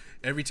Henry,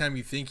 every time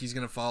you think he's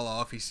going to fall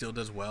off, he still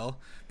does well.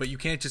 But you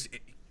can't just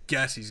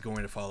guess he's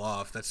going to fall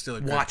off. That's still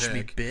a good Watch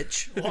pick. me,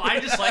 bitch. Well,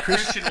 I just like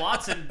Christian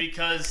Watson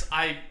because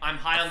I'm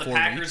high on the 4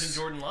 Packers weeks. and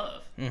Jordan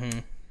Love. Mm-hmm.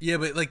 Yeah,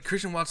 but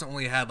Christian Watson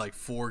only had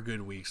 4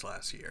 good weeks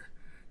last year,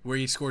 where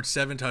he scored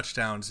 7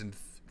 touchdowns in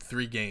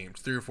 3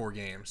 or 4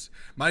 games.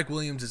 Mike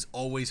Williams is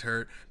always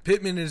hurt.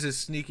 Pittman is a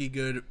sneaky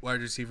good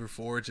wide receiver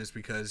 4 just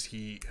because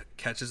he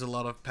catches a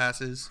lot of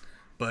passes,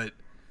 but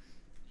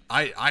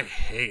I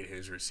hate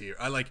his receiver.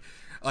 I like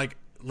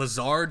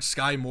Lazard,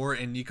 Sky Moore,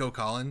 and Nico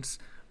Collins.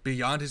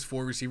 Beyond his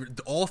 4 receivers,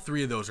 all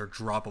 3 of those are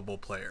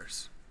droppable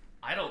players.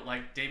 I don't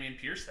like Dameon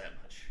Pierce that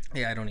much.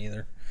 Yeah, I don't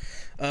either.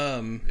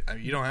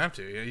 You don't have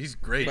to. Yeah, he's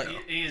great. But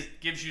he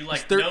gives you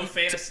no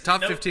fantasy,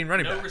 top 15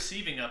 running back, no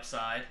receiving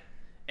upside,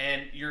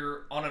 and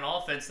you're on an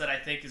offense that I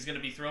think is going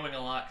to be throwing a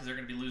lot because they're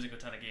going to be losing a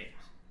ton of games.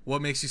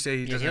 What makes you say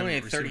he doesn't?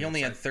 He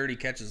only had 30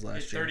 catches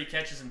last year. 30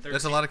 catches in 13.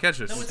 That's a lot of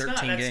catches. No, it's 13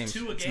 not. That's games. 2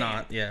 a game. It's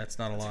not. Yeah, it's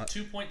not a lot.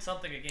 2 point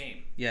something a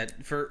game. Yeah,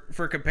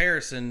 for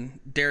comparison,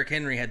 Derrick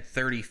Henry had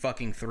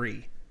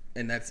 30-3,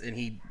 and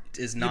he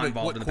is not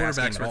involved in the pass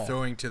game What quarterbacks were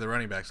throwing to the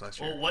running backs last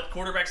year? Well, what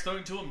quarterback's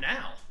throwing to him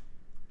now?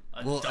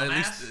 At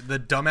least the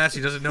dumbass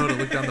he doesn't know to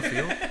look down the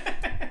field.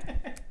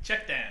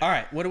 Check down. All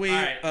right, what do we? All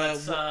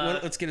right,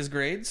 let's get his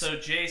grades. So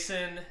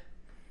Jason,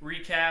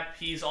 recap.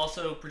 He's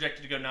also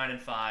projected to go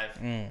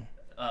 9-5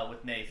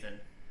 with Nathan,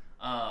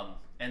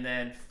 and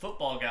then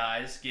football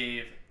guys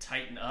gave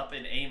Tighten Up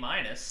an A-.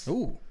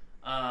 Ooh.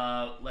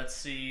 Let's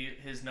see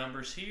his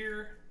numbers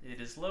here.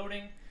 It is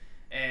loading,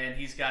 and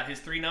he's got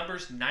his 3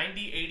 numbers: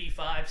 90,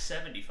 85,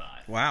 75.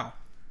 Wow.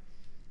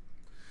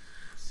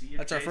 See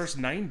That's our first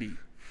 90.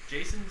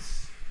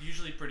 Jason's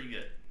usually pretty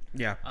good.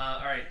 Yeah.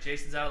 All right,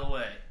 Jason's out of the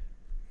way.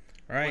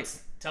 All right.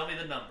 Tell me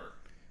the number.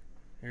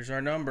 Here's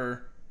our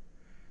number.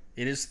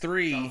 It is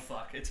 3. Oh,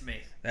 fuck. It's me.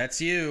 That's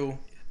you.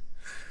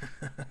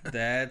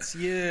 That's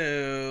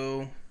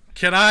you.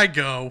 Can I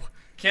go?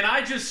 Can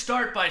I just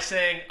start by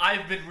saying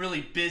I've been really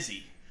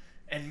busy,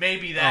 and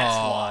maybe that's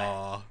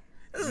why.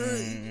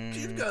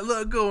 You've got a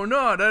lot going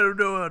on. I don't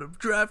know how to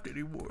draft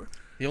anymore.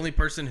 The only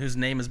person whose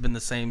name has been the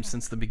same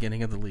since the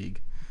beginning of the league.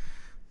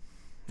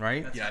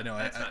 Right? I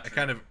know.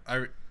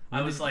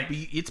 I was like,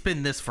 it's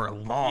been this for a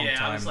long time.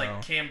 Yeah, I was like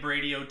though. Cam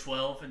Brady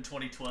 012 in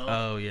 2012.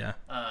 Oh yeah.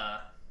 I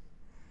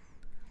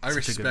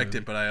respect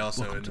it, but I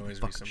also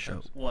annoys me sometimes.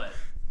 Show. What?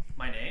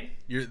 My name?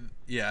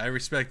 I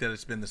respect that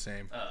it's been the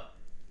same. Oh,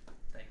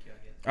 thank you. I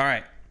get it. All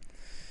right,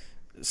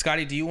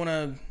 Scotty, do you want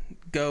to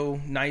go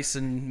nice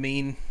and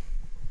mean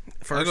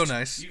first? I'll go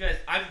nice. You guys,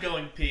 I'm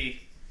going pee.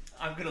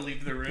 I'm gonna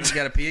leave the room. You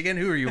got to pee again?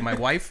 Who are you, my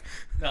wife?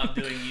 No, I'm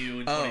doing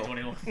you in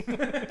 2021.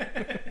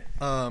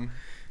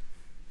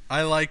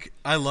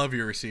 I love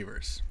your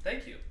receivers.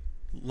 Thank you.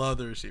 Love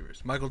the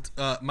receivers. Michael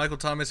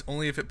Thomas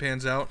only if it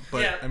pans out,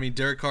 but Yeah. I mean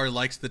Derek Carr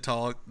likes the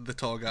tall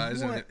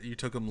guys, What? and you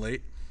took him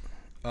late.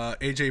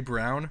 AJ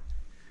Brown.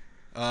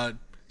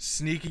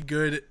 Sneaky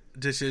good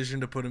decision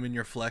to put him in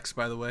your flex,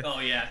 by the way. Oh,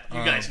 yeah.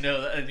 You guys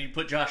know that. And you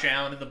put Josh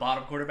Allen in the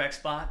bottom quarterback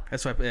spot?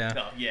 That's why, yeah.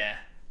 Oh, yeah.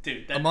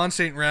 Dude. Amon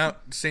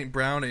St.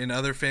 Brown in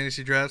other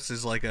fantasy drafts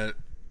is like a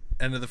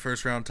end of the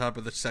first round, top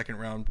of the second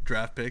round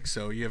draft pick.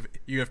 So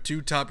you have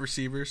two top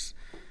receivers.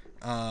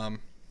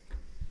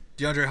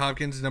 DeAndre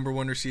Hopkins, number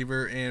one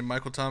receiver, and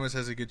Michael Thomas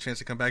has a good chance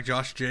to come back.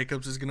 Josh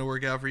Jacobs is going to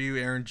work out for you.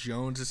 Aaron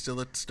Jones is still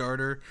a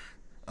starter.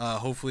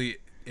 Hopefully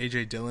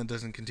A.J. Dillon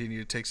doesn't continue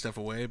to take stuff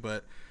away,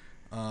 but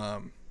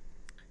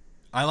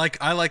I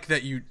like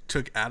that you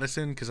took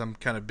Addison because I'm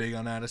kind of big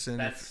on Addison.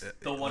 That's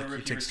the one rookie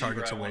he takes receiver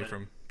targets I away wanted.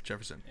 from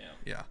Jefferson.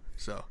 Yeah.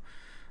 So,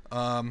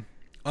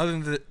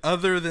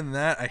 other than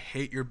that, I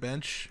hate your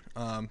bench.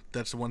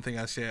 That's the one thing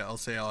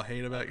I'll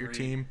hate about your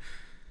team.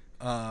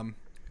 Your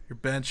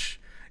bench,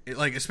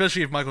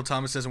 especially if Michael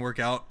Thomas doesn't work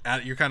out,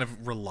 you're kind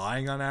of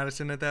relying on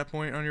Addison at that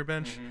point on your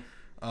bench.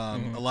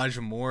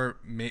 Elijah Moore,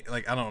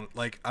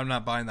 I'm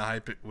not buying the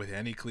hype with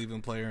any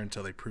Cleveland player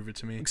until they prove it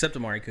to me. Except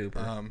Amari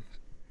Cooper.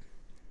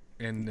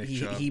 And Nick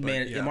Chubb,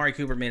 Amari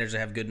Cooper managed to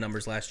have good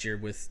numbers last year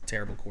with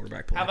terrible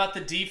quarterback play. How about the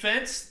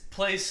defense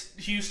plays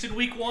Houston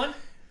week 1?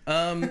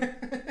 All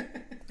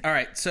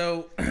right,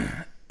 so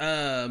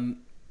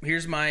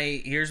here's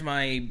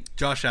my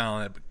Josh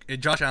Allen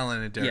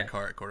and Derek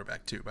Carr at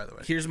quarterback too, by the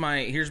way. Here's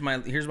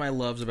my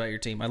loves about your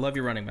team. I love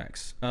your running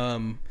backs.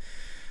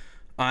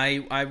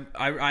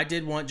 I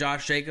did want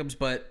Josh Jacobs,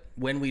 but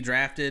when we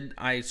drafted,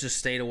 I just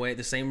stayed away.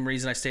 The same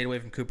reason I stayed away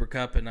from Cooper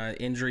Kupp and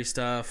injury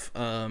stuff.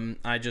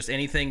 I just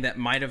anything that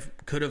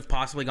could have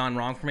possibly gone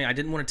wrong for me. I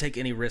didn't want to take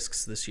any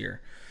risks this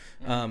year,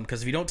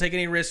 because if you don't take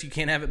any risks, you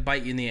can't have it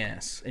bite you in the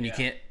ass, and you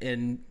can't.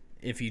 And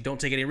if you don't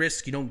take any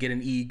risks, you don't get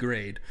an E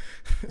grade.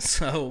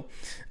 So,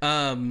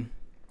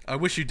 I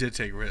wish you did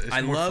take risks.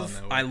 I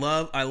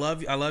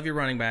love your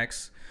running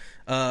backs.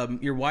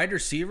 Your wide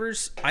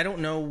receivers, I don't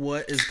know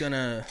what is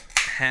gonna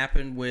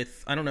happen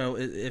with. I don't know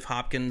if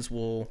Hopkins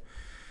will.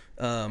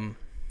 I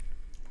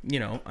don't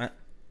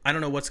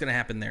know what's gonna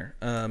happen there.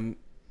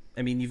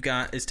 I mean, you've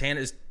got is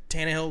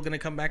Tannehill gonna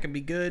come back and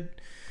be good?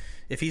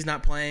 If he's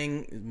not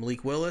playing,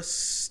 Malik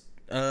Willis,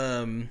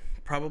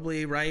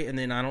 probably right. And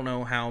then I don't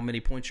know how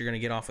many points you're gonna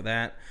get off of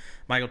that.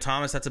 Michael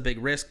Thomas, that's a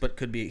big risk, but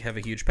could have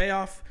a huge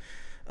payoff.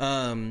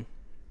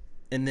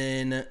 And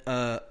then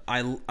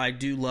I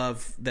do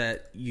love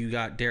that you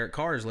got Derek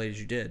Carr as late as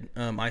you did.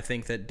 I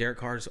think that Derek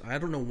Carr's. I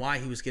don't know why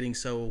he was getting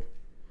so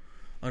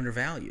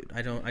undervalued.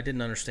 I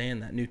didn't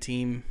understand that new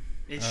team.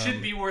 It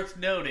should be worth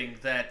noting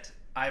that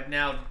I've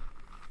now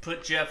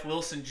put Jeff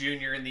Wilson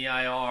Jr. in the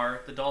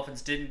IR. The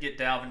Dolphins didn't get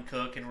Dalvin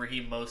Cook, and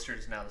Raheem Mostert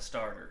is now the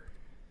starter.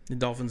 The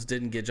Dolphins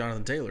didn't get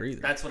Jonathan Taylor either.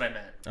 That's what I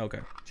meant. Okay.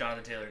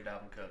 Jonathan Taylor and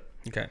Dalvin Cook.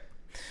 Okay.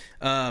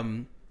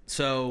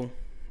 So.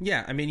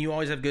 Yeah, I mean, you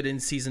always have good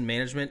in-season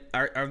management.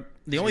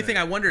 The only thing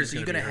I wonder is, are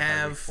you going to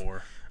have?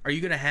 For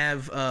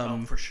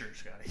sure,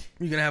 Scotty.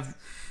 You're going to have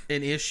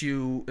an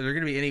issue. Are there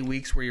going to be any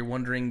weeks where you're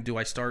wondering, do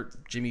I start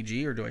Jimmy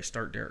G or do I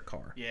start Derek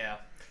Carr? Yeah.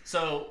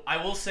 So I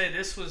will say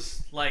this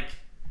was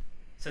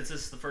since this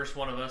is the first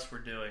one of us we're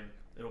doing,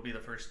 it'll be the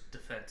first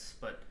defense,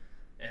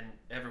 and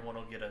everyone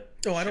will get a.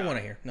 Oh, I don't want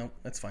to hear. No,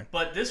 that's fine.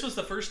 But this was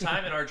the first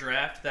time in our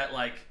draft that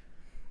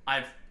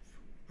I've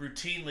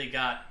routinely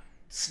got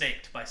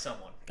snaked by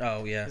someone.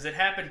 Oh, yeah. Because it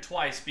happened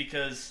twice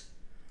because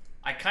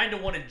I kind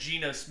of wanted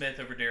Geno Smith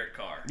over Derek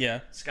Carr. Yeah.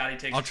 Scotty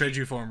takes I'll trade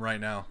you for him right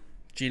now.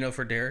 Geno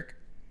for Derek?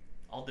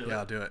 I'll do it. Yeah,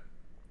 I'll do it.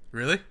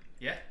 Really?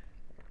 Yeah.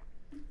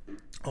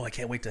 Oh, I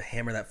can't wait to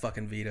hammer that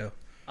fucking veto.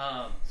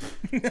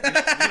 We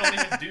don't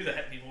even do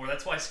that anymore.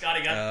 That's why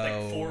Scotty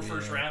got 4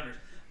 first-rounders.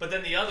 But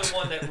then the other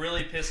one that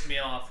really pissed me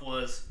off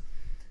was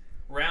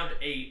round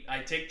 8. I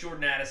take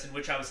Jordan Addison,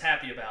 which I was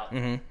happy about.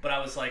 Mm-hmm. But I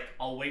was like,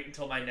 I'll wait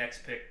until my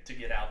next pick to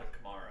get Alvin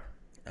Kamara.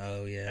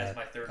 Oh, yeah. As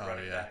my third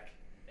running back.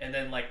 And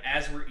then,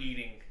 as we're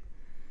eating,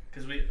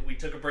 because we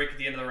took a break at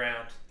the end of the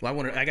round. Well,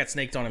 I got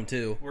snaked on him,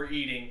 too. We're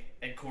eating,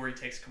 and Corey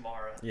takes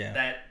Kamara.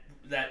 Yeah.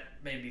 That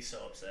made me so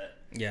upset.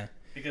 Yeah.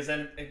 Because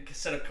then,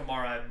 instead of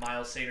Kamara, I have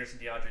Miles Sanders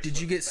and DeAndre. Did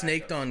you get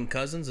snaked on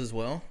Cousins as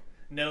well?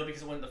 No,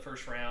 because it went in the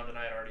first round, and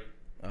I had already...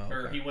 Oh, okay.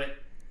 Or he went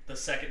the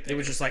second pick. It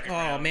was just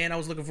round. Man, I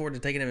was looking forward to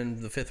taking him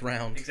in the 5th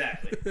round.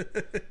 Exactly.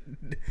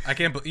 I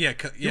can't believe... Yeah,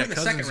 he went in the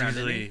Cousins 2nd round,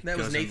 usually didn't he? That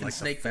was Nathan's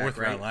snake back, 4th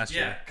round last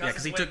year. Yeah,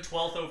 because he took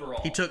 12th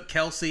overall. He took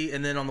Kelsey,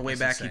 and then on the way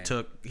back,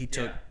 insane. he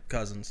took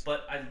Cousins.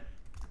 But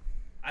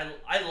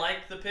I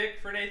like the pick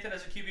for Nathan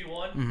as a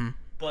QB1,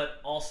 but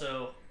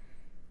also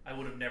I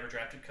would have never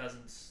drafted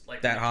Cousins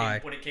that high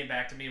when it came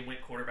back to me and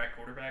went quarterback.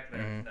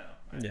 Then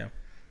no.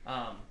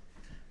 Yeah.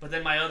 But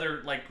then my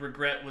other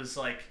regret was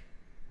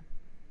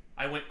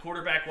I went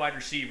quarterback, wide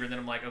receiver, and then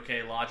I'm like,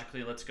 okay,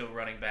 logically, let's go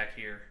running back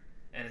here.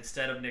 And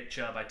instead of Nick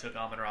Chubb, I took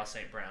Amon-Ra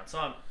St. Brown.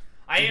 So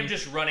I am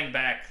just running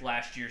back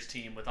last year's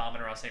team with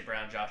Amon-Ra St.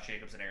 Brown, Josh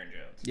Jacobs, and Aaron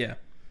Jones. Yeah.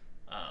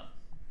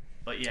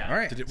 But yeah. All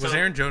right. Was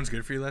Aaron Jones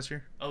good for you last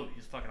year? Oh, he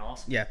was fucking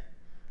awesome. Yeah.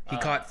 He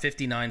caught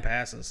 59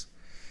 passes.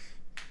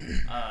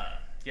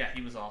 Yeah,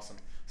 he was awesome.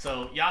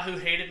 So Yahoo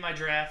hated my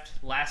draft,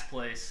 last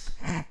place.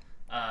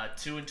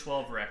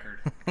 2-12 record.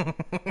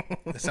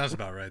 That sounds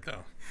about right,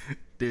 though.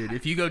 Dude,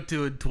 if you go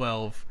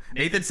 2-12,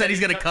 Nathan said he's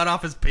going to cut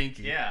off his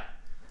pinky. Yeah.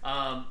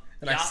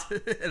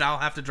 And I'll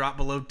have to drop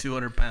below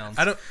 200 pounds.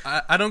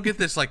 I don't get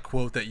this like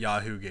quote that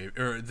Yahoo gave,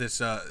 or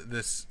this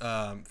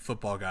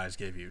football guys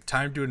gave you.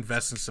 Time to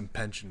invest in some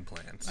pension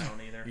plans. I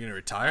don't either. You gonna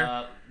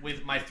retire?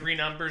 With my 3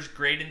 numbers,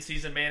 great in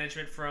season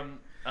management from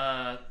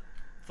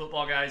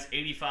football guys,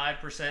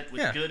 85%.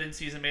 With good in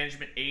season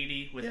management,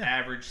 80. With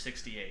average,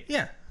 68.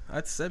 Yeah,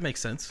 that makes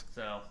sense.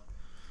 So,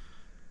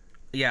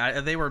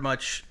 yeah, they were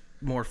much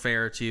more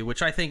fair to you,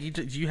 which I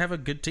think you have a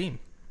good team.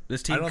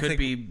 This team could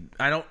be.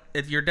 I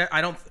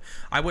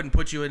wouldn't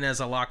put you in as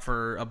a lock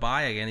for a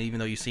bye again, even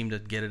though you seem to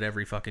get it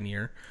every fucking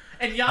year.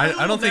 And Yahoo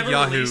I don't think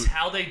Yahoo release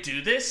how they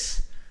do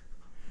this.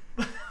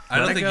 I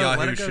don't think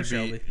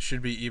Yahoo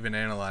should be even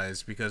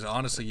analyzed, because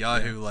honestly,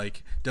 Yahoo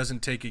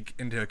doesn't take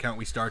into account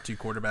we start 2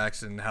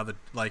 quarterbacks and how the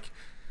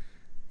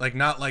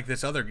not like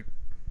this other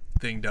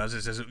thing does.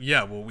 It says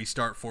we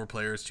start 4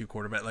 players, 2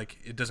 quarterbacks. Like,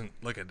 it doesn't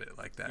look at it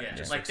like that. Yeah,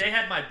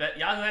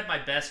 Yahoo had my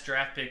best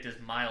draft pick as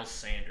Miles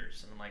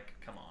Sanders, and I'm like,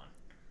 come on.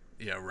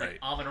 Yeah, right.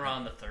 Amon-Ra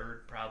in the 3rd,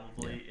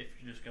 probably, if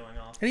you're just going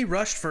off. And he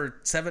rushed for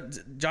 7.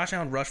 Josh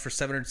Allen rushed for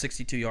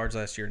 762 yards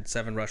last year and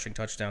 7 rushing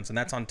touchdowns, and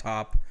that's on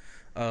top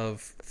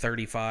of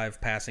 35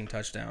 passing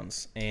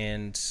touchdowns.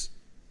 And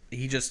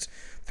he just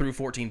threw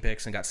 14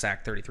 picks and got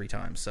sacked 33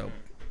 times. So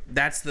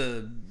that's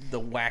the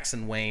wax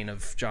and wane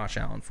of Josh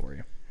Allen for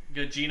you.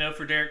 Good Geno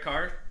for Derek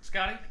Carr,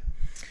 Scotty?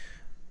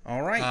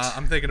 All right.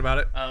 I'm thinking about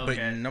it. Oh,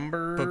 okay.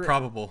 But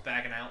probable.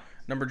 Backing out.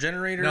 Number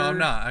generator. No, I'm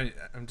not.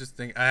 I'm just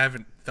thinking. I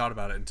haven't thought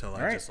about it until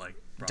I just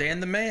Dan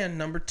the Man,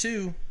 number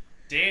 2.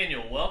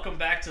 Daniel, welcome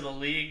back to the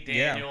league,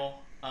 Daniel.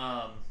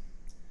 Yeah.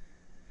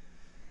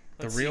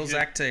 The real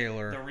Zach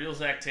Taylor.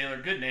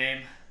 Good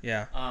name.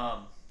 Yeah.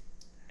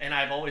 And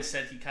I've always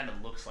said he kind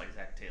of looks like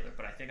Zach Taylor,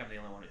 but I think I'm the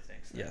only one who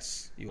thinks that.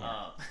 Yes, you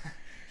are.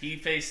 He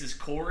faces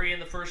Corey in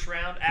the first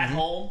round at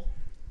home.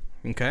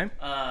 Okay.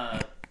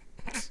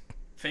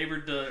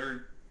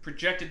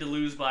 Projected to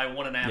lose by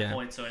 1.5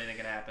 points, so anything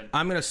can happen.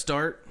 I'm going to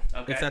start,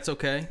 if that's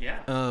okay.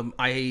 Yeah.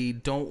 I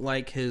don't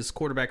like his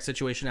quarterback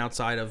situation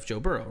outside of Joe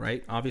Burrow,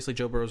 right? Obviously,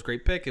 Joe Burrow's a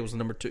great pick. It was the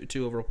number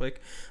 2 overall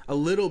pick. A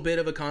little bit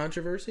of a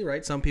controversy,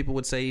 right? Some people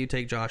would say you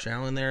take Josh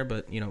Allen there,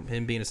 but,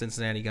 him being a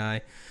Cincinnati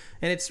guy,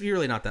 and it's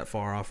really not that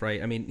far off,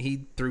 right? I mean,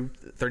 he threw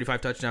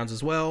 35 touchdowns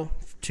as well,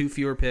 2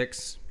 fewer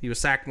picks. He was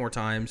sacked more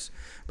times,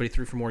 but he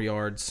threw for more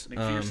yards.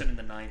 McPherson in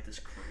the 9th is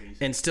crazy.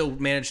 And still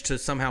managed to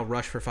somehow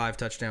rush for 5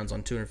 touchdowns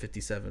on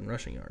 257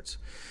 rushing yards.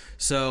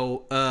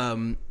 So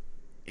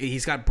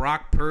he's got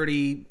Brock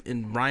Purdy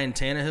and Ryan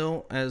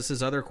Tannehill as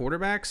his other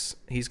quarterbacks.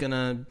 He's going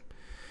to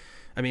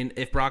 – I mean,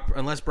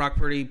 unless Brock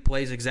Purdy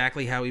plays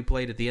exactly how he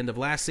played at the end of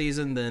last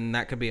season, then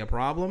that could be a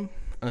problem.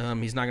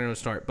 He's not going to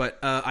start. But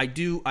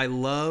I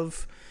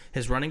love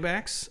his running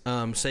backs.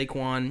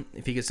 Saquon,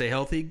 if he could stay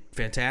healthy,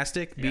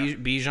 fantastic. Yeah.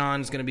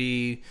 Bijan's going to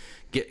be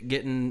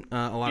getting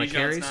a lot of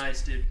carries. Bijan's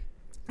nice, dude.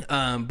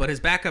 But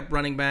his backup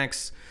running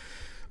backs,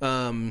 I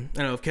don't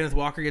know, if Kenneth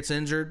Walker gets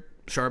injured,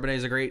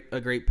 Charbonnet's a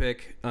great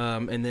pick.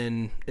 And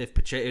then if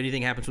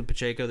anything happens with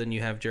Pacheco, then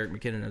you have Jerick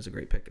McKinnon as a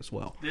great pick as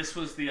well. This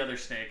was the other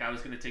snake. I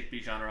was going to take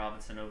Bijan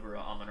Robinson over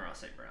Amon-Ra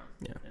St. Brown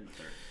in the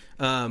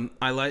 3rd.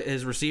 I like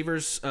his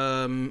receivers.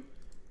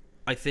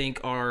 I think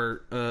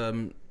are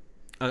a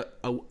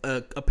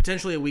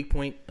potentially a weak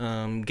point.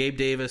 Gabe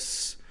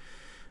Davis.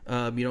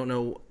 You don't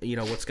know,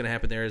 what's going to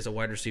happen there as a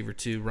wide receiver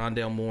too.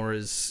 Rondale Moore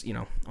is,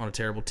 on a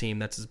terrible team.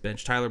 That's his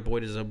bench. Tyler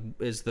Boyd is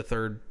the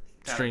 3rd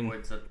string.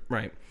 Boyd's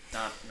right.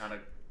 Not a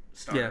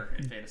starter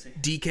in fantasy.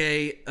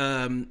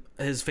 DK,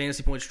 his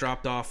fantasy points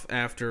dropped off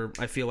after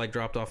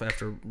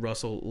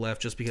Russell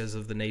left, just because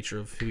of the nature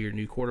of who your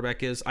new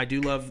quarterback is. I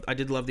did love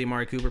the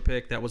Amari Cooper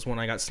pick. That was one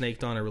I got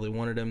snaked on. I really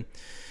wanted him.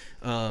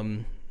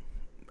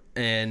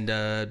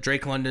 And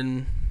Drake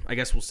London, I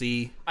guess we'll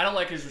see. I don't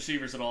like his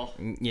receivers at all.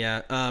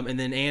 Yeah. And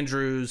then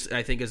Andrews,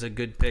 I think, is a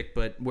good pick,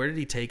 but where did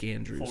he take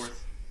Andrews? 4th.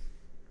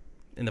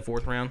 In the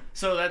 4th round?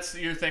 So that's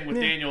your thing with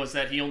Daniel, is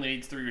that he only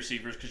needs 3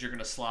 receivers because you're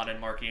going to slot in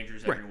Mark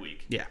Andrews every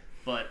week. Yeah.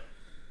 But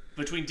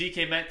between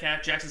DK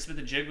Metcalf, Jackson Smith,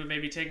 and Jigba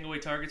maybe taking away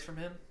targets from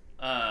him.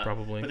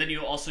 Probably. But then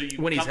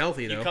when he's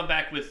healthy, though. You come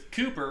back with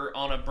Cooper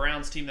on a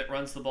Browns team that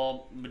runs the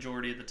ball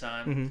majority of the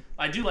time. Mm-hmm.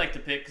 I do like the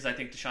pick because I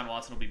think Deshaun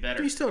Watson will be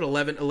better. He still had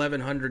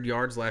 1,100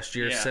 yards last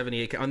year,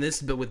 78 on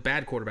this, but with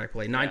bad quarterback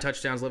play. 9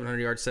 touchdowns,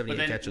 1,100 yards,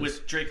 78 catches.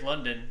 With Drake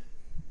London,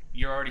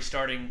 you're already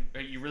starting.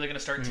 Are you really going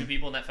to start 2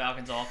 people in that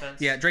Falcons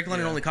offense? Yeah, Drake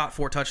London only caught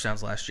 4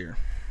 touchdowns last year.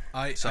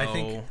 I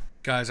think,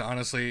 guys,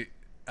 honestly,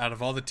 out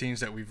of all the teams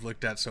that we've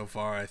looked at so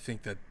far, I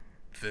think that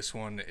this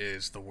one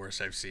is the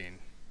worst I've seen.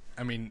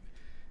 I mean,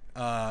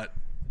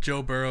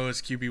 Joe Burrow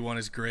as QB1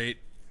 is great,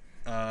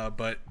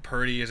 but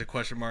Purdy is a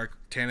question mark.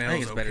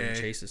 Tannehill's okay. Better than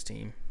Chase's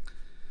team.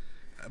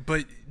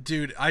 But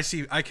dude, I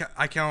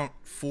count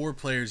 4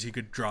 players he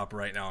could drop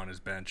right now on his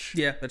bench.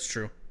 Yeah, that's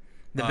true.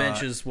 The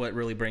bench is what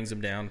really brings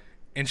him down.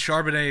 And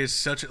Charbonnet is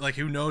such like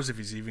who knows if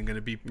he's even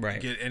going to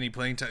get any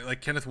playing time.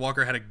 Like Kenneth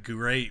Walker had a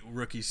great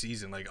rookie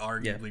season, like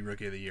arguably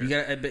rookie of the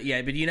year. But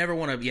you never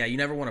want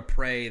to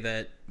pray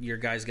that your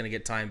guy's going to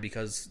get time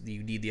because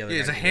you need the other. Yeah,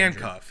 guy it's a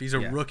handcuff. He's a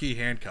rookie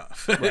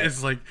handcuff. Right.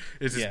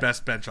 it's his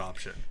best bench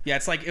option. Yeah,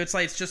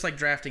 it's just like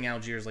drafting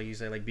Algiers, like you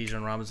say. Like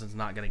Bijan Robinson's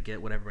not going to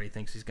get what everybody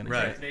thinks he's going to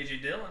get.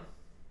 AJ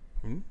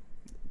Dillon.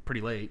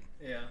 Pretty late.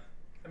 Yeah.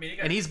 I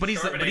mean, he's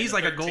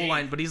like a goal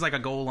line. But he's like a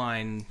goal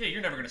line. Yeah,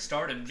 you're never going to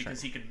start him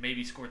because he could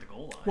maybe score the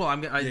goal line. Well,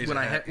 when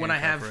I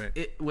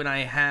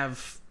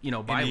have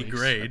bye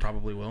weeks, I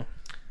probably will.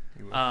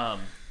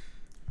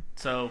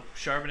 So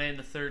Charbonnet in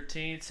the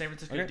 13th, San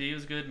Francisco D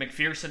was good.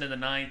 McPherson in the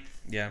 9th.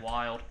 Yeah,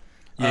 wild.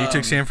 Yeah, he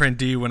took San Fran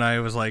D when I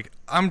was like,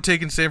 I'm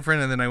taking San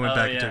Fran, and then I went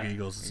back and took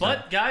Eagles.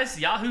 But guys,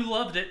 Yahoo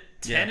loved it.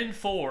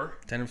 10-4.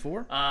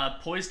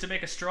 10-4. Poised to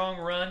make a strong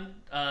run,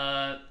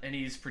 and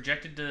he's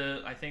projected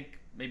to, I think,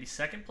 maybe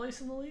second place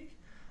in the league.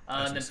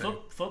 And then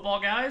football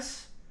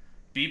guys,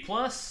 B+,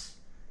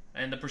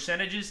 and the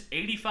percentages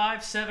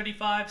 85,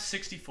 75,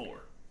 64.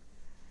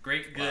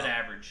 Great, good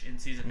average in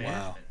season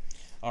management.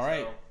 All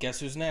right, guess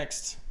who's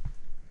next?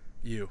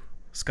 You.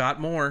 Scott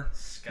Moore,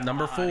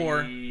 number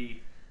 4.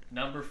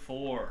 Number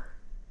 4.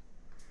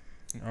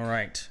 All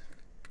right.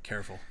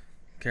 Careful.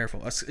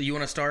 You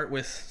want to start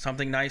with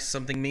something nice,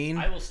 something mean?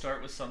 I will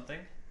start with something.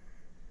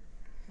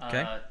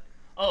 Okay.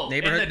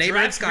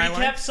 Neighborhood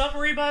skyline. Recap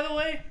summary, by the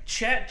way,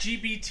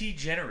 ChatGPT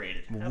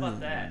generated. How about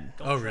that?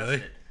 Don't really?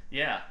 It.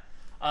 Yeah.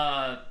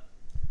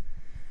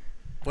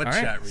 What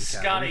chat recap?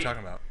 Scotty, what are you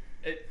talking about?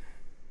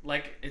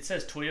 It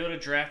says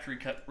Toyota draft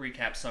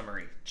recap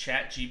summary.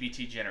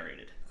 ChatGPT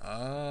generated.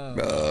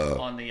 Oh.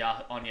 On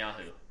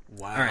Yahoo.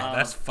 Wow,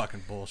 that's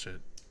fucking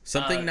bullshit.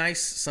 Something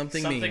nice,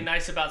 something mean. Something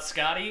nice about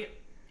Scotty.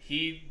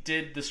 He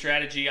did the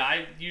strategy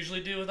I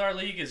usually do with our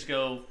league is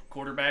go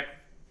quarterback,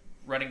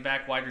 running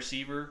back, wide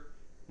receiver.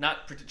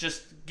 Not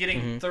just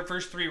getting the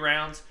first 3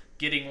 rounds,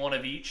 getting one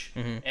of each,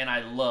 and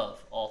I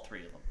love all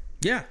 3 of them.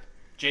 Yeah.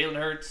 Jalen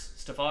Hurts,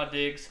 Stephon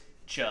Diggs,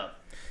 Chubb.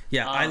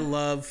 Yeah, I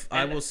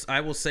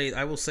will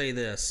say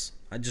this.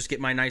 I just get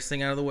my nice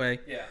thing out of the way.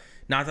 Yeah.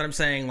 Not that I'm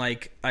saying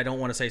like I don't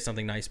want to say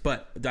something nice,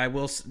 but I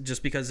will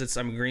just because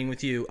I'm agreeing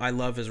with you. I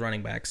love his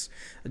running backs.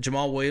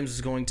 Jamal Williams is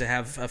going to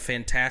have a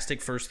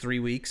fantastic first 3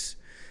 weeks,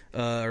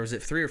 or is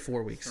it 3 or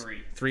 4 weeks?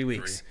 3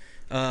 weeks.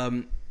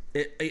 3.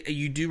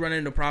 You do run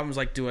into problems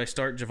like, do I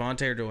start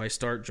Javonte or do I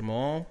start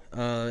Jamal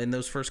in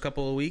those first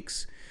couple of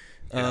weeks?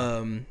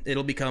 Yeah.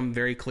 It'll become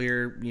very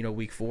clear,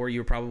 week 4. You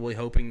were probably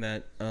hoping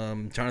that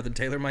Jonathan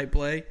Taylor might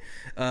play,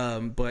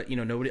 but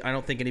nobody. I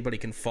don't think anybody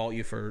can fault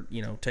you for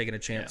taking a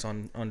chance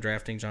on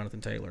drafting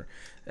Jonathan Taylor.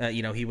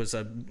 He was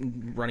a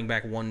running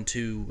back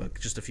 1-2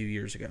 just a few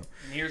years ago.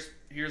 And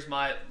here's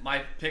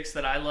my picks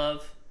that I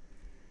love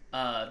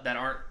that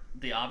aren't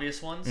the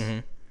obvious ones.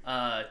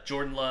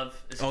 Jordan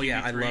Love is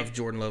QB3. I love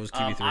Jordan Love as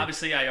QB3.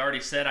 Obviously, I already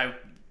said I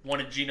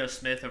wanted Geno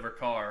Smith over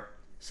Carr,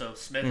 so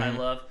Smith I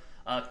love.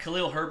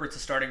 Khalil Herbert's a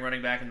starting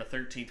running back in the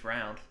 13th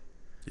round.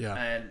 Yeah.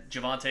 And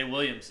Javonte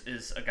Williams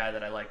is a guy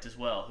that I liked as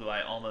well, who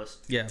I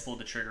almost pulled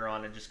the trigger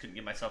on and just couldn't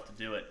get myself to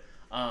do it.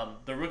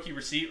 The rookie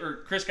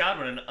receiver, Chris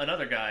Godwin,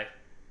 another guy.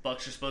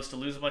 Bucks are supposed to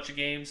lose a bunch of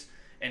games,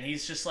 and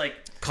he's just like...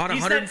 He caught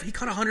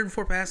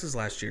 104 passes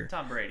last year.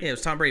 Tom Brady. Yeah, it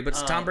was Tom Brady, but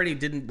Tom Brady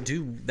didn't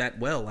do that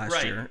well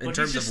last year in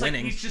terms of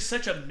winning. He's just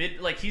such a mid...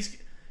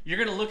 You're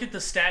going to look at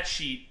the stat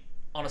sheet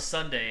on a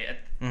Sunday at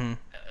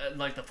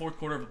like the fourth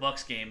quarter of a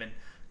Bucks game, and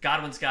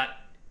Godwin's got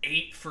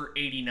 8 for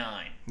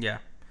 89. Yeah.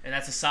 And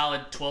that's a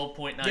solid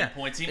 12.9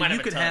 points. He might have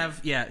a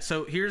ton.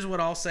 So here's what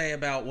I'll say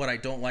about what I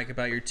don't like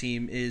about your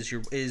team is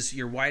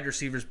your wide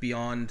receivers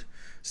beyond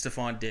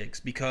Stephon Diggs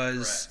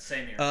because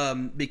same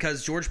here.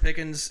 Because George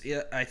Pickens,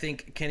 I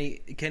think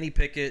Kenny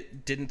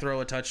Pickett didn't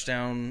throw a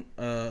touchdown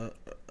or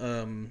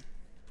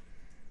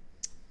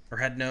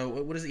had no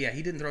what is it? Yeah,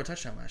 he didn't throw a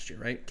touchdown last year,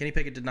 right? Kenny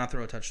Pickett did not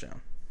throw a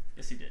touchdown.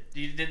 Yes, he did.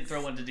 He didn't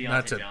throw one to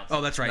Deontay Johnson.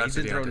 Oh, that's right. He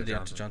didn't throw to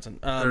Deontay Johnson.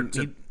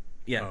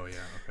 Yeah. Oh yeah.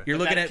 Okay. You're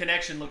looking that at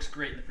connection looks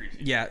great in the preseason.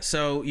 Yeah.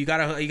 So you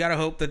gotta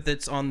hope that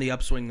that's on the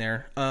upswing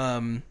there.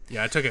 I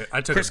took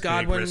Chris a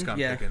Godwin. Big risk on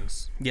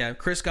Pickens. Yeah.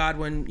 Chris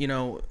Godwin. You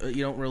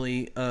don't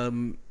really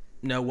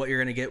know what you're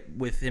gonna get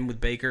with him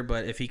with Baker,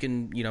 but if he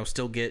can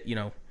still get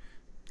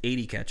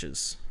 80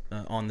 catches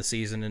on the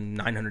season and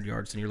 900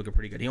 yards, then you're looking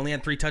pretty good. He only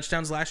had 3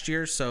 touchdowns last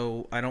year,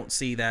 so I don't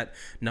see that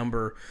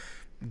number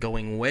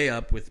going way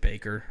up with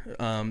Baker.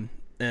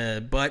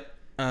 But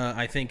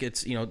I think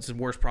it's a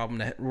worse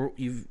problem.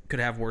 You could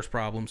have worse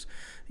problems.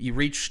 You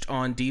reached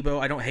on Debo.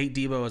 I don't hate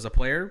Debo as a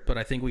player, but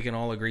I think we can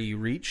all agree you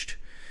reached.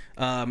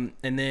 And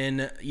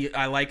then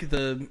I like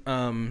the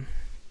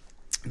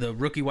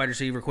rookie wide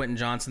receiver Quentin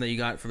Johnson that you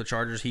got for the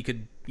Chargers. He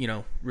could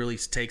really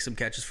take some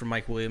catches from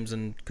Mike Williams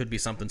and could be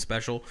something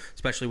special,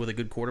 especially with a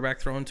good quarterback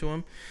thrown to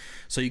him.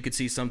 So you could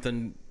see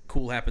something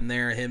cool happen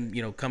there.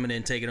 Him coming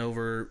in, taking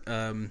over.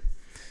 I'm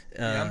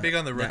big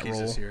on the rookies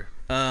this year.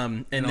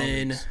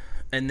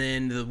 And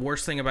then the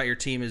worst thing about your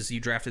team is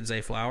you drafted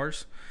Zay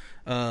Flowers.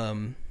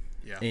 And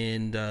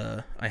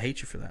I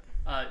hate you for that.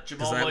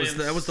 Jamal Williams.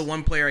 That was the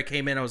one player I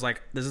came in. I was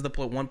like, this is the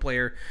one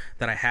player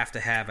that I have to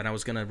have, and I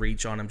was going to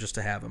reach on him just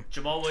to have him.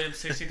 Jamal Williams,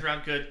 16th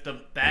round, good.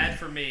 The bad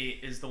for me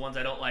is the ones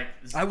I don't like.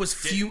 I was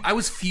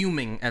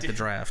fuming at the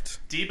draft.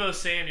 Deebo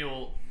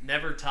Samuel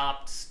never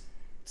topped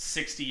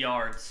 60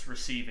 yards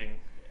receiving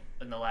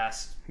in the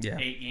last 8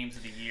 games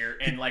of the year,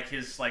 and like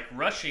his like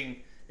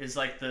rushing is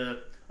like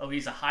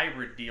he's a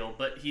hybrid deal,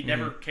 but he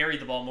never carried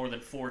the ball more than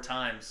 4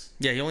 times.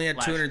 Yeah, he only had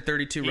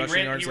 232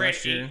 rushing yards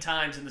last year. He ran 8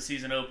 times in the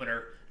season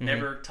opener.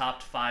 Never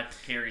topped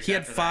 5 carries. He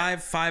had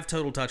five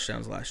total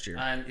touchdowns last year.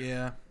 And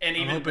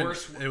even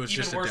worse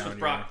with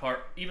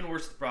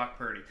Brock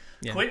Purdy.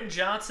 Yeah. Quentin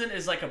Johnson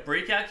is like a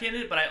breakout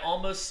candidate, but I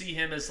almost see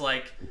him as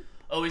like,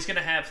 he's going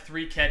to have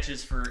 3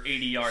 catches for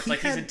 80 yards.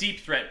 He's a deep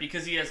threat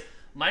because he has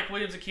Mike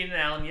Williams and Keenan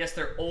Allen. Yes,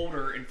 they're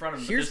older in front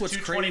of him. Here's what's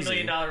 $2 crazy.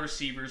 $20 million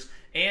receivers,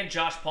 and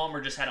Josh Palmer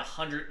just had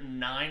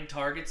 109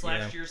 targets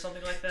last year or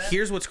something like that.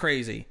 Here's what's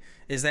crazy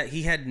is that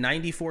he had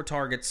 94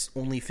 targets,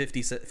 only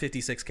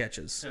 56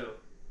 catches. Who?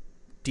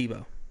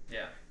 Deebo.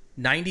 Yeah.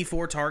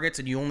 94 targets,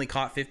 and you only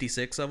caught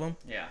 56 of them?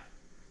 Yeah.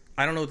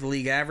 I don't know what the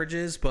league average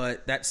is,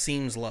 but that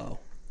seems low.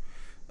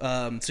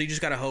 So you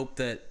just got to hope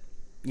that,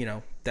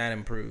 that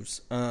improves.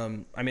 I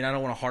don't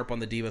want to harp on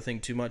the Deebo thing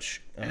too much.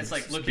 And it's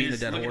like, look at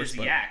his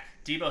yak.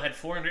 Deebo had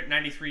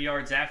 493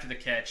 yards after the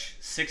catch,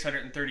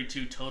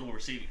 632 total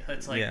receiving.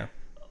 That's like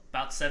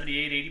about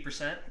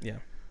 78-80%. Yeah.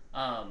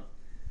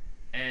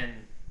 And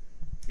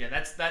yeah,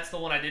 that's the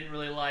one I didn't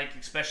really like,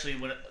 especially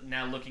when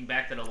now looking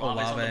back that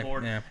Olave's on the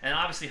board. Yeah. And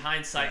obviously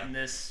hindsighting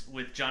this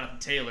with Jonathan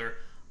Taylor,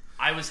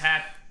 I was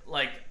happy.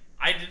 Like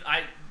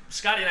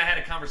Scotty and I had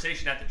a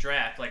conversation at the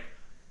draft. Like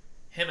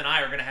him and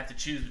I are going to have to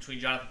choose between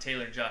Jonathan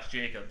Taylor and Josh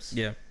Jacobs.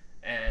 Yeah.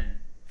 And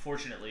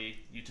fortunately,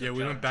 you took. Yeah,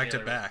 we went back to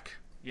back.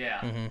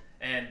 Yeah,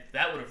 and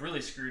that would have really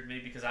screwed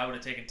me because I would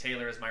have taken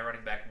Taylor as my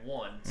running back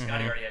 1.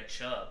 Scotty already had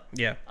Chubb.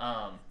 Yeah.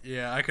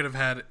 Yeah, I could have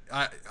had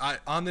I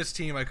on this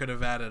team I could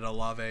have added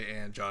Olave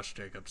and Josh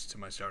Jacobs to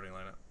my starting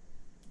lineup,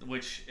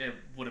 which it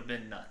would have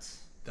been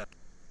nuts.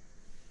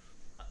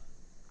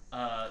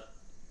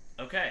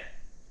 Okay.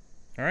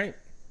 All right.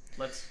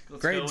 Let's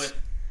go with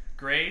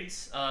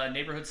grades.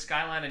 Neighborhood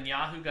Skyline and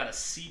Yahoo got a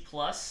C+,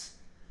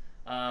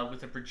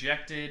 with a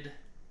projected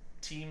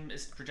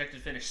finish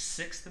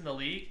 6th in the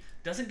league.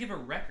 Doesn't give a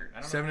record.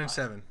 I don't know.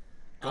 7-7.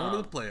 Going to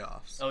the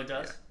playoffs. Oh, it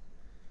does?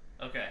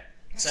 Yeah. Okay.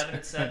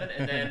 7-7,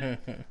 and then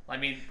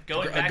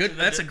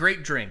that's a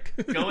great drink.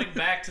 Going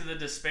back to the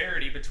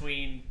disparity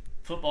between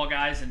football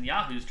guys and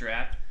Yahoo's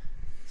draft,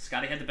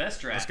 Scotty had the best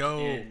draft. Let's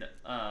go.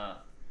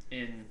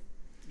 in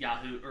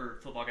Yahoo or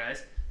football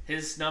guys.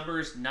 His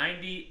numbers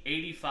 90,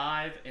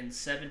 85, and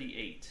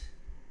 78.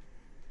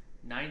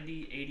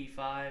 90,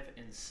 85,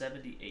 and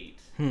 78.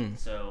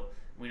 So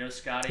we know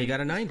Scotty. He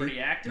got a 90. Pretty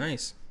active.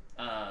 Nice.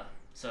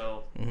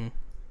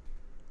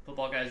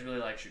 Football guys really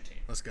likes your team.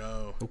 Let's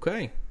go.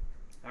 Okay.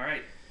 All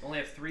right. Only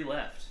have 3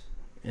 left.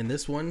 In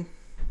this one,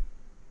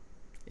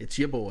 it's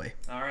your boy.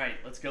 All right.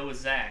 Let's go with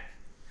Zach.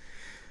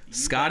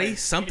 Scotty,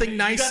 something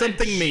nice,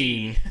 something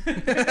mean.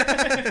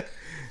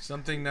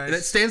 Something nice.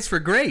 That stands for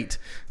great.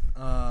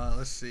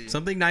 Let's see.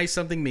 Something nice,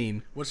 something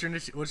mean. What's your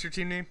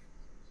team name?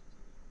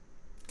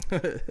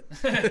 The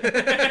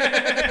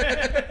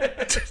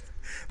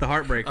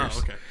Heartbreakers. Oh,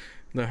 okay.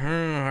 The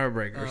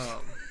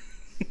Heartbreakers.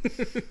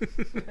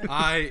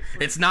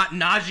 It's not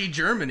Nazi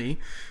Germany.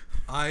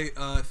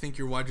 I think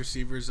your wide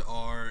receivers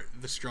are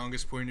the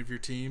strongest point of your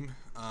team.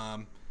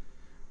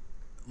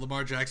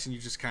 Lamar Jackson, you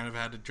just kind of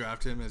had to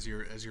draft him as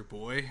your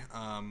boy.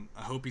 I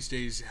hope he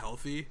stays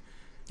healthy.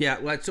 Yeah,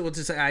 so let's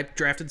just say I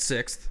drafted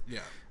 6th.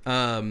 Yeah.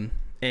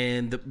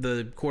 And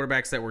the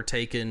quarterbacks that were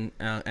taken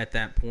at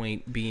that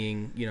point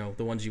being,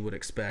 the ones you would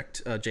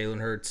expect: Jalen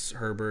Hurts,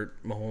 Herbert,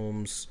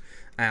 Mahomes,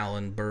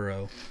 Allen,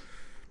 Burrow.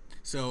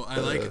 So I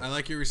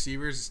like your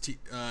receivers.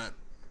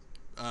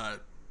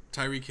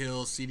 Tyreek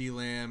Hill, CeeDee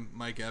Lamb,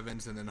 Mike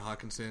Evans, and then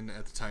Hawkinson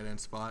at the tight end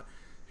spot,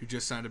 who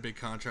just signed a big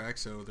contract,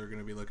 so they're going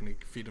to be looking to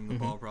feed him the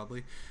ball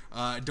probably.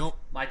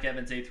 Mike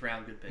Evans, 8th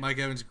round, good pick. Mike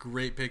Evans,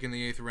 great pick in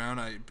the 8th round.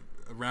 A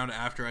round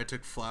after I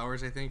took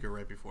Flowers, I think, or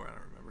right before, I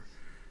don't remember.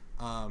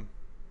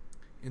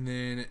 And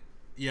then,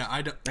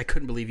 I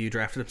couldn't believe you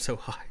drafted him so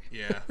high.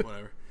 Yeah,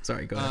 whatever.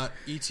 Sorry, go ahead.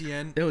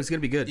 ETN. No, it's going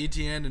to be good.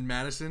 ETN and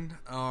Madison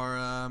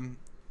are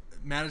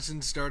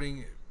Madison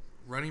starting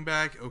running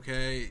back,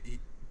 okay,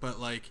 but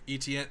like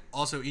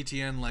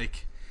ETN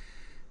like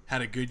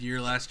had a good year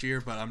last year,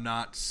 but I'm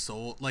not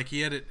sold. Like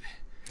he had it.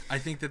 I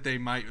think that they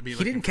might be.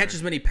 He didn't catch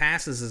as many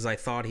passes as I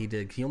thought he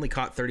did. He only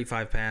caught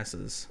 35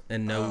 passes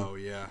and no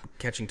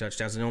catching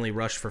touchdowns, and only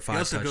rushed for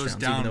 5 touchdowns,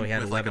 even though he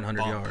had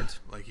 1,100 yards.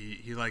 Like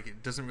he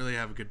doesn't really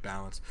have a good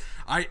balance.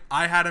 I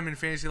had him in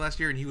fantasy last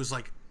year, and he was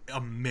like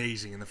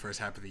amazing in the first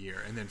half of the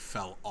year, and then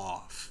fell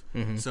off.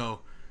 So,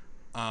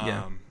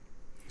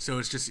 so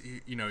it's just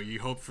you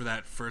hope for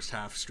that first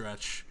half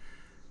stretch.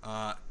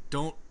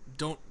 Don't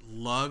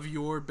love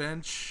your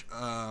bench.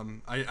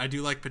 I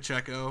do like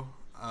Pacheco.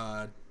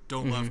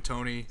 Don't love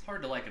Tony. It's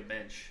hard to like a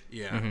bench.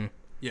 Yeah.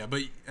 Yeah,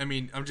 but I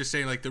mean, I'm just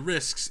saying, like, the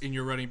risks in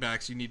your running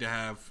backs, you need to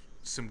have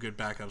some good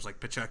backups like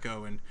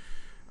Pacheco and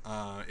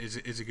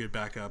is a good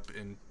backup,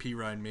 and P.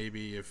 Ryan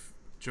maybe if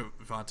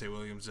Javonte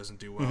Williams doesn't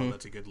do well,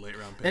 that's a good late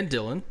round pick. And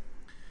Dylan.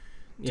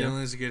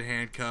 Dylan is a good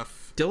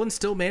handcuff. Dylan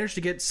still managed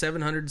to get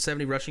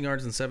 770 rushing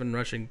yards and 7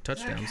 rushing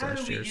touchdowns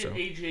last year. How do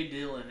we get A.J.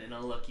 Dillon in a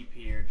Lucky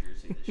Pierre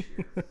jersey this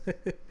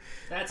year?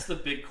 That's the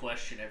big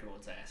question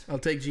everyone's asking. I'll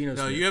take Geno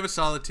Smith. No, you have a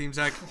solid team,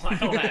 Zach. I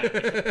don't have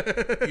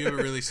it. You have a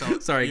really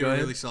solid. Sorry, you go have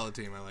ahead. a really solid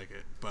team. I like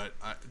it, but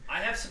I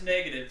have some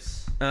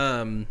negatives.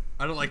 I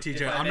don't like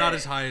TJ. If I I'm not may.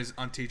 as high as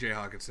on TJ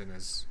Hawkinson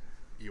as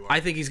you are. I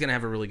think he's going to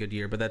have a really good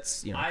year, but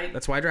that's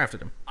that's why I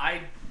drafted him.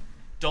 I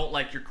don't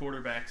like your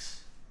quarterbacks.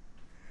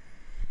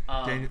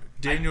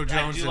 Daniel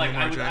Jones and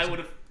Lamar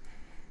Jackson.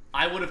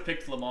 I would have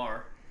picked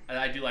Lamar.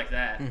 I do like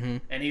that,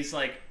 and he's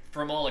like,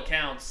 from all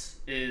accounts,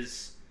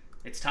 it's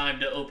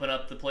time to open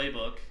up the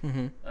playbook.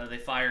 They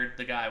fired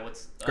the guy.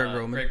 Greg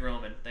Roman? Greg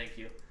Roman. Thank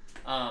you.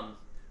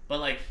 But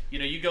like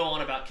you go on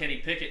about Kenny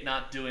Pickett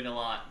not doing a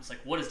lot. It's like,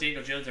 what has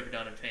Daniel Jones ever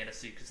done in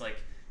fantasy? Because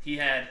like he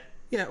had.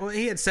 Yeah, well,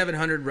 he had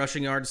 700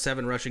 rushing yards,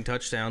 7 rushing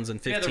touchdowns,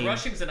 and 15. Yeah, the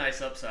rushing's a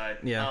nice upside.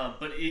 Yeah,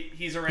 but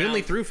he's around. He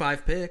only threw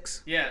 5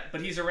 picks. Yeah,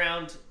 but he's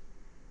around.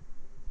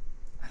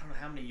 I don't know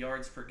how many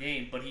yards per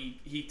game, but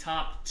he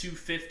topped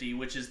 250,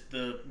 which is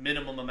the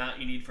minimum amount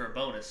you need for a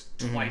bonus,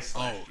 twice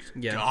last year.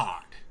 Yeah.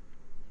 God.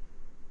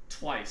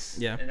 Twice.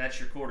 Yeah. And that's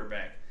your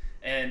quarterback.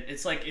 And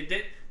it's like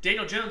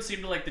Daniel Jones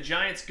seemed to like the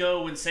Giants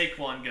go when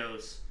Saquon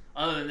goes.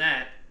 Other than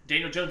that,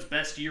 Daniel Jones'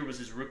 best year was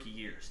his rookie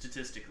year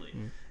statistically.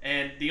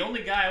 And the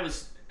only guy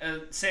was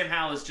Sam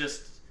Howell is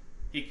just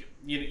you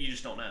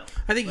just don't know.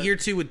 I think year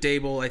 2 with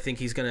Dable, I think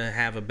he's going to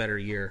have a better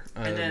year.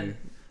 And then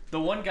the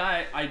one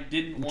guy I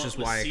didn't want was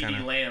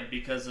CeeDee Lamb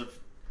because of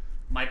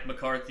Mike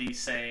McCarthy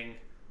saying,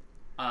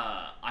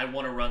 I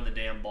want to run the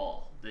damn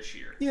ball this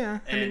year. Yeah.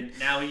 And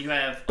now you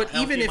have but a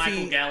healthy even if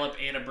Michael Gallup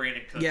and a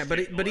Brandon Cooks. Yeah,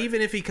 but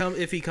even if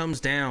he comes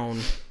down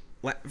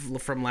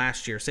from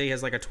last year, say he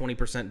has like a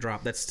 20%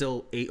 drop, that's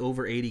still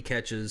over 80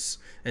 catches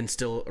and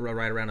still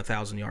right around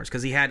 1,000 yards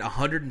because he had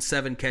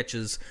 107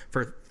 catches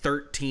for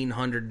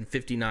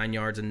 1,359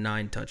 yards and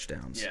 9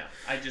 touchdowns. Yeah,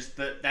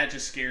 that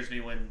just scares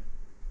me when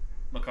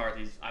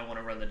McCarthy's I want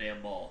to run the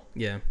damn ball.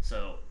 Yeah.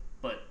 So,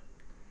 but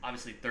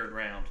obviously 3rd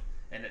round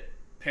and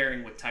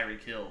pairing with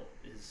Tyreek Hill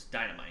is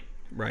dynamite.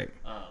 Right.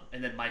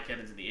 And then Mike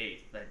Evans in the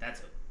 8th. That's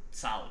a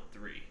solid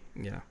 3.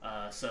 Yeah.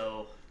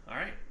 So, all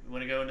right. We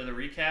want to go into the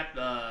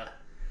recap.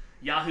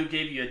 Yahoo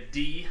gave you a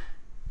D.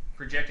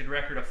 Projected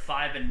record of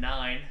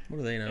 5-9. What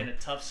do they know? And a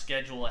tough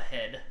schedule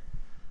ahead.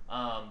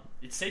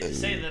 It's safe to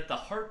say that the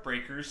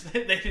Heartbreakers,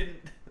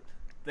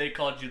 they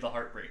called you the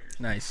Heartbreakers.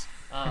 Nice.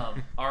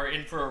 Are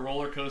in for a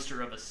roller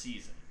coaster of a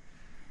season.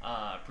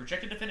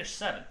 Projected to finish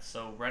 7th,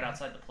 so right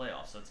outside the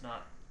playoffs, so it's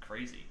not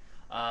crazy.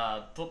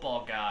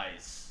 Football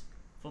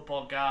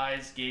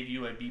guys gave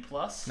you a B+.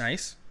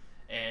 Nice.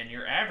 And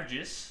your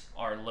averages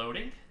are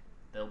loading.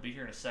 They'll be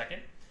here in a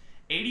second.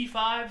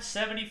 85,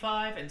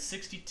 75, and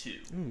 62.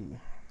 Ooh.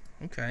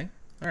 Okay.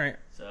 All right.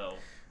 So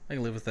I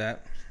can live with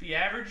that. Just be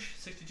average,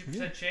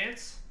 62%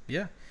 chance.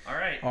 Yeah. All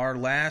right. Our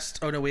last.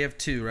 Oh no, we have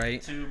 2, right?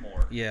 2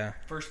 more. Yeah.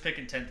 First pick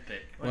and 10th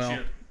pick.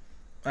 I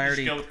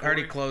already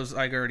closed it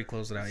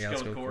out. Yeah,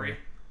 let's go with Corey.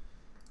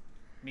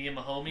 Me and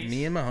my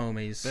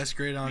homies. Best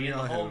grade on Me and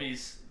Yahoo. my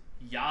homies.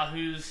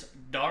 Yahoo's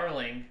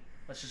darling.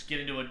 Let's just get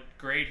into a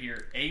grade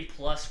here. A+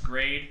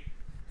 grade.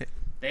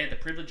 They had the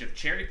privilege of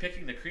cherry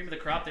picking the cream of the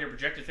crop. They were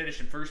projected to finish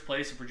in first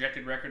place, a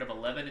projected record of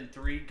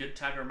 11-3. Good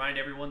time to remind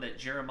everyone that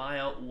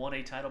Jeremiah won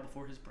a title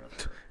before his brother.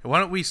 Why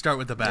don't we start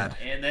with the bad?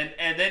 Yeah.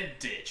 And then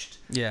ditched.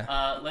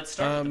 Yeah. Let's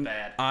start with the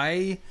bad.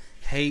 I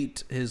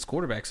hate his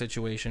quarterback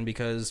situation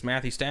because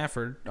Matthew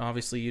Stafford,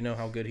 obviously you know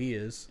how good he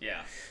is.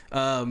 Yeah.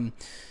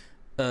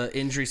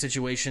 Injury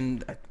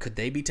situation, could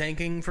they be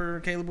tanking for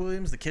Caleb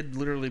Williams? The kid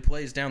literally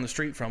plays down the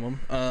street from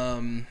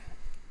him.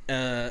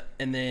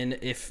 And then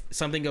if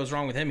something goes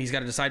wrong with him, he's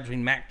got to decide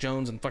between Mac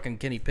Jones and fucking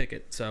Kenny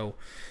Pickett. So,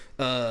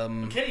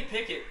 Kenny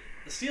Pickett,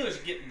 the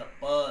Steelers are getting the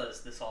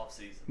buzz this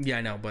offseason. Yeah,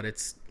 I know, but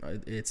it's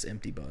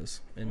empty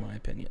buzz in my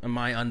opinion, in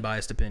my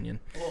unbiased opinion.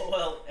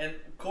 Well, and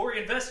Corey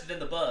invested in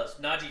the buzz.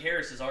 Najee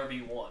Harris is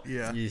RB1.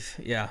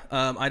 Yeah.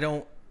 I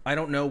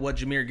don't know what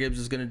Jahmyr Gibbs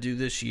is going to do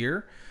this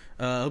year.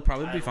 He'll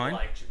probably be fine.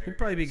 He'll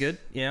probably be good.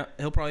 Yeah,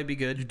 he'll probably be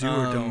good. You do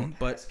or don't?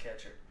 But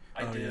catcher.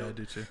 I do. Yeah, I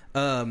do too.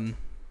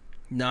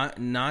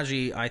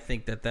 Najee, I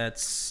think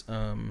that's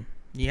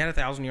he had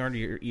 1,000-yard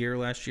year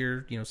last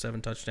year.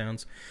 7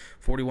 touchdowns,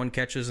 41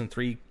 catches, and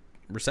 3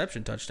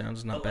 reception touchdowns.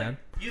 Is not bad.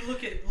 You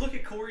look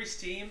at Corey's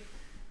team,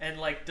 and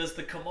does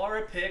the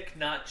Kamara pick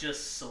not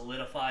just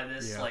solidify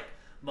this? Yeah.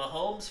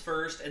 Mahomes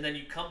first, and then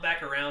you come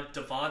back around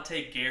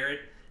Devontae Garrett,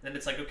 and then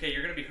it's okay,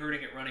 you're going to be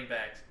hurting at running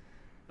backs.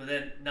 But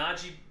then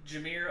Najee,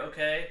 Jahmyr,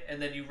 okay,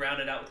 and then you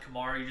round it out with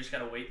Kamara. You just got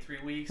to wait 3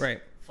 weeks.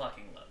 Right.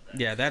 Fucking love that.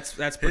 Yeah, that's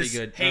pretty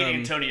good. Hate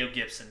Antonio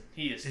Gibson.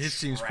 He is his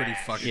team's trash. pretty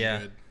fucking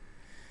good.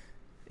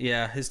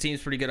 Yeah, his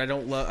team's pretty good. I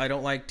don't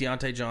like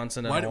Deontay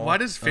Johnson at all. Why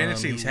does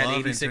fantasy love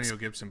 86... Antonio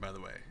Gibson? By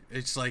the way,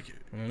 it's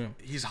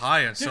he's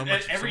high on so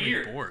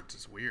many boards.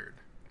 It's weird.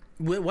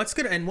 What's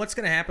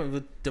gonna happen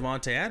with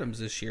Devontae Adams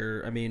this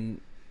year? I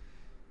mean,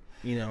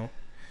 he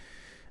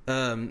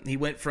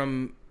went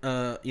from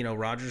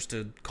Rodgers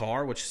to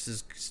Carr, which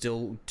is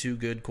still two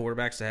good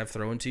quarterbacks to have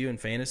thrown to you in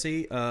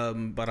fantasy.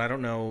 But I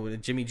don't know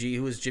Jimmy G.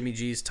 Who was Jimmy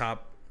G's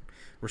top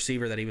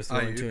receiver that he was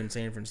throwing to in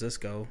San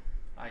Francisco?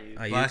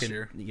 Ayuk. Last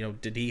year.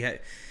 Did he?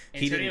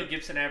 Antonio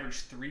Gibson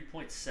averaged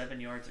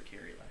 3.7 yards a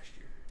carry last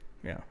year.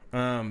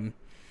 Yeah.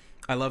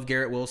 I love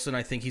Garrett Wilson.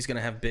 I think he's going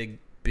to have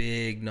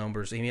big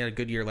numbers. He had a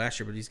good year last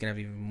year, but he's going to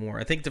have even more.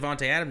 I think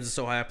Devontae Adams is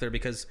so high up there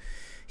because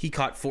he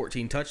caught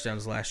 14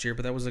 touchdowns last year,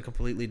 but that was a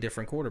completely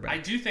different quarterback. I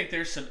do think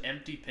there's some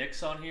empty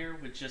picks on here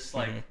with just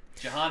like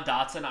Jahan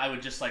Dotson. I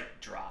would just like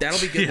drop. That'll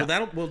be good.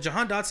 Yeah. Well,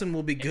 Jahan Dotson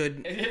will be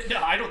good.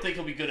 No, I don't think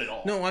he'll be good at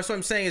all. No, that's what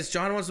I'm saying is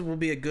Jahan Dotson will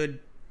be a good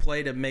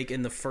play to make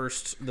in the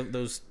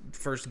those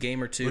first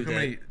game or two. Look how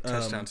many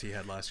touchdowns he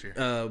had last year.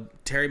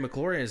 Terry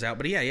McLaurin is out,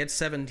 but yeah, he had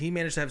 7. He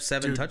managed to have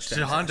 7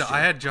 touchdowns.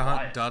 I had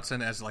Jahan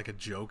Dotson as like a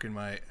joke in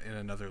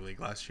another league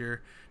last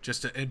year.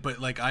 But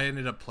like I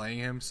ended up playing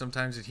him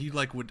sometimes, and he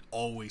like would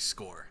always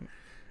score.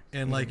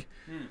 And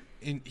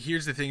and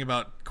here's the thing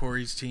about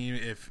Corey's team: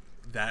 if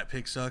that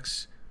pick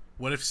sucks,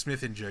 what if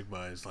Smith and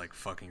Jigba is like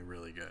fucking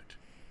really good?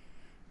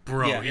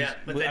 Bro,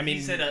 but then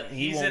he's in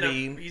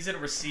a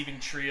receiving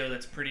trio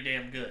that's pretty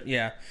damn good.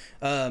 Yeah,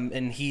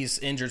 and he's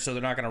injured, so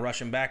they're not going to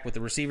rush him back with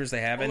the receivers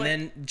they have. Well,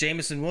 and then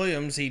Jameson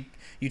Williams, you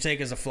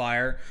take as a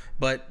flyer,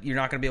 but you're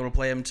not going to be able to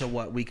play him until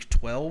week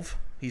 12?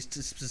 He's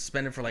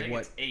suspended for what?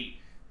 It's 8.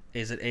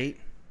 Is it 8?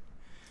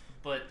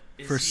 But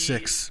for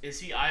 6. Is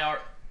he IR?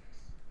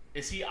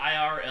 Is he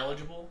IR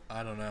eligible?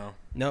 I don't know.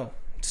 No,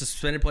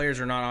 suspended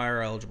players are not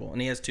IR eligible,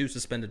 and he has 2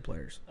 suspended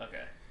players.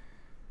 Okay.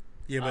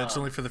 Yeah, but it's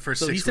only for the first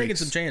 6 weeks. So he's taking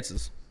some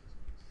chances.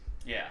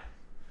 Yeah.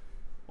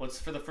 Well, it's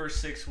for the first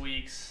 6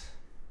 weeks,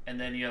 and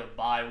then you have a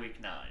bye week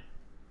 9.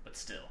 But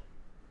still.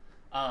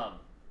 But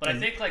I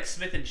think like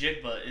Smith and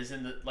Jigba is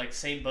in the like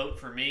same boat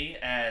for me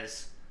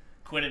as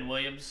Quinnen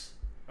Williams,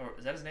 or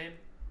is that his name?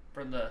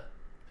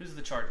 Who's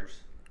the Chargers?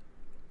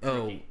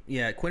 Rookie.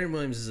 Yeah, Quinnen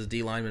Williams is a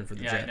D lineman for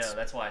the Jets. Yeah, I know.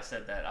 That's why I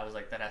said that. I was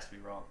like, that has to be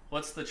wrong.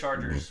 What's the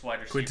Chargers wide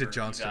receiver?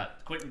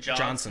 Quentin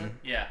Johnson.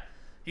 Yeah.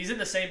 He's in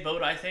the same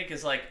boat, I think,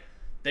 as like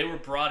they were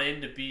brought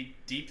in to be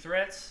deep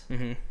threats,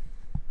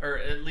 or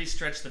at least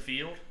stretch the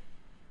field.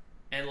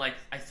 And like,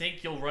 I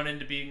think you'll run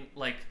into being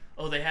like,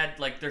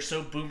 they're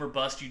so boom or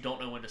bust, you don't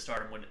know when to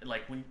start them.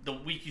 When the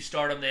week you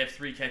start them, they have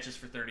 3 catches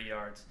for 30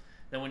 yards.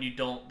 Then when you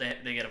don't,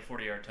 they get a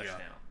 40-yard touchdown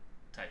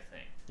type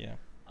thing. Yeah.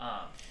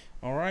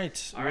 All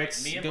right.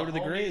 Let's me and go to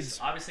the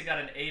grades. Obviously got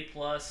an A+,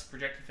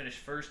 projected to finish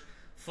first.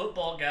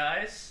 Football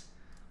guys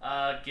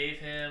gave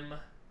him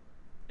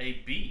a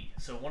B,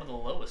 so one of the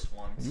lowest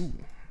ones. Ooh.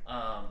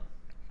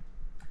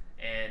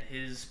 And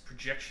his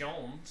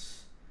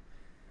projections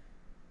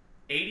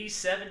 80,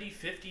 70,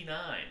 59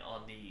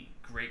 on the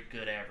great,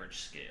 good, average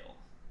scale.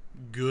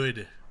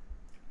 Good.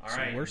 All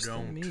right. Worse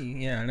than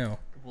me. Yeah, I know.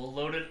 We'll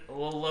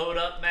load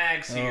up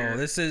Mags here. Oh,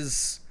 this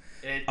is.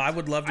 I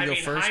would love to go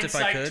first if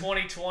I could.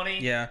 2020.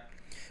 Yeah,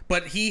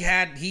 but he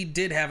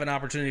did have an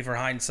opportunity for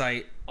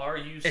hindsight. Are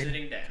you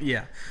sitting down?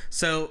 Yeah.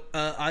 So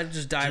I'll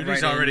just dive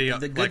Judy's right already in.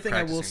 The good thing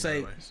I will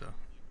say.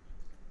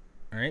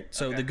 All right.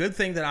 So the good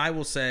thing that I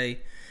will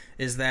say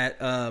is that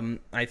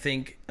I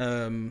think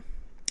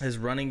his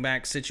running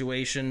back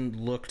situation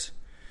looked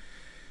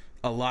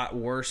a lot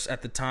worse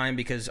at the time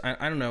because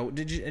I don't know.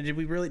 Did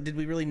we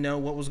really know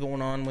what was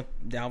going on with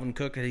Dalvin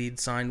Cook? Had he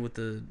signed with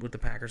the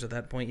Packers at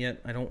that point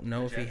yet? I don't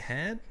know if he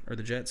had, or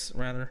the Jets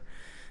rather.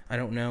 I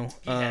don't know.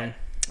 He had.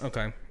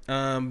 Okay.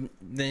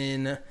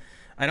 Then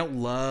I don't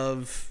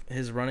love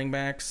his running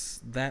backs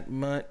that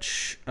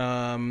much.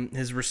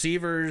 His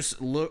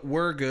receivers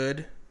were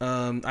good.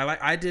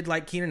 I did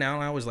like Keenan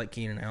Allen. I always like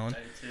Keenan Allen. I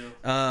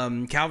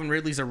do too. Calvin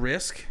Ridley's a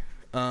risk.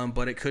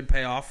 But it could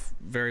pay off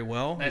very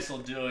well. Nice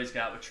little duo he's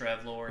got with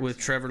Trevor Lawrence. With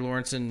Trevor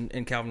Lawrence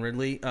and Calvin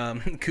Ridley.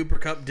 Cooper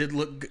Kupp did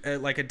look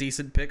like a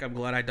decent pick. I'm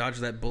glad I dodged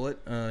that bullet.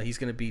 He's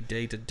going to be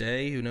day to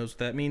day. Who knows what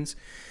that means?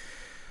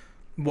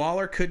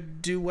 Waller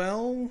could do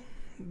well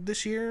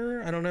this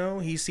year. I don't know.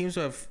 He seems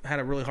to have had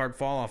a really hard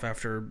fall off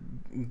after,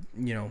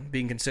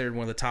 being considered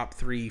one of the top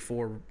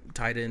 3-4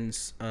 tight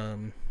ends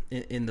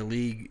in the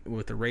league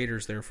with the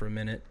Raiders there for a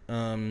minute.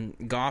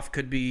 Goff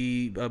could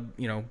be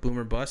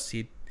boomer bust.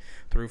 He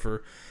threw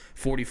for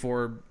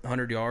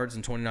 4,400 yards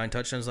and 29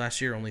 touchdowns last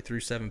year, only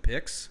threw 7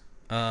 picks.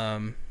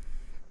 Got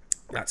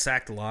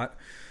sacked a lot.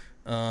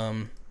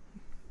 But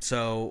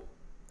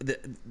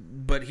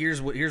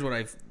here's what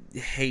I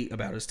hate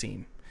about his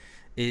team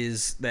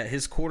is that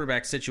his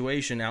quarterback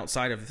situation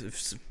outside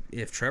of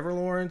if Trevor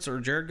Lawrence or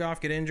Jared Goff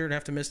get injured,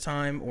 have to miss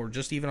time, or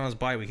just even on his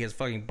bye week, he has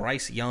fucking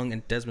Bryce Young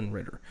and Desmond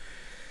Ridder.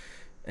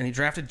 And he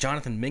drafted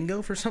Jonathan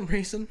Mingo for some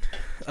reason.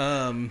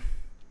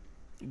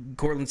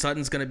 Cortland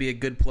Sutton's going to be a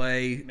good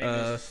play.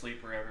 Mingo's a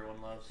sleeper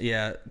everyone loves.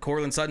 Yeah,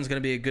 Cortland Sutton's going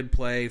to be a good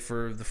play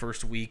for the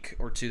first week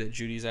or two that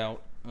Judy's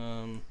out.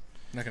 Not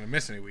going to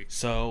miss any weeks.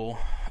 So,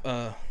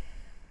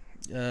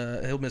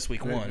 he'll miss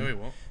week 1. No, he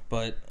won't.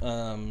 But,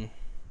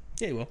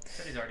 yeah, he will.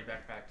 Said he's already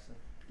back practicing.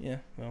 Yeah,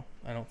 well,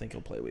 I don't think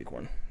he'll play week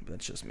 1. But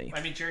that's just me.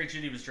 I mean, Jerry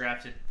Jeudy was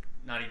drafted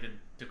not even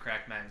to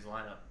crack Mag's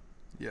lineup.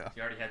 Yeah.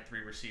 He already had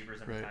 3 receivers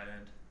and a tight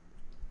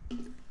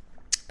end.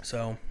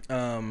 So,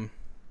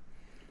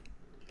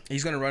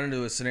 he's going to run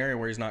into a scenario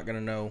where he's not going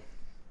to know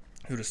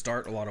who to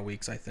start a lot of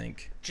weeks, I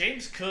think.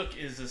 James Cook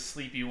is a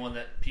sleepy one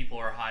that people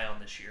are high on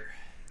this year.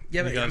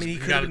 Yeah, but he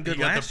could have been good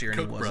last year,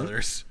 and he wasn't.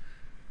 Brothers.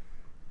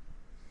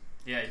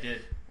 Yeah, he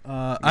did.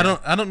 I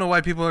don't know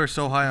why people are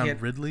so high on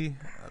Ridley.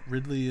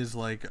 Ridley is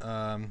like,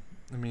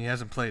 he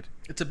hasn't played.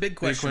 It's a big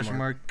question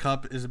mark.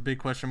 Cup is a big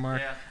question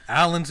mark. Yeah.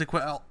 Allen's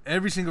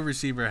every single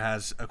receiver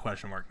has a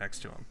question mark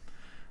next to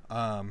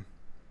him.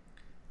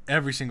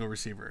 Every single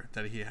receiver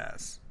that he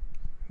has.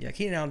 Yeah,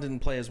 Keenan Allen didn't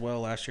play as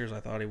well last year as I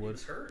thought he would. He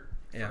was hurt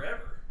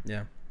forever.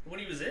 Yeah. When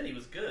he was in, he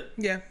was good.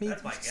 Yeah,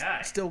 that's my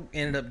guy. Still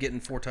ended up getting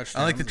 4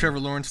 touchdowns. I like the Trevor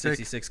Lawrence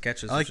 66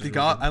 catches. I like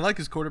I like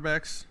his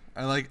quarterbacks.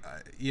 I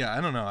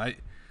don't know. I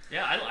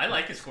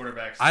like his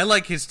quarterbacks. I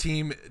like his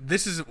team.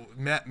 This is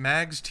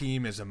Mag's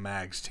team is a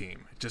Mag's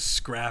team. Just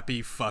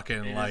scrappy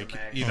fucking they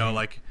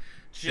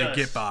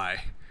get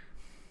by.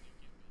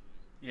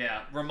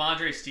 Yeah,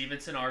 Ramondre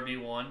Stevenson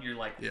RB1. You're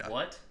like,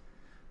 what?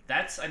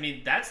 That's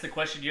the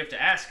question you have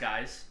to ask,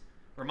 guys.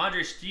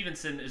 Ramondre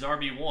Stevenson is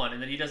RB1,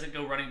 and then he doesn't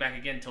go running back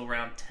again until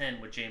round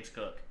 10 with James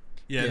Cook.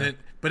 Yeah.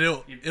 But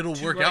it'll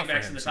work out for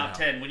him in the top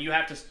 10 when you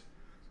have to.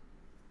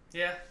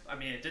 Yeah,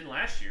 it didn't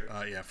last year.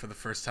 For the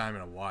first time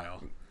in a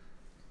while.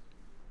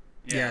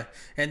 Yeah,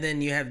 and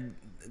then you have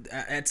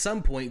at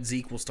some point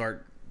Zeke will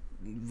start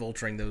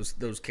vulturing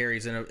those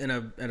carries in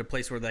a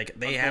place where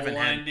they haven't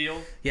had deal.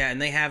 Yeah,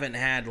 and they haven't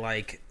had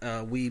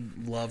we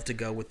love to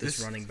go with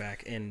this running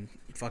back in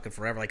fucking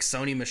forever. Like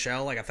Sony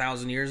Michel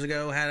 1,000 years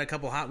ago had a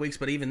couple hot weeks,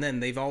 but even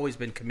then they've always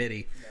been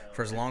committee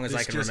for as long as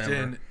I can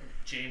remember.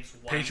 James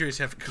White. Patriots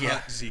have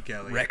cut Zeke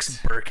Elliott. Rex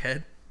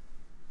Burkhead.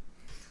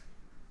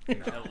 No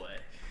way.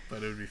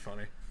 But it would be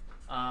funny.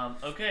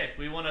 Okay,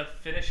 we want to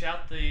finish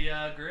out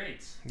the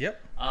grades. Yep.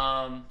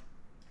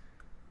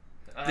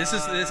 This.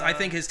 I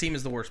think his team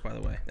is the worst, by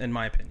the way, in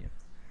my opinion.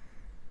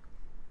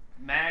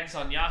 Mags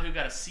on Yahoo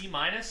got a C-,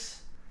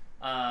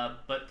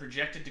 but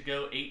projected to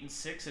go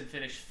 8-6 and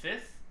finish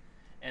 5th.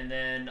 And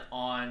then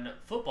on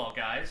Football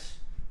Guys,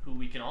 who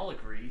we can all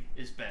agree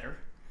is better,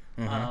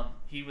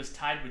 he was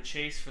tied with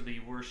Chase for the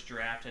worst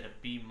draft at a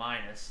B-,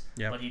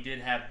 but he did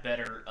have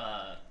better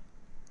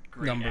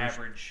good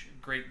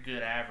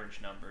average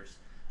numbers.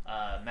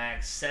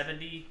 Mags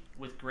 70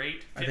 with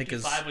great,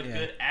 55 with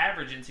good,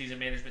 average in season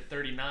management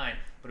 39.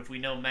 But if we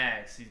know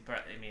Mags,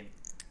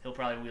 he'll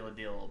probably wheel a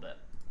deal a little bit.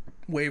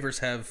 Waivers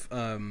have,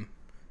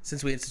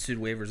 since we instituted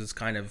waivers, it's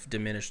kind of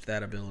diminished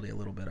that ability a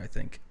little bit, I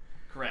think.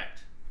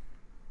 Correct.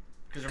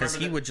 Because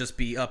he would just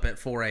be up at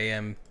 4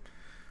 a.m.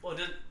 Well, it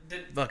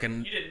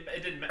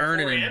didn't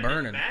earning and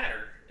burning. Didn't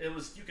matter. It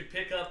was you could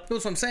pick up.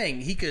 That's what I'm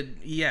saying.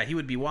 He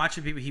would be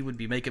watching people. He would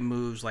be making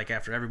moves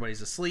after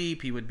everybody's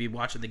asleep. He would be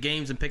watching the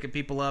games and picking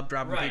people up,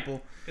 dropping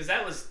people. Because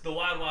that was the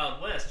Wild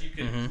Wild West. You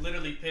could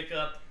literally pick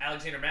up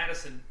Alexander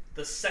Madison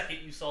the second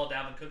you saw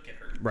Dalvin Cook get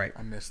hurt. Right.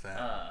 I missed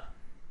that.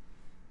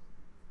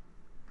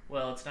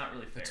 Well, it's not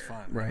really fair. It's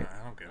fun. Right.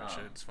 I don't give a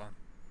shit. It's fun.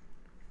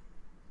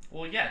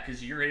 Well, yeah,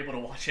 because you're able to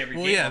watch every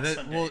game on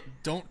Sunday. Well,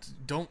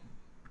 don't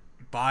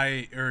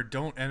buy or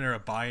don't enter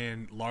a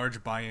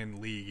large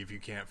buy-in league if you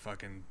can't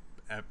fucking,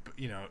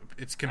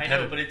 it's competitive.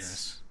 I know, but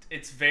it's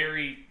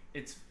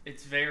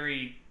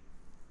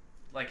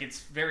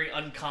very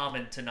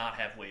uncommon to not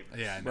have waivers.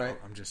 Yeah, I know. Right.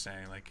 I'm just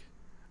saying,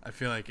 I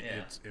feel like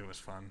it was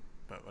fun,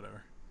 but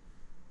whatever.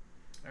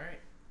 All right.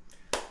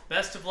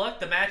 Best of luck.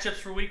 The matchups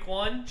for week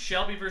 1: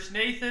 Shelby versus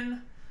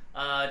Nathan,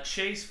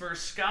 Chase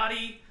versus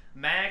Scotty,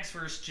 Mags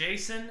versus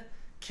Jason,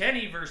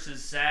 Kenny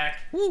versus Zach,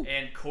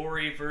 and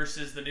Corey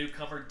versus the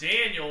newcomer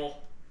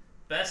Daniel.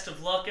 Best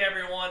of luck,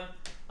 everyone.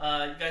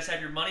 You guys have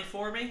your money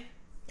for me?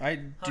 I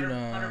do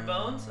not. 100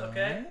 bones,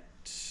 okay.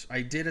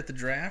 I did at the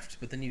draft,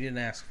 but then you didn't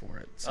ask for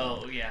it.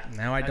 So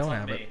now I That's don't on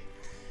have me.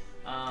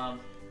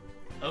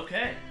 it.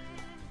 Okay.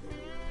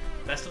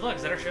 Best of luck.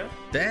 Is that our show?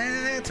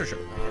 That's our show.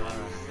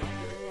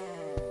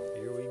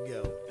 Here we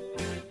go.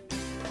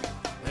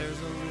 There's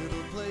a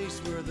little place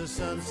where the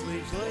sun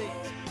sleeps late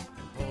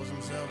and pulls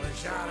himself a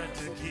shot of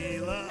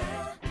tequila.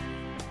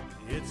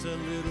 It's a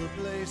little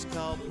place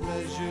called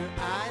Pleasure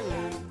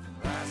Island.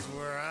 That's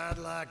where I'd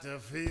like to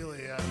feel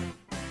ya.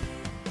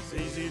 It's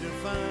easy to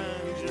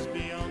find just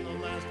beyond the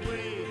last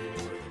wave,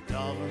 where the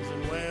dolphins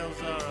and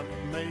whales are up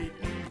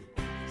mating.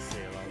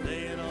 Sail all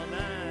day and all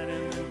night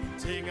and then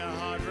take a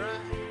hard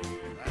ride.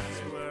 That's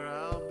where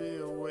I'll be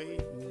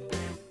awaiting.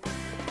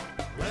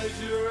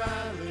 Pleasure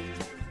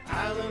Island,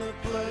 island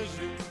of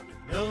pleasure.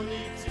 No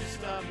need to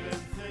stop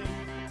and think.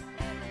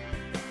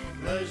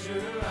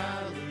 Pleasure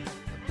Island,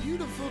 a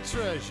beautiful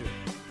treasure.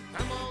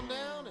 Come on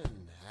down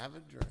and have a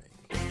drink.